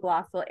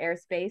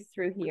airspace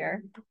through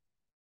here.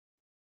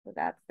 So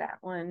that's that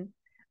one.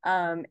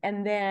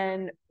 And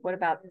then what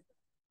about,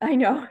 I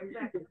know.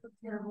 Exactly. It's a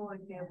terrible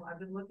example. I've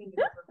been looking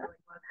at it for like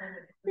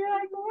You're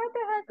like, what the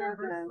heck is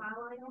this?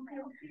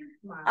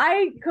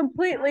 I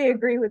completely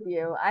agree with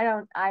you. I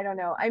don't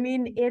know. I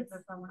mean, it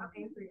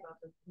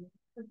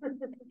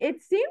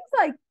seems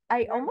like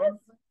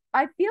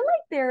I feel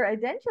like they're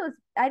edentulous.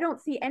 I don't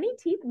see any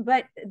teeth,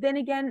 but then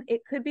again,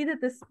 it could be that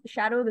this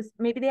shadow of this,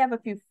 maybe they have a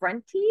few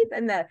front teeth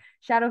and the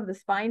shadow of the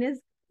spine is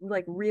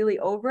like really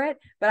over it.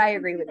 But I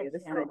agree with you.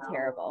 This is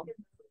terrible.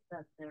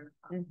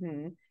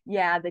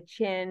 Yeah, the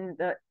chin,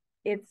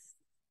 it's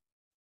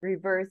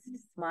reversed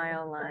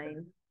smile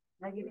line.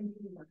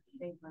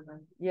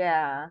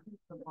 Yeah.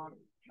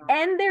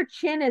 And their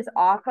chin is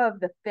off of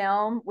the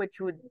film, which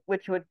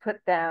would put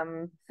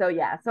them. So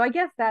yeah. So I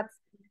guess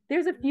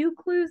there's a few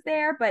clues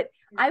there, but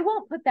I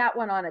won't put that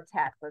one on a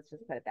test. Let's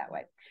just put it that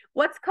way.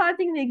 What's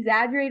causing the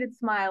exaggerated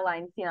smile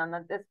line seen on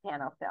this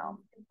Pano film?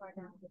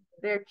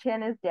 Their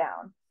chin is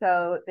down.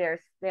 So they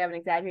have an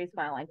exaggerated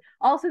smile line.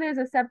 Also, there's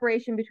a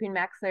separation between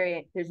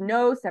maxillary. There's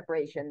no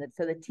separation.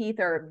 So the teeth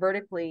are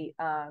vertically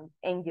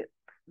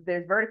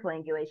there's vertical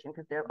angulation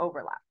because they're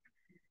overlapped.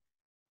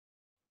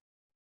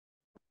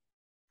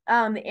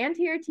 The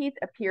anterior teeth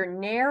appear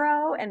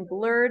narrow and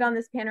blurred on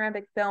this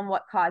panoramic film.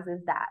 What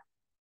causes that?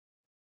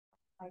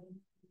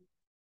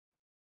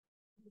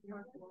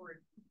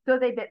 So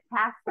they bit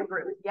past the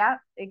groove. Yep,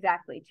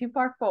 exactly. Too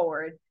far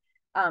forward.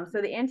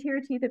 So the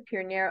anterior teeth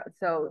appear narrow.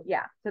 So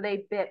yeah, so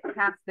they bit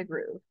past the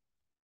groove.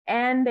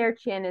 And their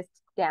chin is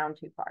down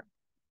too far.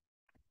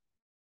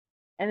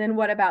 And then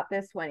what about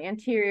this one?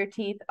 Anterior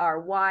teeth are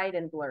wide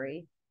and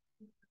blurry.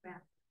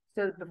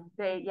 So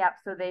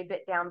so they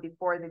bit down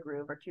before the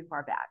groove or too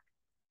far back.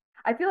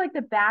 I feel like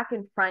the back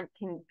and front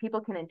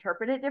people can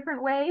interpret it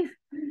different ways.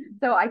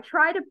 So I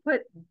try to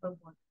put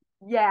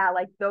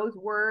like those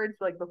words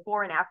like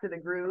before and after the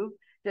groove,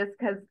 just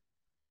because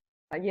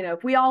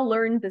if we all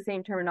learned the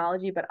same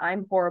terminology, but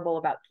I'm horrible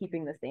about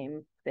keeping the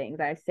same things.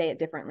 I say it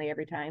differently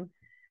every time.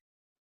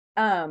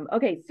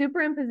 Okay,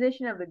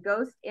 superimposition of the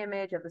ghost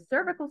image of the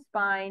cervical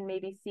spine may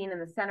be seen in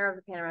the center of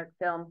the panoramic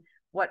film.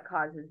 What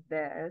causes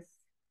this?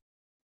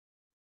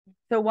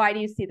 So why do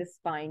you see the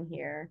spine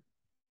here?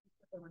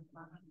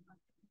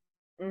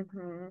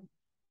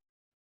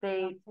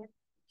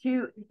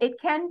 It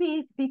can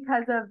be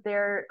because of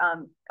their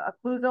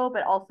occlusal,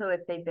 but also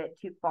if they bit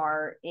too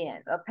far in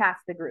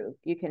past the groove,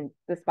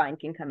 the spine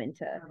can come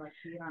into.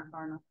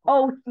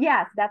 Oh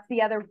yes, that's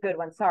the other good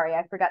one. Sorry,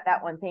 I forgot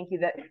that one. Thank you.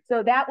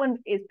 So that one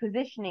is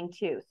positioning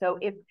too. So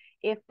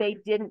if they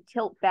didn't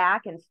tilt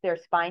back and their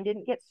spine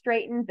didn't get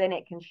straightened, then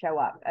it can show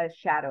up. A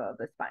shadow of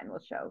the spine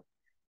will show.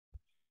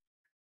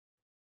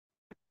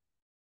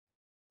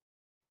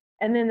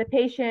 And then the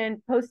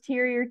patient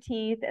posterior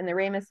teeth and the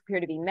ramus appear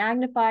to be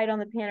magnified on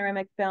the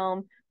panoramic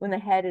film when the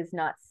head is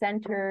not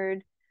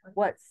centered.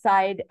 What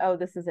side? Oh,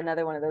 this is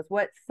another one of those.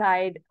 What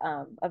side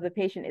of the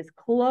patient is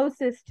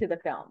closest to the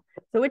film?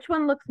 So which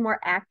one looks more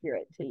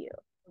accurate to you?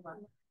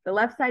 The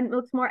left side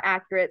looks more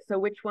accurate. So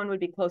which one would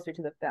be closer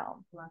to the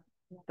film?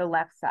 The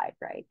left side,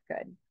 right?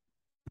 Good.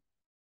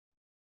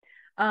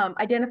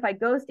 Identify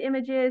ghost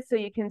images. So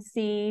you can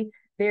see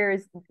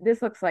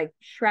this looks like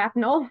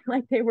shrapnel,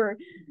 like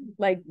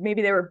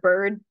maybe they were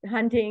bird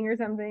hunting or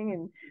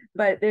something,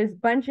 but there's a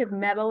bunch of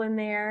metal in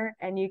there,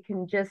 and you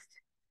can just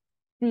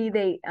see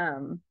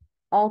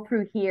all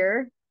through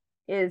here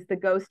is the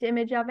ghost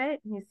image of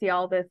it. You see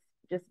all this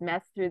just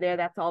mess through there.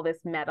 That's all this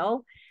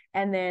metal.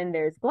 And then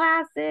there's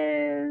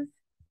glasses.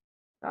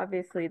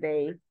 Obviously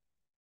they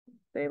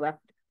left.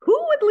 Who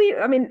would leave?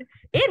 I mean,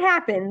 it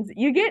happens.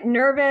 You get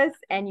nervous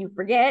and you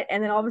forget,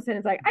 and then all of a sudden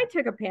it's like, I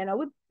took a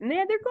Pano and they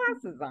had their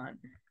glasses on.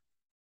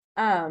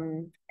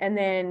 And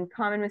then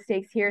common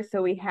mistakes here.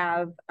 So we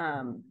have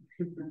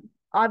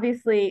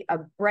obviously a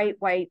bright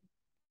white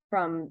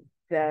from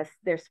their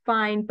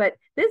spine, but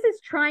this is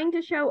trying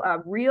to show a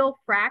real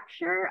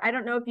fracture. I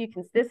don't know if you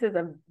can, this is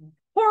a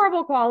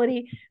horrible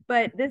quality,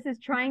 but this is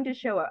trying to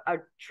show a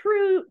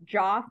true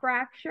jaw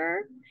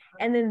fracture.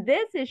 And then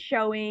this is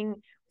showing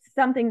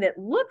something that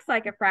looks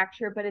like a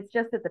fracture, but it's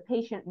just that the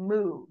patient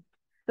moved.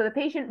 So the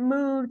patient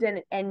moved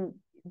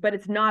but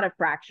it's not a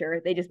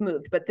fracture. They just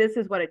moved. But this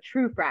is what a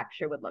true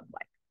fracture would look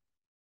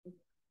like.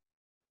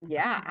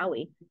 Yeah,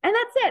 owie. And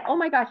that's it. Oh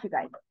my gosh, you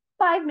guys.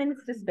 5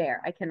 minutes to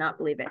spare. I cannot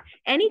believe it.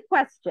 Any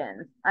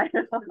questions? I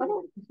don't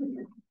know.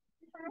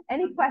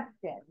 Any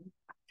questions?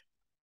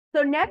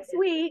 So next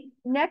week,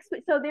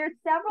 so there's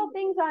several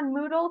things on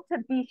Moodle to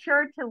be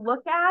sure to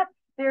look at.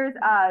 There's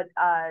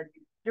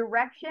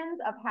directions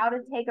of how to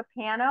take a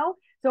Pano.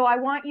 So I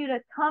want you to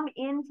come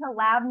into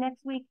lab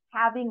next week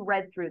having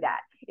read through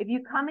that. If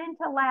you come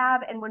into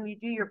lab and when you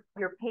do your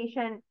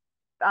patient,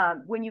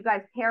 when you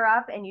guys pair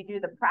up and you do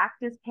the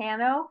practice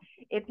Pano,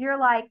 if you're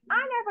like,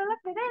 I never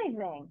looked at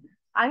anything,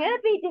 I'm going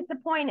to be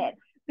disappointed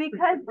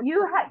because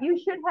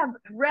you should have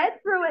read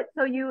through it.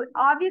 So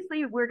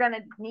obviously we're going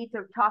to need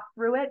to talk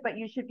through it, but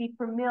you should be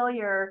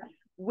familiar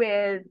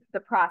with the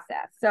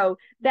process. So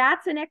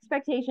that's an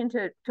expectation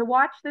to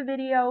watch the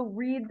video,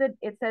 read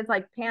it says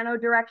like Pano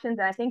directions,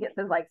 and I think it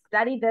says like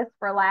study this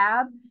for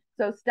lab.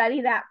 So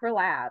study that for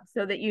lab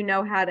so that you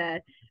know how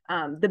to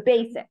the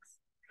basics,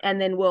 and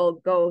then we'll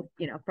go,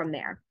 from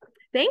there.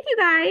 Thank you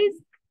guys.